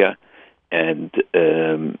Dahnia, and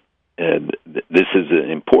this is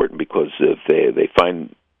important because if they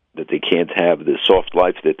find that they can't have the soft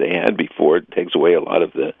life that they had before, it takes away a lot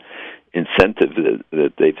of the incentive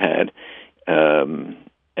that they've had,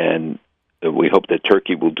 and we hope that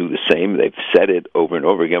Turkey will do the same. They've said it over and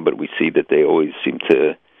over again, but we see that they always seem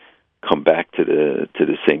to come back to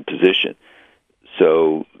the same position.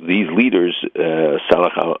 So these leaders,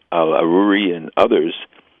 Salah al-Aruri and others,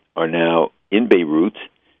 are now in Beirut,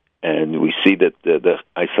 and we see that the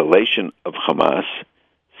isolation of Hamas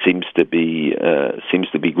seems to be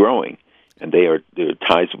growing, and there are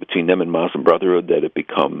ties between them and Muslim Brotherhood that have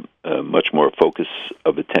become much more a focus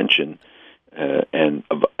of attention and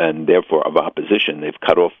therefore of opposition. They've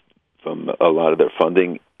cut off from a lot of their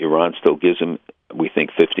funding. Iran still gives them, we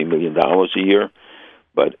think, $50 million a year,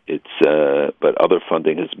 but other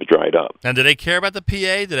funding has dried up. And do they care about the PA?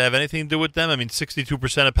 Did it have anything to do with them? I mean,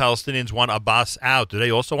 62% of Palestinians want Abbas out. Do they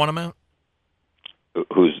also want him out?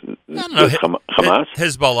 Who's Hamas?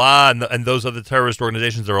 Hezbollah and those other terrorist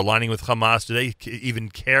organizations that are aligning with Hamas. Do they even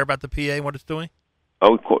care about the PA and what it's doing?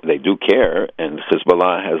 Oh, they do care, and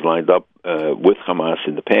Hezbollah has lined up with Hamas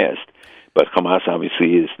in the past. But Hamas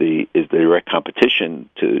obviously is the direct competition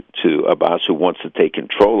to Abbas, who wants to take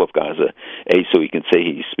control of Gaza. A, so he can say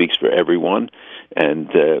he speaks for everyone, and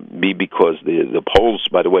B, because the polls,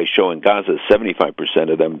 by the way, show in Gaza 75%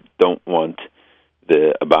 of them don't want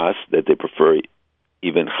the Abbas, that they prefer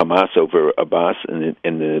even Hamas over Abbas. And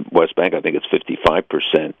in the West Bank, I think it's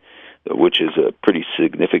 55%, which is a pretty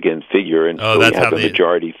significant figure. And so we have the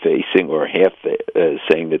majority facing, or half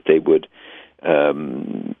saying that they would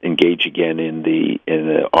engage again in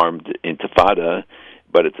the armed intifada,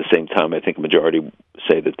 but at the same time, I think a majority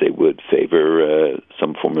say that they would favor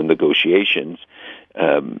some form of negotiations.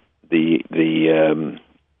 And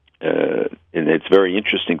it's very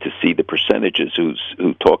interesting to see the percentages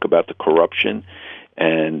who talk about the corruption,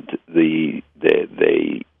 and they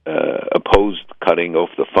opposed cutting off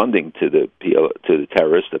the funding to the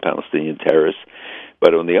terrorists, the Palestinian terrorists.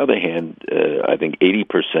 But on the other hand, I think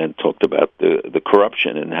 80% talked about the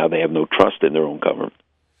corruption and how they have no trust in their own government.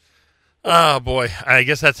 Oh, boy. I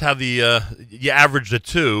guess that's how you average the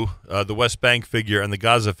two, the West Bank figure and the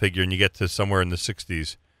Gaza figure, and you get to somewhere in the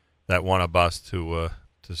 60s that want Abbas to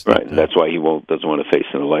step right, and that's why he doesn't want to face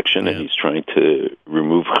an election, and he's trying to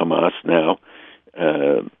remove Hamas now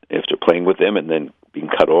after playing with them and then being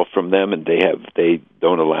cut off from them, and they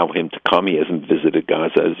don't allow him to come. He hasn't visited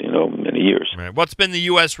Gaza, as many years. Right. What's been the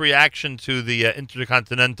U.S. reaction to the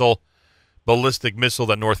intercontinental ballistic missile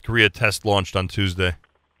that North Korea test launched on Tuesday?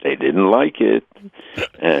 They didn't like it.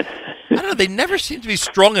 I don't know. They never seem to be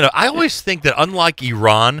strong enough. I always think that unlike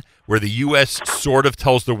Iran, where the U.S. sort of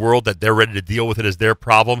tells the world that they're ready to deal with it as their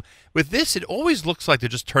problem, with this, it always looks like they're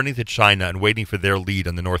just turning to China and waiting for their lead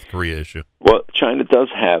on the North Korea issue. Well, China does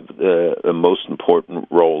have the most important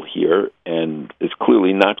role here, and is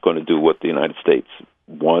clearly not going to do what the United States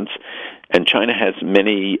wants. And China has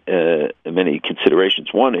many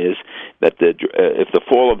considerations. One is that if the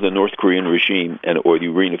fall of the North Korean regime or the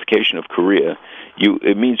reunification of Korea,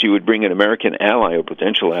 it means you would bring an American ally or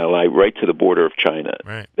potential ally right to the border of China.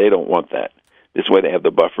 Right. They don't want that. This way they have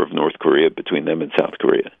the buffer of North Korea between them and South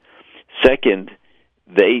Korea. Second,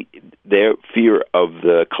 their fear of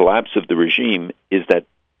the collapse of the regime is that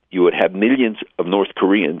you would have millions of North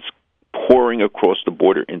Koreans pouring across the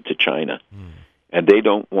border into China. And they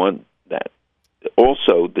don't want that.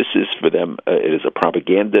 Also, this is for them, it is a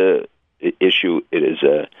propaganda issue. It is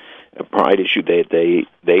a pride issue.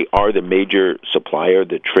 They are the major supplier.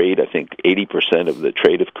 The trade, I think 80% of the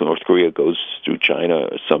trade of North Korea goes through China,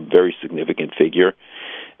 some very significant figure.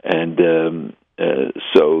 And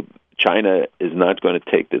so China is not going to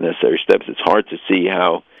take the necessary steps. It's hard to see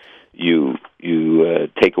how you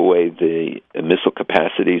take away the missile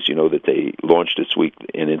capacities. You know that they launched this week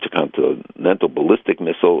an intercontinental ballistic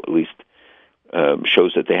missile. At least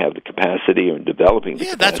shows that they have the capacity or developing the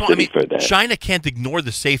capacity that's what I mean. for that. China can't ignore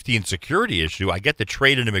the safety and security issue. I get the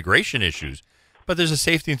trade and immigration issues, but there's a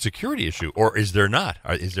safety and security issue, or is there not?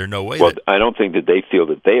 Is there no way? Well, I don't think that they feel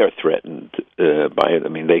that they are threatened by it. I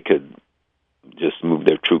mean, they could just move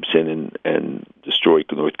their troops in and destroy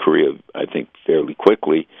North Korea, I think, fairly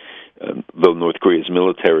quickly. Though North Korea's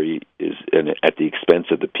military is, at the expense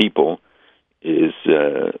of the people, is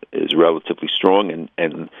relatively strong,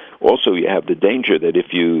 and also you have the danger that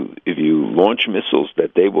if you launch missiles,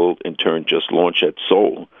 that they will in turn just launch at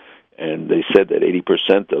Seoul, and they said that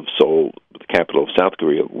 80% of Seoul, the capital of South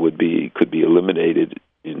Korea, could be eliminated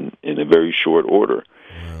in a very short order,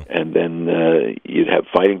 and then you'd have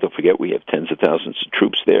fighting. Don't forget, we have tens of thousands of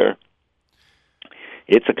troops there.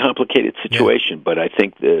 It's a complicated situation, but I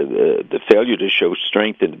think the failure to show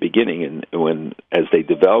strength in the beginning, and as they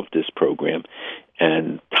developed this program,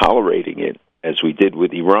 and tolerating it as we did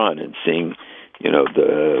with Iran, and seeing,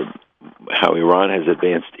 how Iran has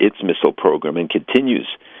advanced its missile program and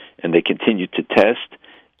they continue to test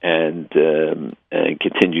and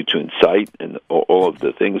continue to incite, and all of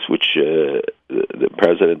the things which the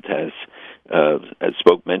president has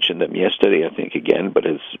mentioned them yesterday, I think, again, but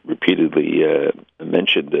has repeatedly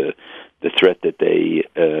mentioned the threat that they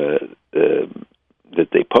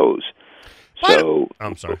pose. So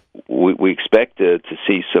I'm sorry. We expect to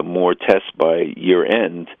see some more tests by year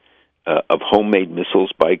end of homemade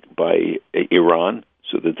missiles by Iran,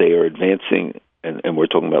 so that they are advancing, and we're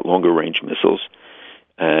talking about longer range missiles.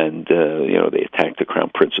 And they attacked the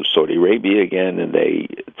Crown Prince of Saudi Arabia again, and they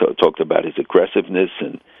talked about his aggressiveness.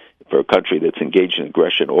 And for a country that's engaged in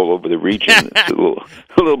aggression all over the region, it's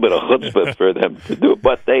a little bit of chutzpah for them to do it.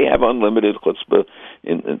 But they have unlimited chutzpah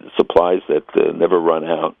in supplies that never run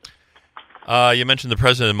out. You mentioned the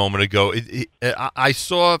president a moment ago. I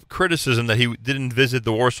saw criticism that he didn't visit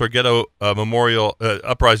the Warsaw Ghetto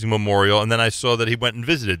Uprising Memorial, and then I saw that he went and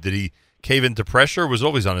visited. Did he cave into pressure, or was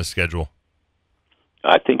always on his schedule?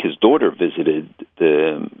 I think his daughter visited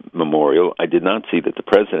the memorial. I did not see that the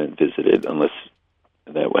president visited, unless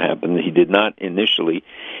that would happen. He did not initially.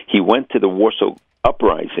 He went to the Warsaw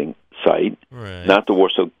Uprising site, not the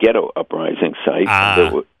Warsaw Ghetto Uprising site.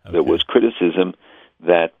 There was criticism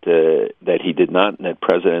that he did not, and that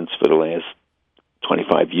presidents for the last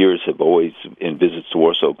 25 years have always, in visits to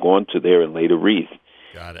Warsaw, gone to there and laid a wreath.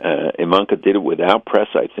 Got it. Ivanka did it without press,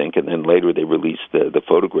 I think, and then later they released the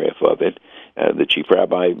photograph of it. The chief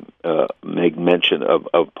rabbi made mention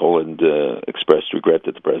of Poland, expressed regret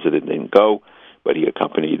that the president didn't go, but he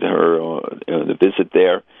accompanied her on the visit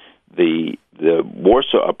there. The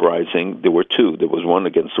Warsaw Uprising, there were two. There was one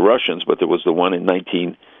against the Russians, but there was the one in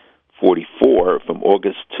 1944 from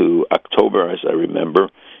August to October, as I remember,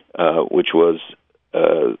 which was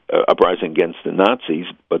uprising against the Nazis,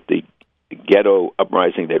 but the ghetto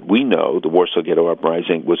uprising that we know, the Warsaw Ghetto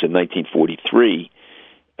Uprising, was in 1943.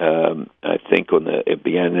 I think it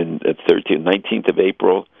began in 19th of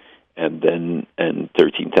April, and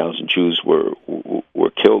 13,000 Jews were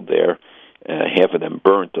killed there. Half of them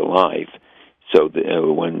burnt alive. So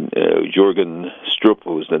when Jürgen Strupp,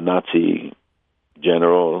 who was the Nazi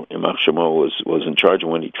general, יימח שמו, was in charge,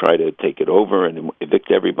 and when he tried to take it over and evict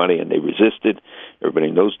everybody, and they resisted,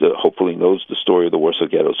 everybody hopefully knows the story of the Warsaw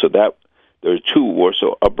Ghetto. So there are two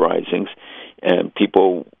Warsaw uprisings, and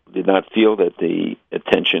people did not feel that the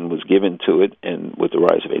attention was given to it, and with the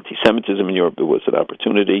rise of anti-Semitism in Europe, it was an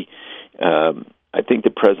opportunity. I think the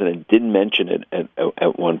president did mention it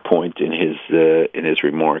at one point in his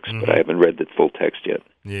remarks, but I haven't read the full text yet.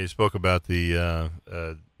 Yeah, he spoke about the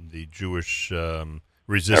Jewish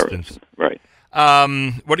resistance. Right.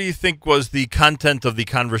 What do you think was the content of the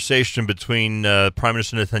conversation between Prime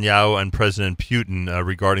Minister Netanyahu and President Putin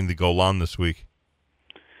regarding the Golan this week?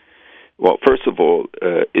 Well, first of all,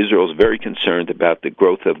 Israel is very concerned about the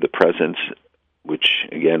growth of the presence, which,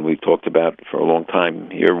 again, we've talked about for a long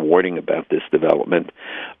time here, warning about this development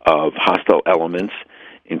of hostile elements,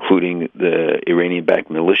 including the Iranian-backed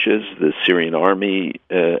militias, the Syrian army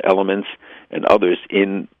elements, and others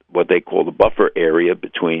in what they call the buffer area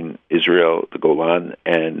between Israel, the Golan,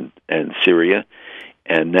 and Syria.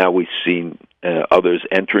 And now we've seen others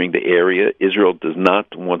entering the area. Israel does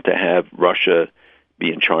not want to have Russia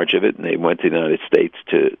be in charge of it, and they went to the United States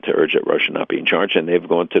to urge that Russia not be in charge, and they've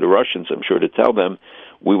gone to the Russians, I'm sure, to tell them,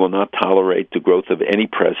 we will not tolerate the growth of any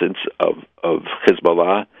presence of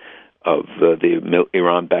Hezbollah, of the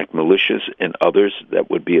Iran-backed militias and others that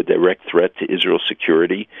would be a direct threat to Israel's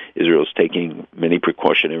security. Israel is taking many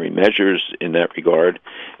precautionary measures in that regard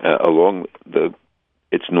along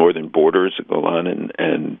its northern borders, Golan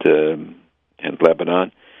and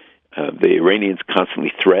Lebanon. The Iranians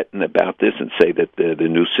constantly threaten about this and say that the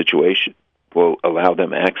new situation will allow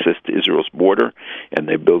them access to Israel's border, and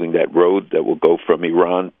they're building that road that will go from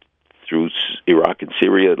Iran through Iraq and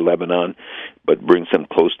Syria, Lebanon, but brings them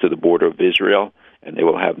close to the border of Israel, and they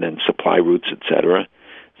will have then supply routes, etc.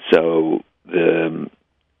 So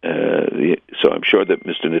so I'm sure that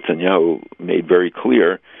Mr. Netanyahu made very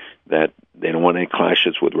clear that they don't want any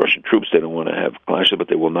clashes with Russian troops. They don't want to have clashes, but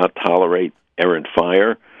they will not tolerate errant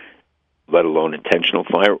fire, let alone intentional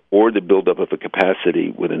fire, or the buildup of a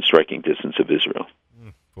capacity within striking distance of Israel.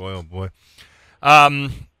 Boy, oh boy.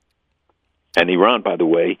 And Iran, by the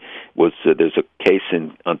way, there's a case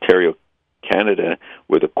in Ontario, Canada,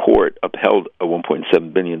 where the court upheld a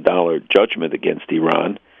 $1.7 billion judgment against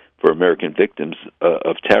Iran for American victims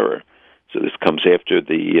of terror. So this comes after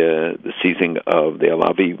the seizing of the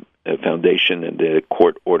Alavi Foundation and the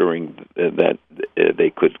court ordering that they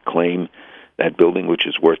could claim that building, which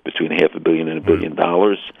is worth between $500 million and $1 billion,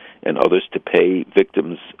 and others to pay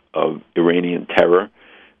victims of Iranian terror,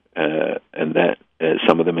 and that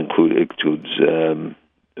some of them includes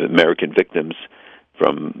American victims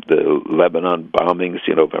from the Lebanon bombings,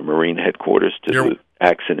 of our Marine headquarters, to the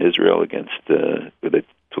acts in Israel against that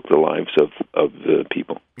took the lives of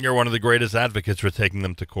people. You're one of the greatest advocates for taking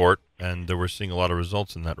them to court, and we're seeing a lot of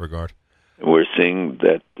results in that regard. We're seeing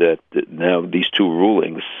that now these two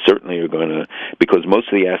rulings certainly are going to, because most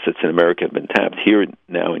of the assets in America have been tapped. Here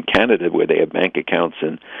now in Canada, where they have bank accounts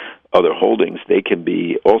and other holdings, they can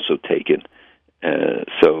be also taken.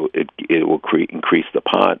 So it will increase the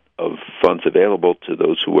pot of funds available to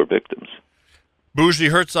those who are victims. Bougie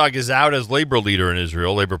Herzog is out as Labor leader in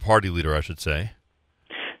Israel, Labor Party leader, I should say.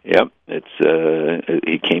 Yep,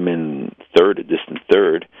 he came in third, a distant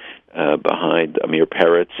third, behind Amir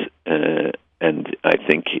Peretz, and I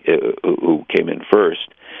think who came in first.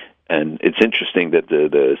 And it's interesting that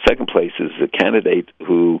the second place is a candidate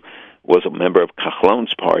who was a member of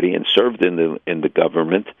Kahlon's party and served in the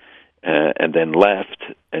government, and then left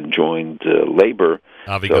and joined Labor.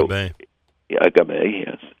 Avi Gabay. Yeah, Gabay,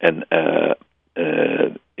 yes. And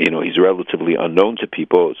he's relatively unknown to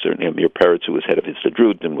people. Certainly Amir Peretz, who was head of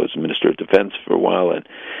Histadrut and was Minister of Defense for a while, and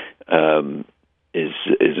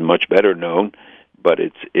is much better known. But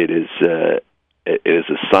it is a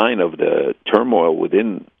sign of the turmoil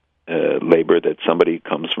within Labor that somebody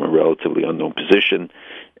comes from a relatively unknown position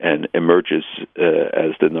and emerges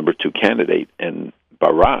as the number 2 candidate. And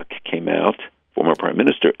Barak came out, former prime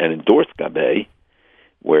minister, and endorsed Gabay,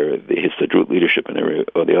 where the Histadrut leadership and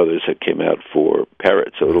the others had came out for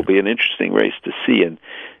Peretz. So it'll be an interesting race to see, and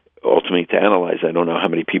ultimately to analyze. I don't know how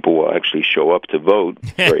many people will actually show up to vote.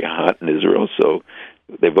 It's very hot in Israel, so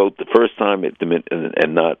they vote the first time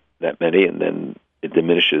and not that many, and then it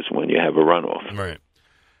diminishes when you have a runoff. Right.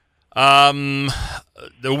 The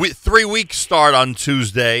 3-week start on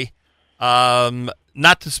Tuesday.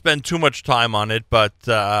 Not to spend too much time on it, but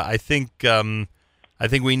I think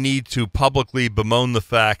we need to publicly bemoan the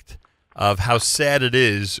fact of how sad it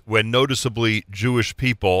is when noticeably Jewish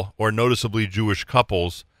people or noticeably Jewish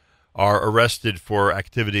couples are arrested for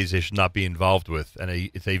activities they should not be involved with. And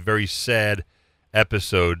it's a very sad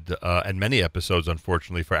episode, and many episodes,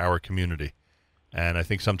 unfortunately, for our community. And I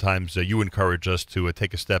think sometimes you encourage us to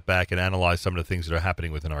take a step back and analyze some of the things that are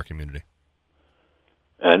happening within our community.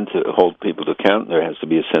 And to hold people to account, there has to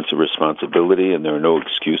be a sense of responsibility, and there are no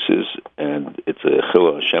excuses. And it's a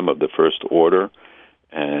chilul Hashem of the first order,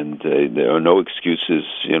 and there are no excuses,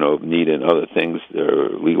 of need and other things. There are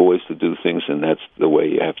legal ways to do things, and that's the way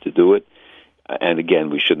you have to do it. And again,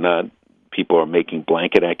 we should not. People are making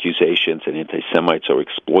blanket accusations, and anti-Semites are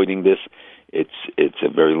exploiting this. It's a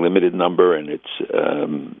very limited number, and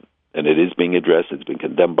and it is being addressed. It's been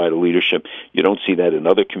condemned by the leadership. You don't see that in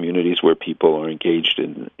other communities where people are engaged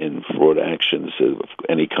in fraud actions of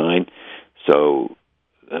any kind. So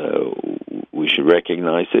we should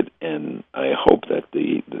recognize it, and I hope that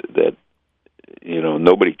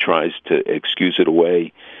nobody tries to excuse it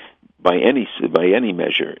away by any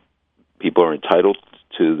measure. People are entitled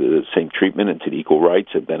to the same treatment and to the equal rights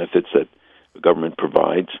and benefits that the government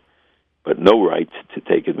provides, but no right to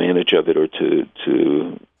take advantage of it or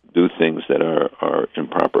to do things that are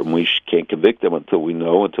improper. And we can't convict them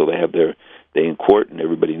until they have their day in court and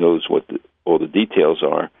everybody knows what all the details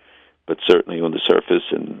are. But certainly on the surface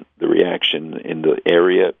and the reaction in the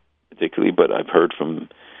area particularly, but I've heard from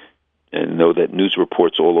and know that news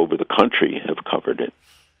reports all over the country have covered it.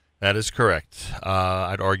 That is correct.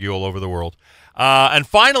 I'd argue all over the world. And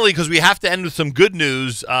finally, because we have to end with some good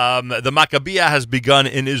news, the Maccabiah has begun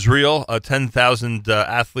in Israel. 10,000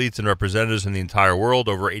 athletes and representatives in the entire world,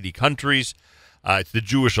 over 80 countries. It's the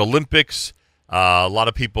Jewish Olympics. A lot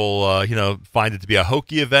of people, find it to be a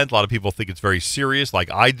hokey event. A lot of people think it's very serious,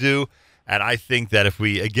 like I do. And I think that if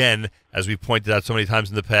we, again, as we pointed out so many times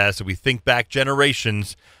in the past, if we think back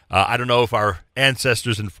generations, I don't know if our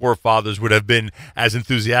ancestors and forefathers would have been as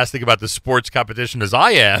enthusiastic about the sports competition as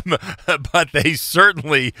I am, but they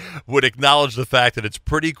certainly would acknowledge the fact that it's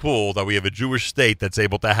pretty cool that we have a Jewish state that's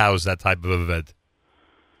able to house that type of event,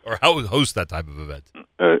 or host that type of event.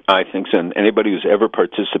 I think so. And anybody who's ever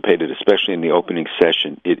participated, especially in the opening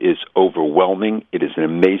session, it is overwhelming. It is an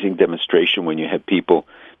amazing demonstration when you have people.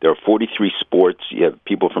 There are 43 sports. You have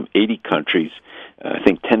people from 80 countries. I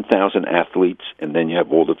think 10,000 athletes, and then you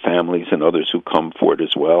have all the families and others who come for it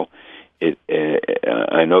as well.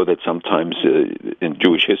 I know that sometimes in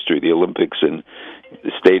Jewish history, the Olympics and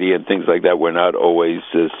the stadia and things like that were not always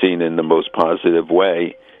seen in the most positive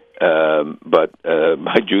way. But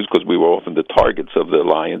by Jews, because we were often the targets of the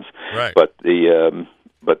lions. Right. But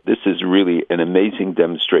this is really an amazing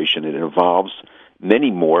demonstration. It involves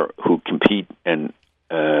many more who compete and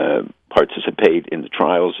participate in the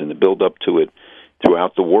trials and the build-up to it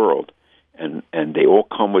throughout the world, and they all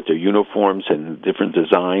come with their uniforms and different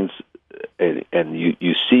designs, and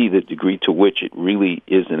you see the degree to which it really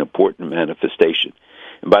is an important manifestation.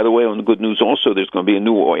 And by the way, on the good news also, there's going to be a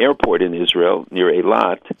new airport in Israel near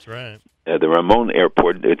Eilat. That's right. The Ramon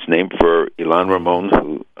Airport. It's named for Ilan Ramon,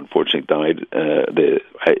 who unfortunately died, the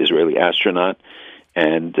Israeli astronaut,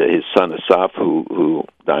 and his son Asaf, who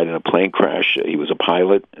died in a plane crash. He was a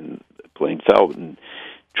pilot, and the plane fell. And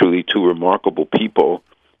truly two remarkable people.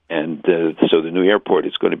 And so the new airport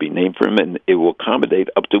is going to be named for him, and it will accommodate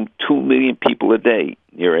up to 2 million people a day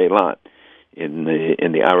near Eilat in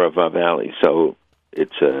the Arava Valley. So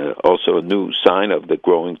it's also a new sign of the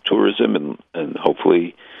growing tourism and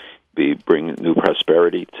hopefully bring new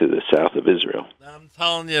prosperity to the south of Israel. I'm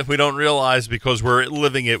telling you, if we don't realize, because we're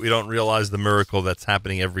living it, we don't realize the miracle that's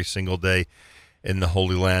happening every single day in the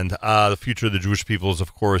Holy Land. The future of the Jewish people is,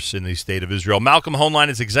 of course, in the state of Israel. Malcolm Hoenlein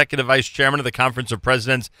is Executive Vice Chairman of the Conference of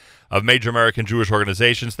Presidents of Major American Jewish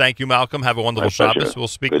Organizations. Thank you, Malcolm. Have a wonderful Shabbos. We'll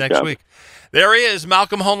speak next week. There he is,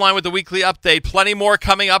 Malcolm Hoenlein with the weekly update. Plenty more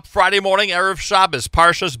coming up Friday morning, Erev Shabbos,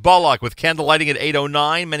 Parshas Balak, with candle lighting at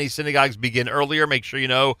 8:09. Many synagogues begin earlier. Make sure you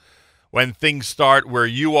know when things start where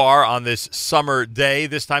you are on this summer day.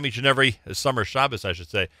 This time each and every, summer Shabbos, I should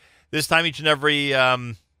say. This time each and every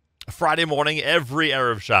Friday morning, every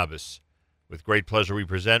Erev Shabbos. With great pleasure, we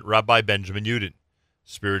present Rabbi Benjamin Yudin,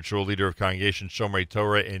 spiritual leader of Congregation Shomrei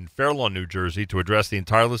Torah in Fair Lawn, New Jersey, to address the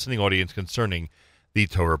entire listening audience concerning the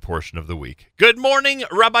Torah portion of the week. Good morning,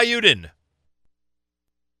 Rabbi Yudin.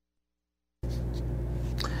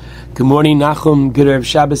 Good morning, Nachum. Good Erev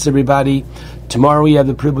Shabbos, everybody. Tomorrow we have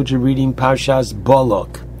the privilege of reading Parshas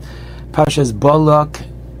Balak. Parshas Balak,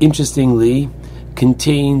 interestingly,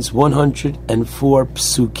 contains 104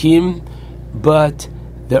 psukim, but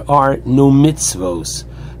there are no mitzvos.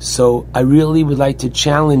 So I really would like to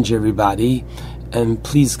challenge everybody, and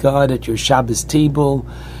please God at your Shabbos table,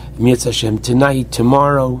 Mirz Hashem tonight,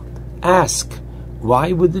 tomorrow, ask,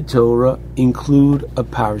 why would the Torah include a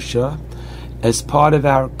parsha as part of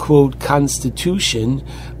our, quote, constitution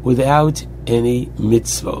without any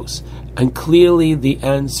mitzvos? And clearly the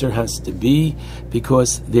answer has to be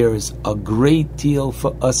because there is a great deal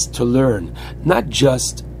for us to learn, not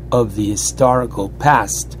just of the historical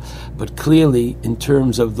past, but clearly in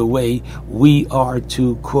terms of the way we are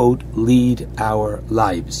to, quote, lead our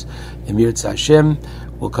lives. And Mirz Hashem,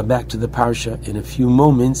 we'll come back to the parsha in a few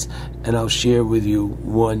moments, and I'll share with you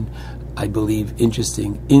one, I believe,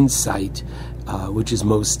 interesting insight, which is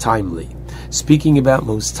most timely. Speaking about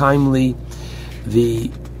most timely,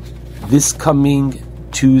 this coming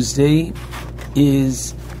Tuesday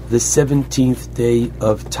is the 17th day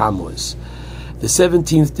of Tammuz. The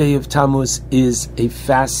 17th day of Tammuz is a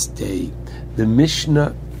fast day. The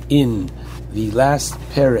Mishnah in the last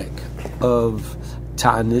perek of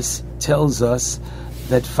Ta'anis tells us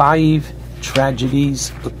that 5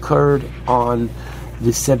 tragedies occurred on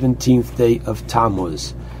the 17th day of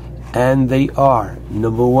Tammuz. And they are,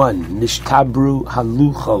 number 1, Nishtabru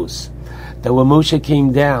Haluchos, that when Moshe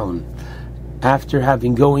came down after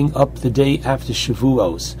having going up the day after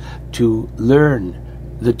Shavuos to learn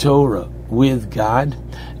the Torah with God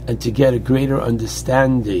and to get a greater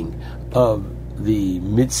understanding of the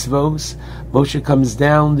mitzvos, Moshe comes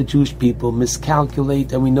down, the Jewish people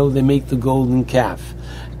miscalculate, and we know they make the golden calf.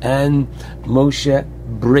 And Moshe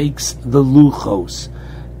breaks the luchos,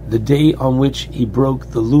 the day on which he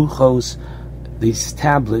broke the luchos, these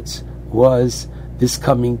tablets, was this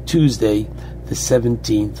coming Tuesday, the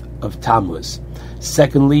 17th of Tammuz.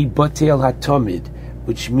 Secondly, Batel HaTomid,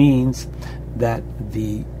 which means that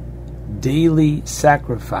the daily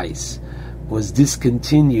sacrifice was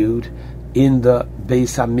discontinued in the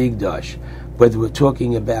Beis HaMikdash, whether we're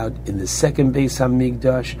talking about in the second Beis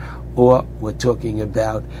HaMikdash or we're talking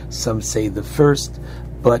about, some say, the first,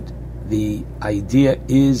 but the idea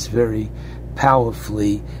is very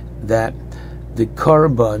powerfully that the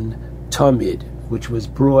Korban Tamid, which was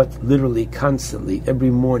brought literally constantly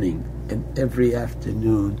every morning and every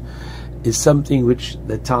afternoon, is something which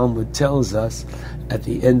the Talmud tells us at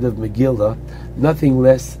the end of Megillah, nothing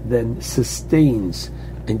less than sustains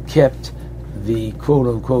and kept the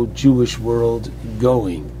quote-unquote Jewish world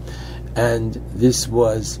going. And this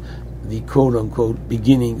was the quote-unquote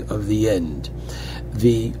beginning of the end.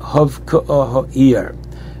 The Havka'ah Ha'ir,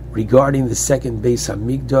 regarding the second Beis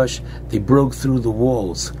HaMikdash, they broke through the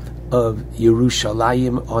walls of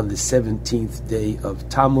Yerushalayim on the 17th day of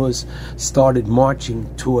Tammuz, started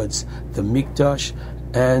marching towards the Mikdash,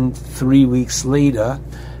 and 3 weeks later,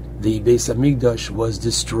 the Beis HaMikdash was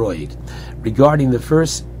destroyed. Regarding the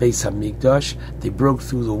first Beis HaMikdash, they broke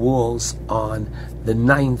through the walls on the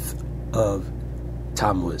 9th of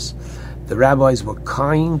Tammuz. The rabbis were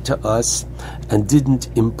kind to us and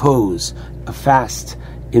didn't impose a fast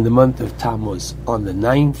in the month of Tammuz on the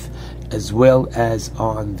 9th as well as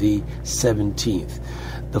on the 17th.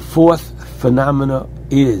 The fourth phenomena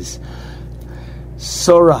is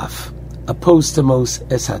Soraf, apostemos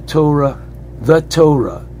es HaTorah, the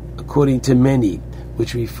Torah, according to many,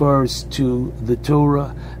 which refers to the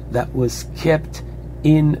Torah that was kept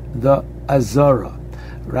in the Azara,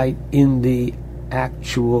 right, in the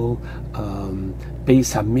actual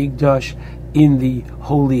Beis HaMikdash, in the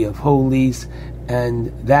Holy of Holies, and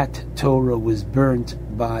that Torah was burnt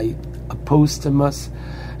by Apostomus.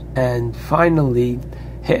 And finally,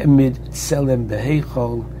 He'emid Tselem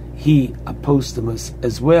Beheichol, he, Apostomus,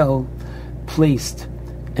 as well, placed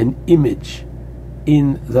an image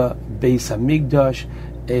in the Beis HaMikdash,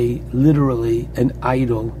 literally an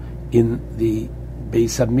idol in the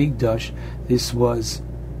Beis HaMikdash. This was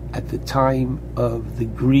at the time of the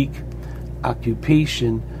Greek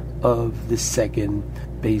occupation of the second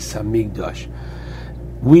Beis HaMikdash.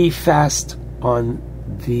 We fast on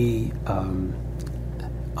the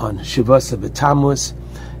on Shavasa B'Tammuz.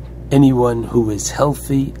 Anyone who is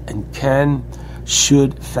healthy and can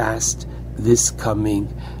should fast this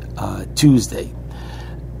coming Tuesday.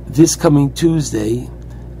 This coming Tuesday,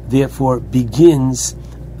 therefore, begins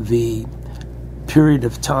the period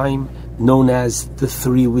of time known as the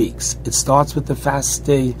 3 weeks. It starts with the fast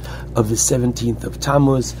day of the 17th of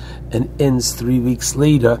Tammuz and ends 3 weeks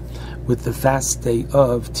later with the fast day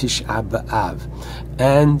of Tisha B'Av.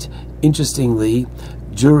 And interestingly,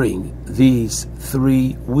 during these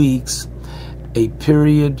 3 weeks, a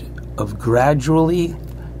period of gradually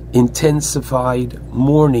intensified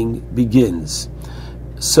mourning begins.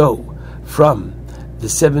 So, from the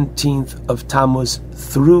 17th of Tammuz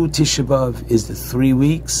through Tisha B'Av is the 3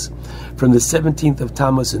 weeks. From the 17th of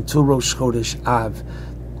Tammuz until Rosh Chodesh Av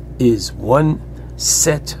is one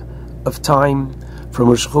set of time. From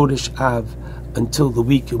Rosh Chodesh Av until the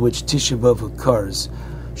week in which Tisha B'Av occurs,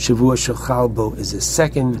 Shavua Shechalbo is a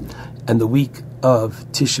second, and the week of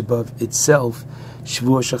Tisha B'Av itself,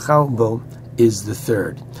 Shavua Shechalbo, is the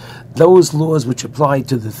third. Those laws which apply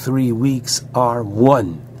to the 3 weeks are: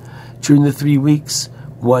 1, during the 3 weeks,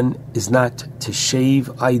 one is not to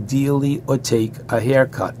shave ideally or take a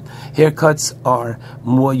haircut. Haircuts are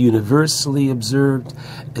more universally observed.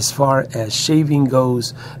 As far as shaving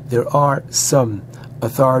goes, there are some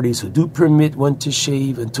authorities who do permit one to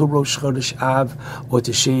shave until Rosh Chodesh Av, or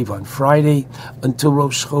to shave on Friday until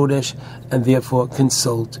Rosh Chodesh, and therefore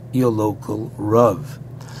consult your local Rav.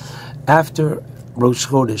 After Rosh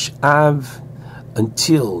Chodesh Av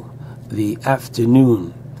until the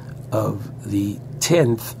afternoon of the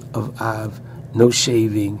 10th of Av, no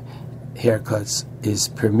shaving, haircuts is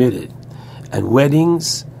permitted. And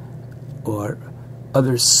weddings or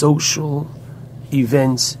other social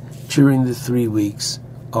events during the 3 weeks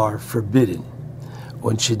are forbidden.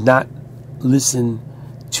 One should not listen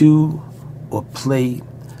to or play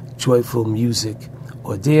joyful music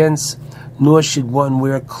or dance, nor should one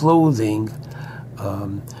wear clothing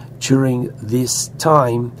during this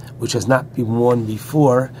time which has not been worn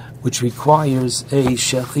before, which requires a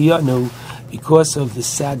shechianu. Because of the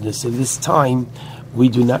sadness of this time, we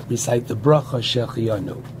do not recite the bracha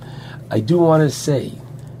shechianu. I do want to say,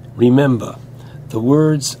 remember the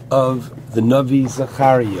words of the Navi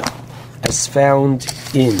Zechariah as found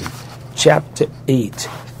in chapter 8,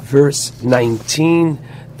 verse 19,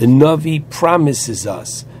 the Navi promises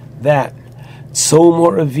us that Tzom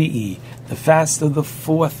Revi'i, the fast of the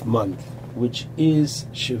 4th month, which is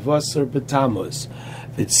Shivasar B'Tammuz,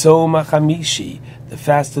 V'Tzom HaChamishi, the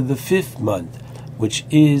fast of the 5th month, which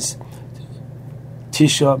is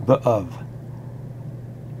Tisha B'Av,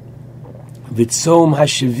 V'Tzom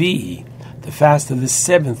HaShavi'i, the fast of the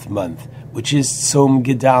 7th month, which is Tzom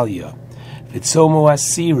Gedalia, V'Tzom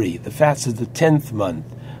Asiri, the fast of the 10th month,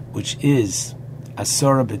 which is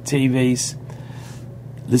Asara B'Teves.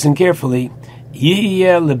 Listen carefully.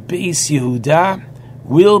 Yiyeh lebeis Yehuda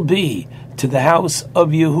will be to the house of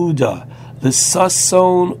Yehuda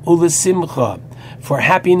l'sason u'lesimcha, for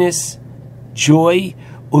happiness, joy,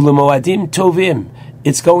 u'lemoadim tovim.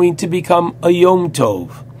 It's going to become a Yom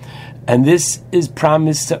Tov, and this is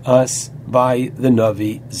promised to us by the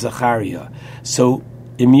Navi Zechariah. So,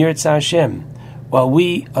 Im Yirtzeh Hashem, while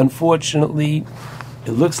we, unfortunately,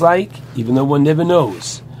 it looks like, even though one never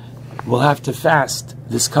knows, we'll have to fast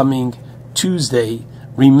this coming Tuesday,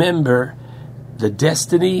 remember the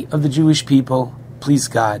destiny of the Jewish people, please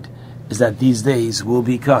God, is that these days will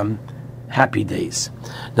become happy days.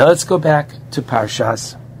 Now let's go back to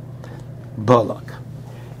Parshas Balak.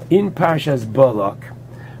 In Parshas Balak,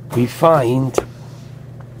 we find,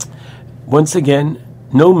 once again,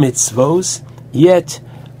 no mitzvos, yet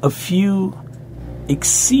a few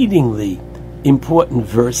exceedingly important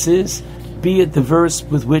verses, be it the verse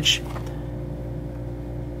with which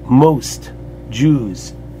most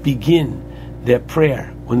Jews begin their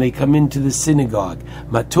prayer when they come into the synagogue.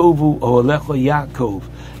 Matovu Ohalecha Yaakov,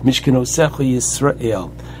 Mishkanosecha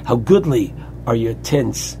Yisrael. How goodly are your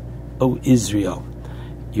tents, O Israel,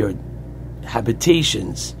 your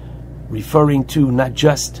habitations, referring to not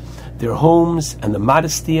just their homes and the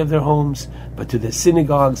modesty of their homes, but to their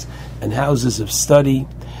synagogues and houses of study.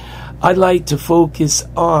 I'd like to focus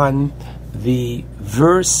on the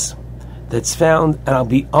verse that's found, and I'll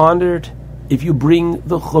be honored if you bring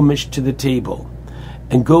the Chumash to the table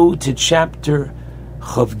and go to chapter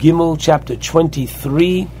Chav Gimel, chapter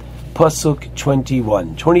 23, Pasuk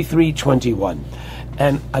 21, 23-21.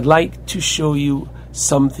 And I'd like to show you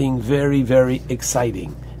something very, very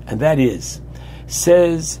exciting. And that is,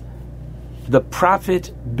 says the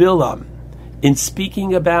prophet Bilam, in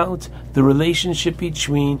speaking about the relationship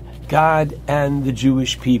between God and the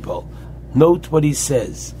Jewish people. Note what he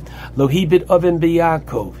says. Lo hibit oven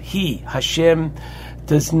b'Yaakov. He, Hashem,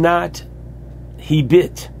 does not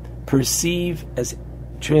hibit, perceive, as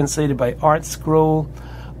translated by Art Scroll,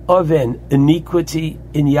 oven, iniquity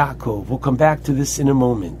in Yaakov. We'll come back to this in a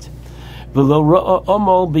moment. V'lo ra'a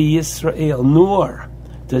omal b'Yisrael, nor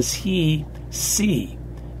does he see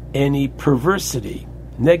any perversity,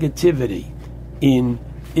 negativity in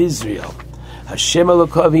Israel. Hashem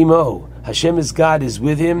Elokav imo. Hashem is God, is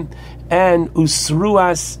with him, and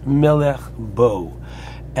usruas melech bo.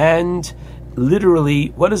 And literally,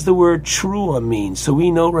 what does the word trua mean? So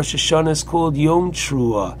we know Rosh Hashanah is called Yom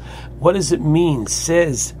Trua. What does it mean?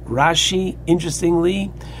 Says Rashi,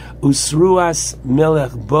 interestingly, usruas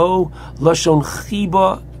melech bo, lashon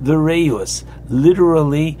chiba v'reus.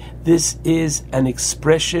 Literally, this is an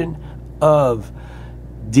expression of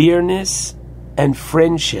dearness and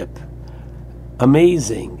friendship.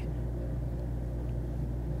 Amazing.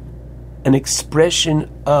 An expression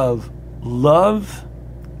of love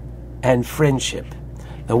and friendship.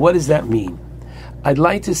 Now, what does that mean? I'd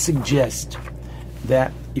like to suggest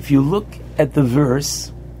that if you look at the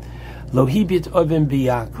verse, Lo hibit oven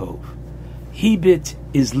b'Yaakov, hibit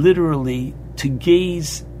is literally to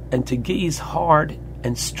gaze, and to gaze hard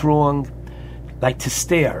and strong, like to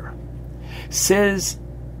stare. Says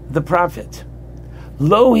the prophet,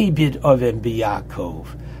 Lo hibit oven b'Yaakov,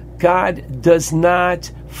 God does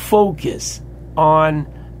not focus on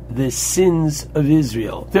the sins of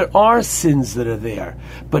Israel. There are sins that are there,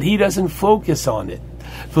 but he doesn't focus on it.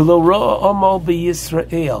 V'lo ra'a omal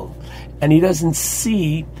b'Yisrael, and he doesn't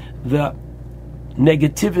see the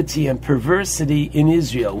negativity and perversity in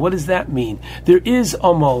Israel. What does that mean? There is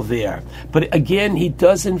omal there, but again, he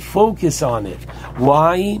doesn't focus on it.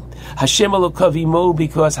 Why? Hashem Elokav imo,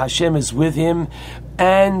 because Hashem is with him.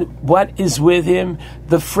 And what is with him?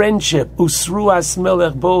 The friendship. Usruas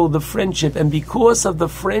melech bo, the friendship. And because of the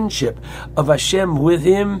friendship of Hashem with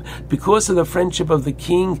him, because of the friendship of the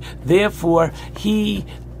king, therefore he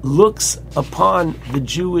looks upon the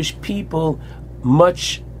Jewish people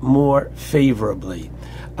much more favorably.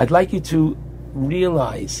 I'd like you to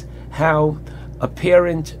realize how a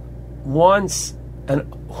parent wants,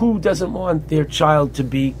 and who doesn't want their child to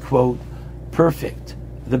be, quote, perfect,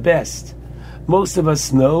 the best. Most of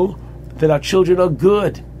us know that our children are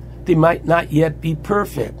good. They might not yet be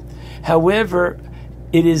perfect. However,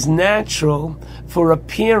 it is natural for a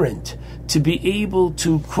parent to be able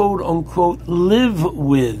to, quote unquote, live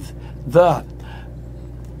with the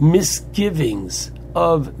misgivings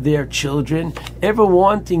of their children, ever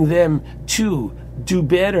wanting them to do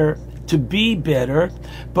better, to be better,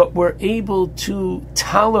 but we're able to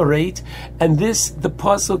tolerate, and this, the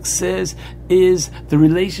Pasuk says, is the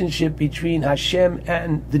relationship between Hashem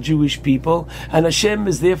and the Jewish people, and Hashem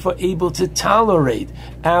is therefore able to tolerate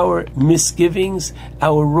our misgivings,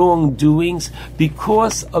 our wrongdoings,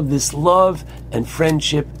 because of this love and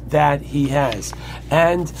friendship that He has.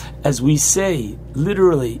 And as we say,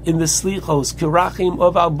 literally, in the Slichos, Kirachim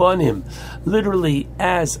of Albanim, literally,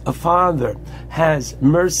 as a father has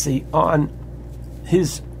mercy on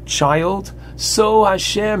his child, so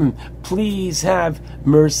Hashem, please have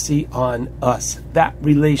mercy on us. That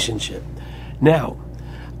relationship. Now,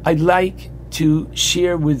 I'd like to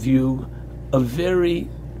share with you a very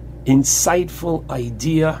insightful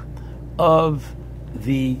idea of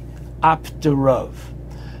the Apterav.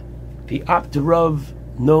 The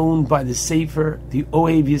Apterav, known by the Sefer, the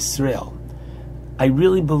Ohev Yisrael. I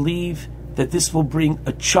really believe that this will bring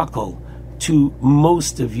a chuckle to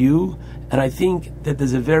most of you, and I think that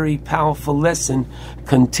there's a very powerful lesson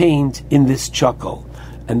contained in this chuckle,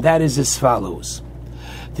 and that is as follows.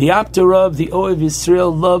 The Apterav, the Ohev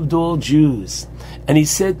Yisrael, loved all Jews, and he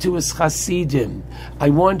said to his Hasidim, I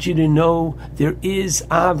want you to know there is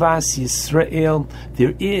Avas Yisrael,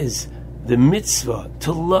 there is the mitzvah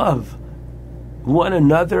to love one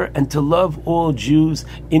another and to love all Jews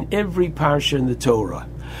in every parsha in the Torah.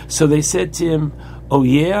 So they said to him, oh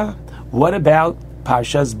yeah, what about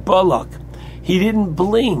Parshas Balak? He didn't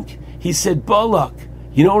blink. He said, Balak,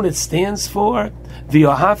 you know what it stands for?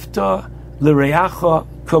 V'yohavta l'reacha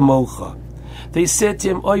kamocha. They said to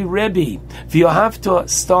him, Oy Rebbe, V'yohavta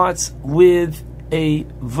starts with a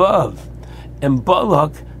Vav, and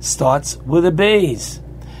Balak starts with a Beis.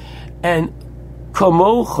 And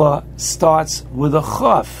Kamocha starts with a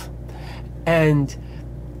Chaf, and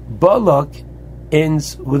Balak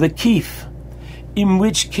ends with a Kif. In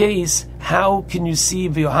which case, how can you see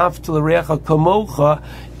V'yohavta l'reacha kamocha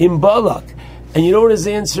in Balak? And you know what his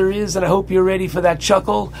answer is, and I hope you're ready for that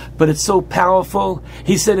chuckle, but it's so powerful.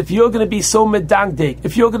 He said, if you're going to be so medagdek,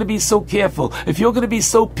 if you're going to be so careful, if you're going to be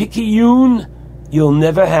so pikiyun, you'll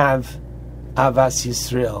never have Avas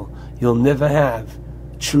Yisrael. You'll never have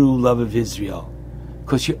true love of Israel,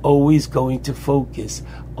 because you're always going to focus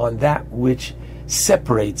on that which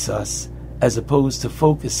separates us, as opposed to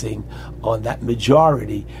focusing on that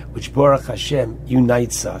majority which Baruch Hashem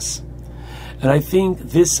unites us. And I think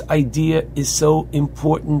this idea is so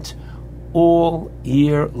important all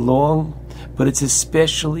year long, but it's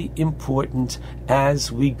especially important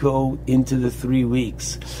as we go into the 3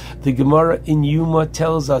 weeks. The Gemara in Yuma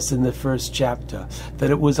tells us in the first chapter that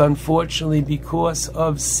it was unfortunately because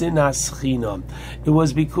of sinas chinam. It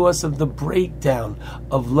was because of the breakdown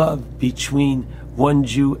of love between one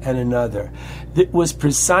Jew and another. It was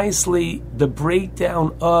precisely the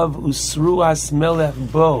breakdown of Usruas Melech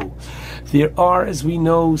Bo. There are, as we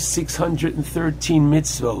know, 613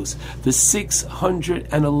 mitzvos. The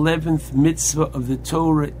 611th mitzvah of the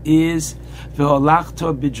Torah is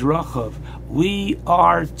V'holachta b'drachav. We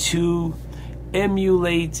are to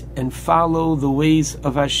emulate and follow the ways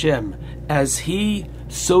of Hashem. As He,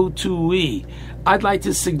 so too we. I'd like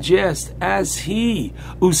to suggest, as He,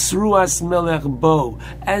 Usruas Melech Bo,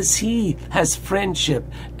 as He has friendship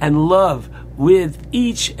and love with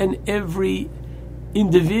each and every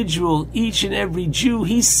individual, each and every Jew,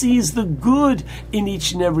 He sees the good in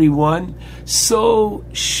each and every one. So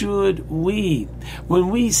should we. When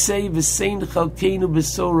we say V'sein chalkeinu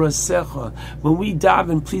b'sorasecha, when we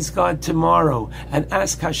daven, please God, tomorrow, and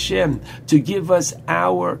ask Hashem to give us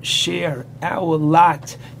our share, our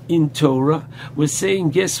lot in Torah, we're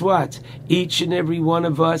saying, guess what? Each and every one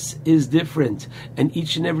of us is different, and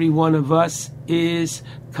each and every one of us is,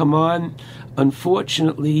 come on,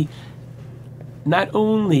 unfortunately, not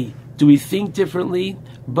only do we think differently,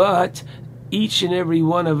 but each and every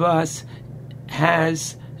one of us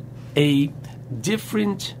has a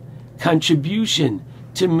different contribution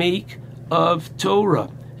to make of Torah.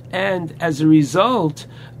 And as a result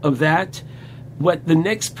of that, what the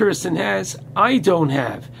next person has, I don't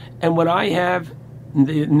have. And what I have,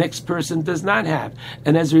 the next person does not have.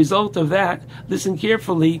 And as a result of that, listen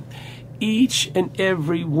carefully, each and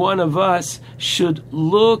every one of us should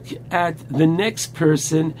look at the next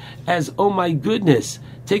person as, oh my goodness,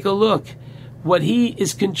 take a look. What he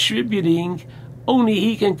is contributing, only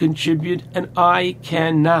he can contribute, and I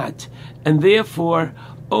cannot. And therefore,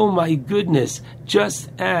 Oh my goodness, just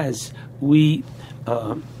as we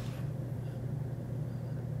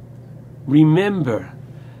remember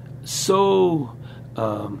so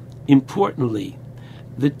importantly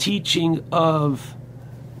the teaching of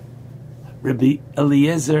Rabbi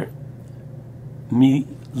Eliezer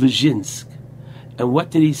Miluzhinsk. And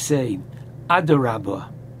what did he say? Adarabah,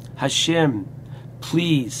 Hashem,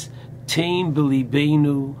 please, tame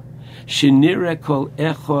b'libeinu, shenira kol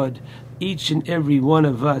echad, each and every one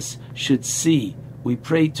of us should see. We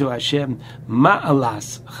pray to Hashem,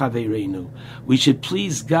 ma'alas chavereinu. We should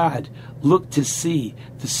please God, look to see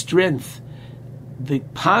the strength, the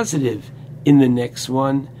positive in the next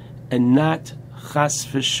one, and not chas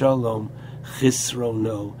v'shalom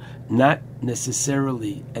chisrono, not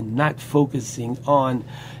necessarily, and not focusing on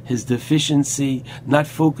his deficiency, not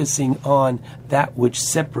focusing on that which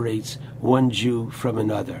separates one Jew from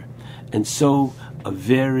another. And so a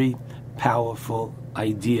very powerful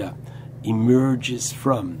idea emerges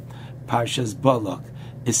from Parshas Balak,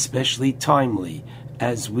 especially timely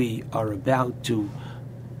as we are about to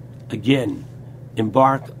again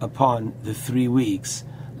embark upon the 3 weeks.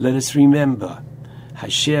 Let us remember,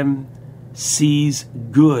 Hashem sees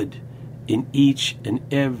good in each and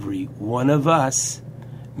every one of us.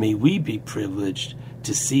 May we be privileged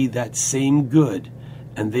to see that same good,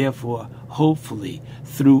 and therefore, hopefully,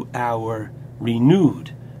 through our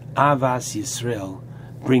renewed Avas Yisrael,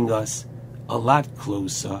 bring us a lot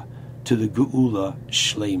closer to the Geula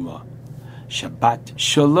Shlema. Shabbat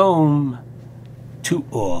Shalom to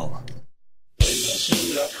all.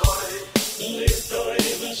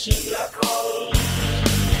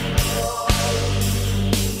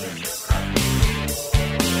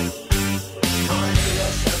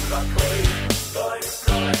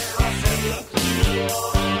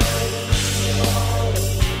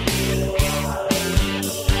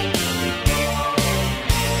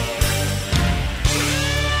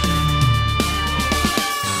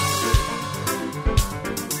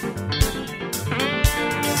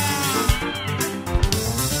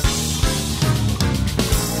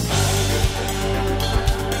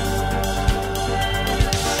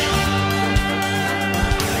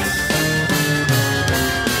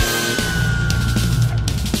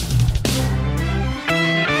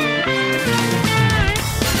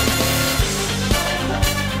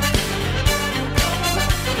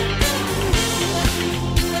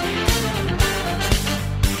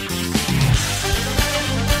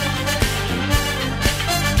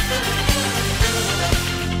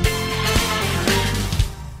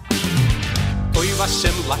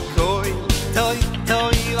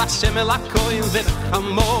 Hashem lakoy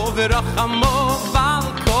verachamo verachamo val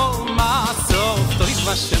kol masov toy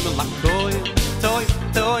Hashem lakoy toy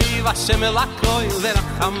Hashem lakoy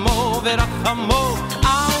verachamo verachamo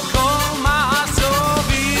al kol masov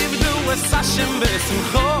ivdu es Hashem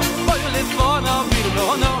besimcho boy lefona virno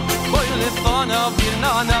boy lefona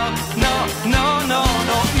virno no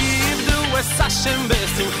ivdu es Hashem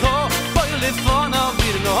besimcho boy lefona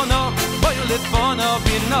virno boy lefona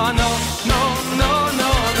virno no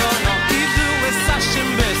Hashem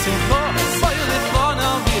besimcho, boy lefona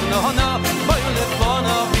virno, boy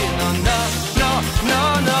lefona virno,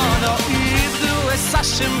 no. Idu es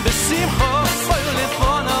Hashem besimcho, boy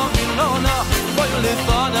lefona virno, boy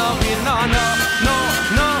lefona virno, no.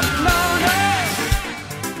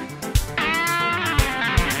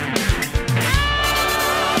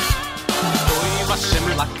 Toy Hashem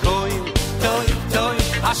lakoy, toy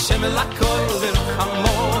Hashem lakoy,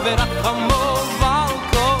 verachamo,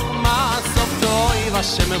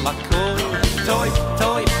 Hashem lakoy,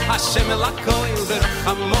 toy Hashem lakoy,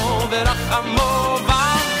 verachamo,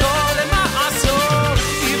 val kol ma'asor.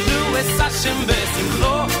 Ivdu es Hashem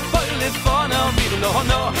besimcho, boy lefona virno,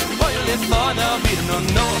 boy lefona virno,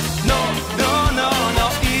 no.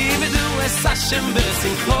 Ivdu es Hashem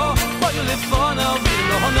besimcho, boy lefona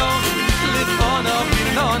virno, lefona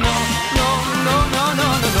virno, no.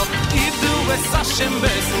 Ivdu es Hashem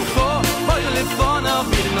besimcho, boy lefona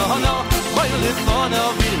virno, boy lefona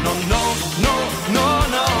virno, no.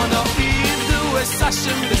 Idu es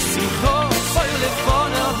Hashem besimcho, boy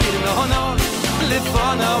lefona virno,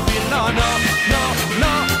 lefona virno, no.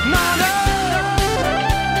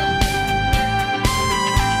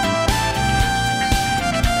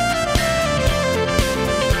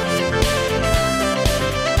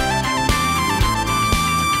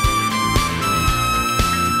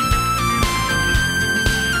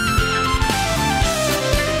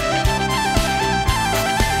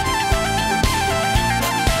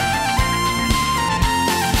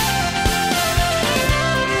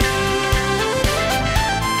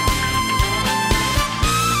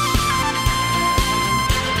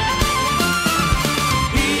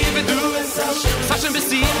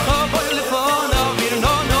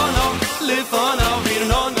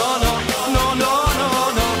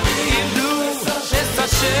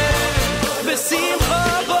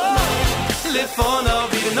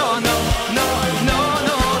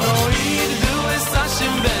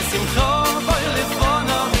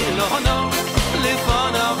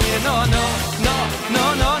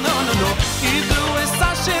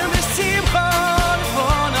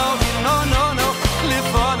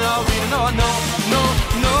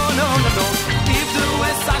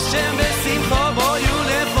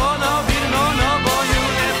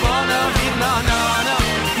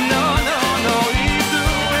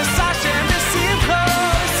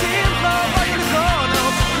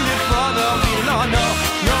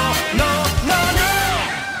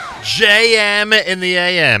 JM in the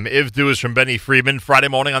AM. Ivdu is from Benny Friedman. Friday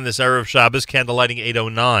morning on this Erev Shabbos, candlelighting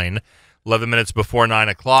 8:09, 11 minutes before 9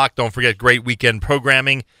 o'clock. Don't forget, great weekend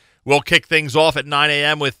programming. We'll kick things off at 9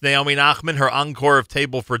 a.m. with Naomi Nachman, her encore of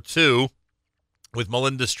Table for Two, with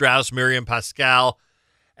Melinda Strauss, Miriam Pascal,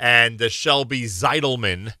 and Shelby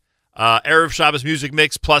Zeidelman. Erev Shabbos music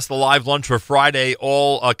mix plus the live lunch for Friday,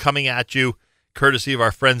 all coming at you courtesy of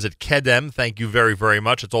our friends at Kedem. Thank you very, very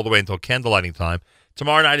much. It's all the way until candlelighting time.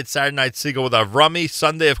 Tomorrow night, it's Saturday Night Seagull with Avrami.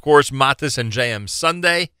 Sunday, of course, Matis and JM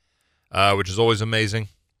Sunday, which is always amazing.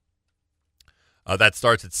 That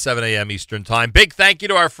starts at 7 a.m. Eastern Time. Big thank you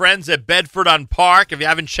to our friends at Bedford on Park. If you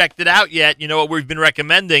haven't checked it out yet, you know what we've been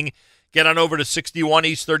recommending. Get on over to 61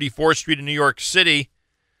 East 34th Street in New York City.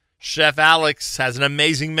 Chef Alex has an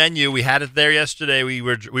amazing menu. We had it there yesterday. We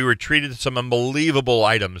were treated to some unbelievable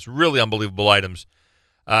items, really unbelievable items.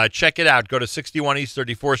 Check it out. Go to 61 East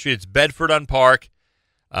 34th Street. It's Bedford on Park.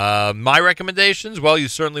 My recommendations, well, you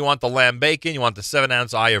certainly want the lamb bacon. You want the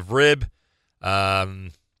 7-ounce eye of rib.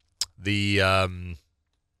 The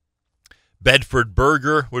Bedford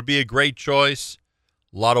burger would be a great choice.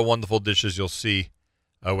 A lot of wonderful dishes you'll see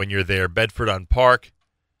when you're there. Bedford on Park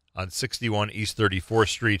on 61 East 34th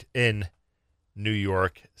Street in New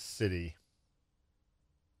York City.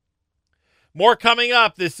 More coming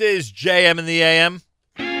up. This is JM in the AM.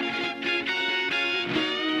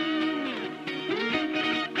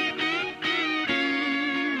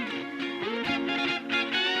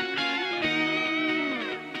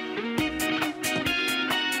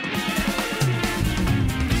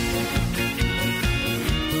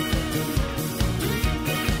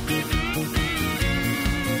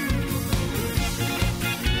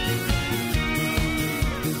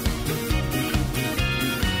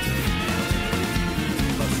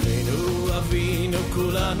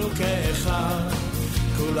 כולנו כאחד,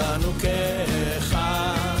 כולנו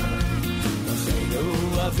כאחד.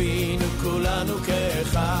 אחינו אבינו, כולנו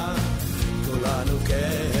כאחד, כולנו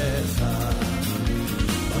כאחד.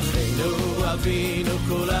 אחינו אבינו,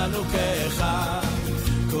 כולנו כאחד,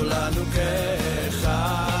 כולנו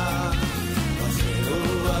כאחד.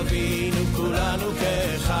 אחינו אבינו, כולנו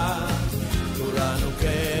כאחד, כולנו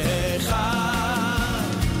כאחד.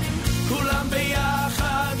 כולם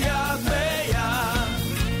ביחד, יד ביד,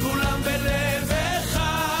 כולם בלב אחד.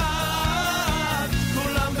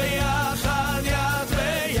 כולם ביחד, יד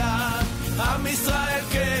ביד, עם ישראל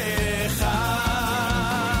כאחד.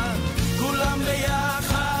 כולם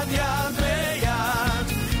ביחד, יד ביד,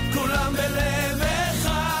 כולם בלב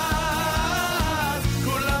אחד.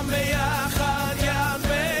 כולם ביחד, יד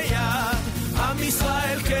ביד, עם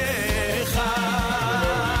ישראל כאחד.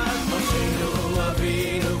 אחינו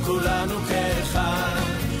אבינו, כולנו כאחד,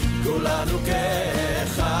 כולנו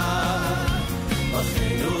כאחד.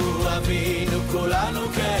 אחינו אבינו, כולנו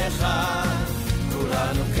כאחד,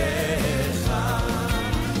 כולנו כאחד.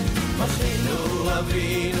 אחינו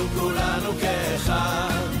אבינו, כולנו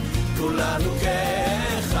כאחד, כולנו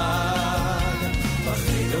כאחד.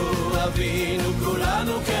 אחינו אבינו,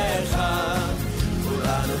 כולנו כאחד,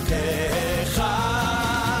 כולנו כאחד.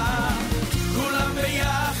 כולם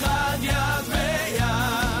ביחד, יד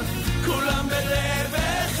ביד, כולם בלב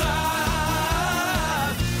אחד.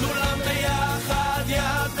 כולם ביחד,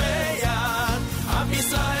 יד ביד, עם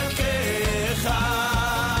ישראל כאחד.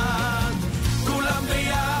 כולם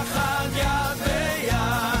ביחד, יד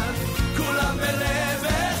ביד, כולם בלב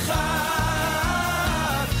אחד.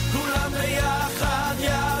 כולם ביחד,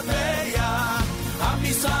 יד ביד, עם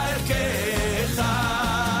ישראל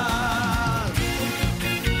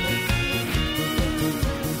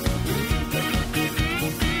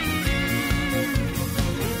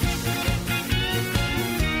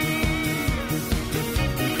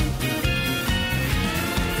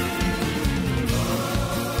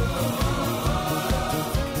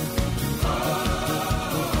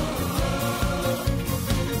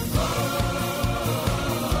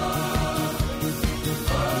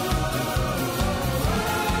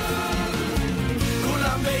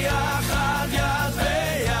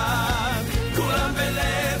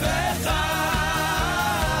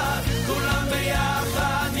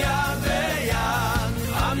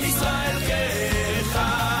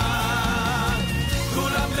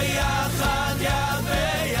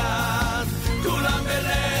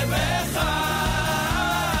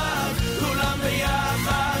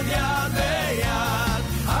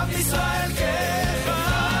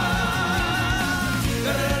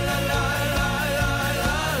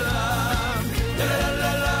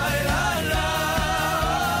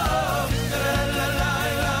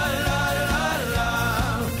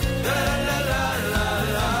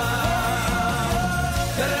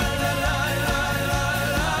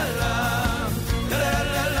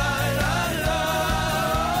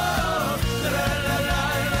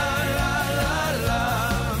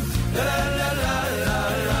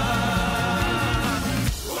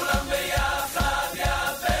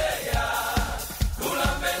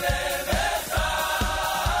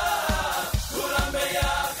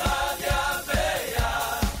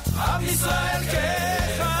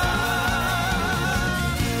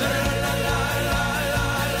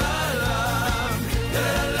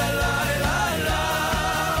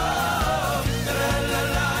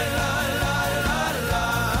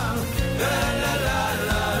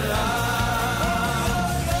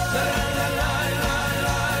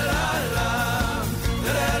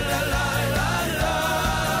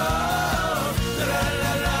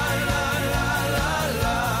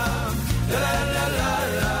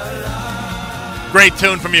Great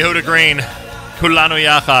tune from Yehuda Green. Kulanu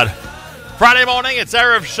Yachad. Friday morning, it's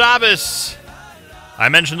Erev Shabbos. I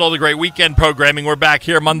mentioned all the great weekend programming. We're back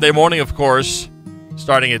here Monday morning, of course,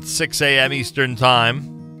 starting at 6 a.m. Eastern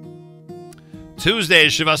Time. Tuesday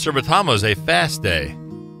is Shivasar B'Tammuz, a fast day.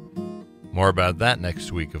 More about that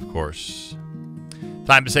next week, of course.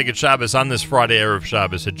 Time to say good Shabbos on this Friday, Erev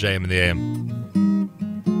Shabbos at JM in the AM.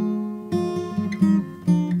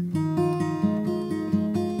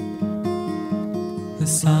 The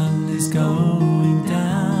sun is going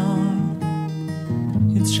down.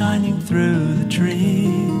 It's shining through the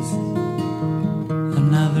trees.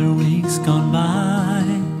 Another week's gone by,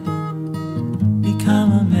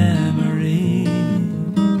 become a memory.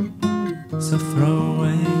 So throw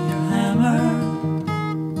away your hammer.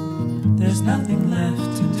 There's nothing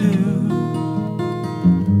left to do.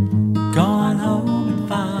 Go on home and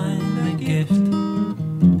find a gift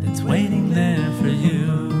that's waiting there for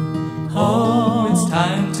you. Oh, it's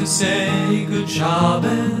time to say good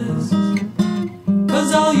Shabbos,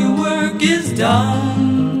 'cause all your work is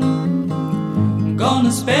done. I'm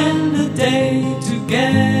gonna spend the day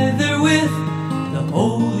together with the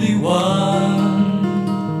Holy One.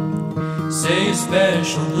 Say a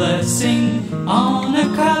special blessing on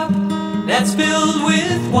a cup that's filled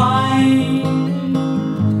with wine.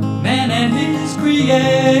 Man and his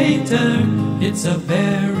creator, it's a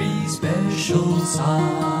very special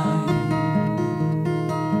sign.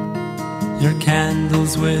 Your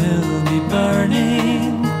candles will be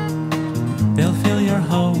burning, they'll fill your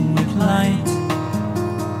home with light,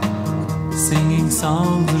 singing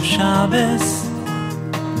songs of Shabbos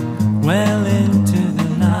well into the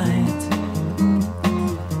night.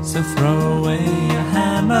 So throw away your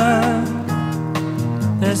hammer,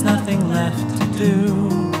 there's nothing left to do.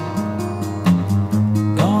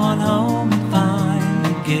 Go on home and find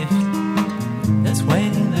a gift that's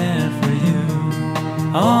waiting there for you.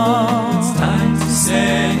 Oh, it's time to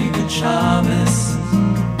say good Shabbos,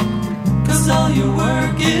 'cause all your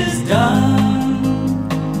work is done.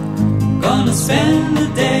 Gonna spend the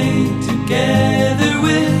day together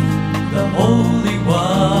with the Holy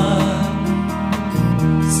One.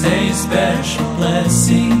 Say a special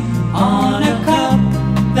blessing on a cup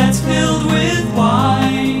that's filled with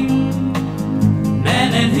wine.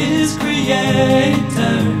 Man and his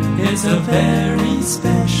creator is a very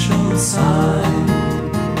special sign.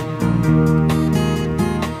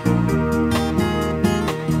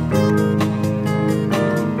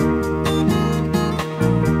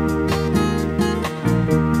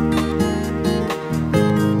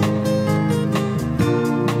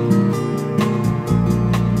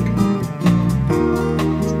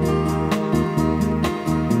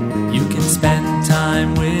 You can spend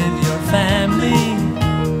time with your family,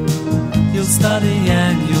 you'll study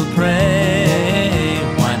and you'll pray.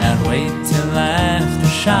 Why not wait till after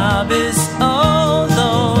Shabbos? Oh,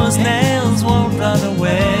 those nails won't run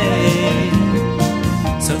away.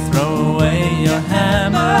 So throw away your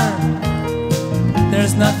hammer,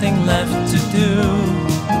 there's nothing left to do.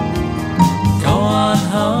 Go on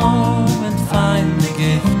home and find the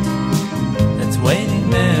gift that's waiting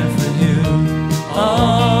there for you. Oh,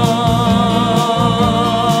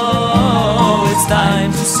 it's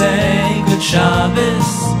time to say good Shabbos,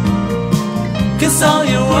 'cause all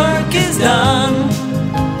your work is done.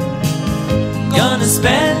 Gonna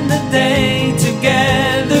spend the day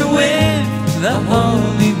together with the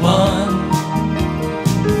Holy One.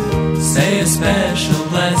 Say a special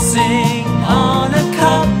blessing on a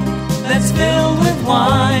cup that's filled with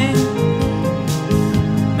wine.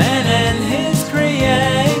 Man and his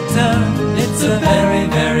creator, it's a very,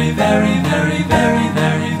 very, very, very, very,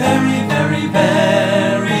 very, very, very,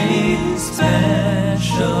 very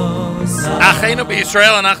special sign. Achenu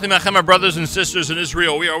b'Yisrael and Achim Achem, our brothers and sisters in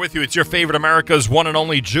Israel. We are with you. It's your favorite America's one and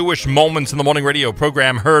only Jewish Moments in the Morning radio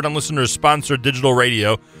program, heard on listeners-sponsored digital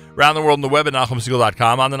radio around the world on the web at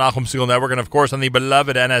NachumSegal.com, on the Nachum Segal Network, and of course on the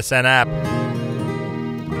beloved NSN app.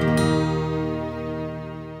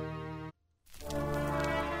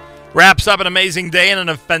 Wraps up an amazing day and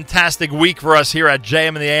a fantastic week for us here at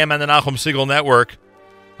JM and the AM and the Nachum Segal Network.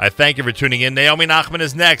 I thank you for tuning in. Naomi Nachman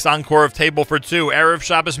is next. Encore of Table for Two, Erev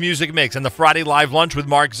Shabbos Music Mix, and the Friday Live Lunch with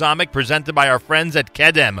Mark Zomick, presented by our friends at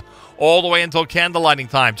Kedem, all the way until candlelighting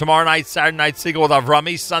time. Tomorrow night, Saturday Night Segal with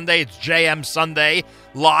Avrami. Sunday, it's JM Sunday,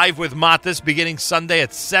 live with Matis, beginning Sunday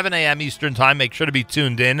at 7 a.m. Eastern Time. Make sure to be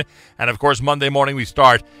tuned in. And, of course, Monday morning we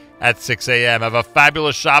start at 6 a.m. Have a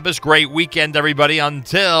fabulous Shabbos. Great weekend, everybody,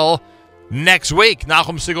 until next week.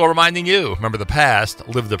 Nachum Segal reminding you, remember the past,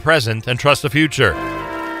 live the present, and trust the future.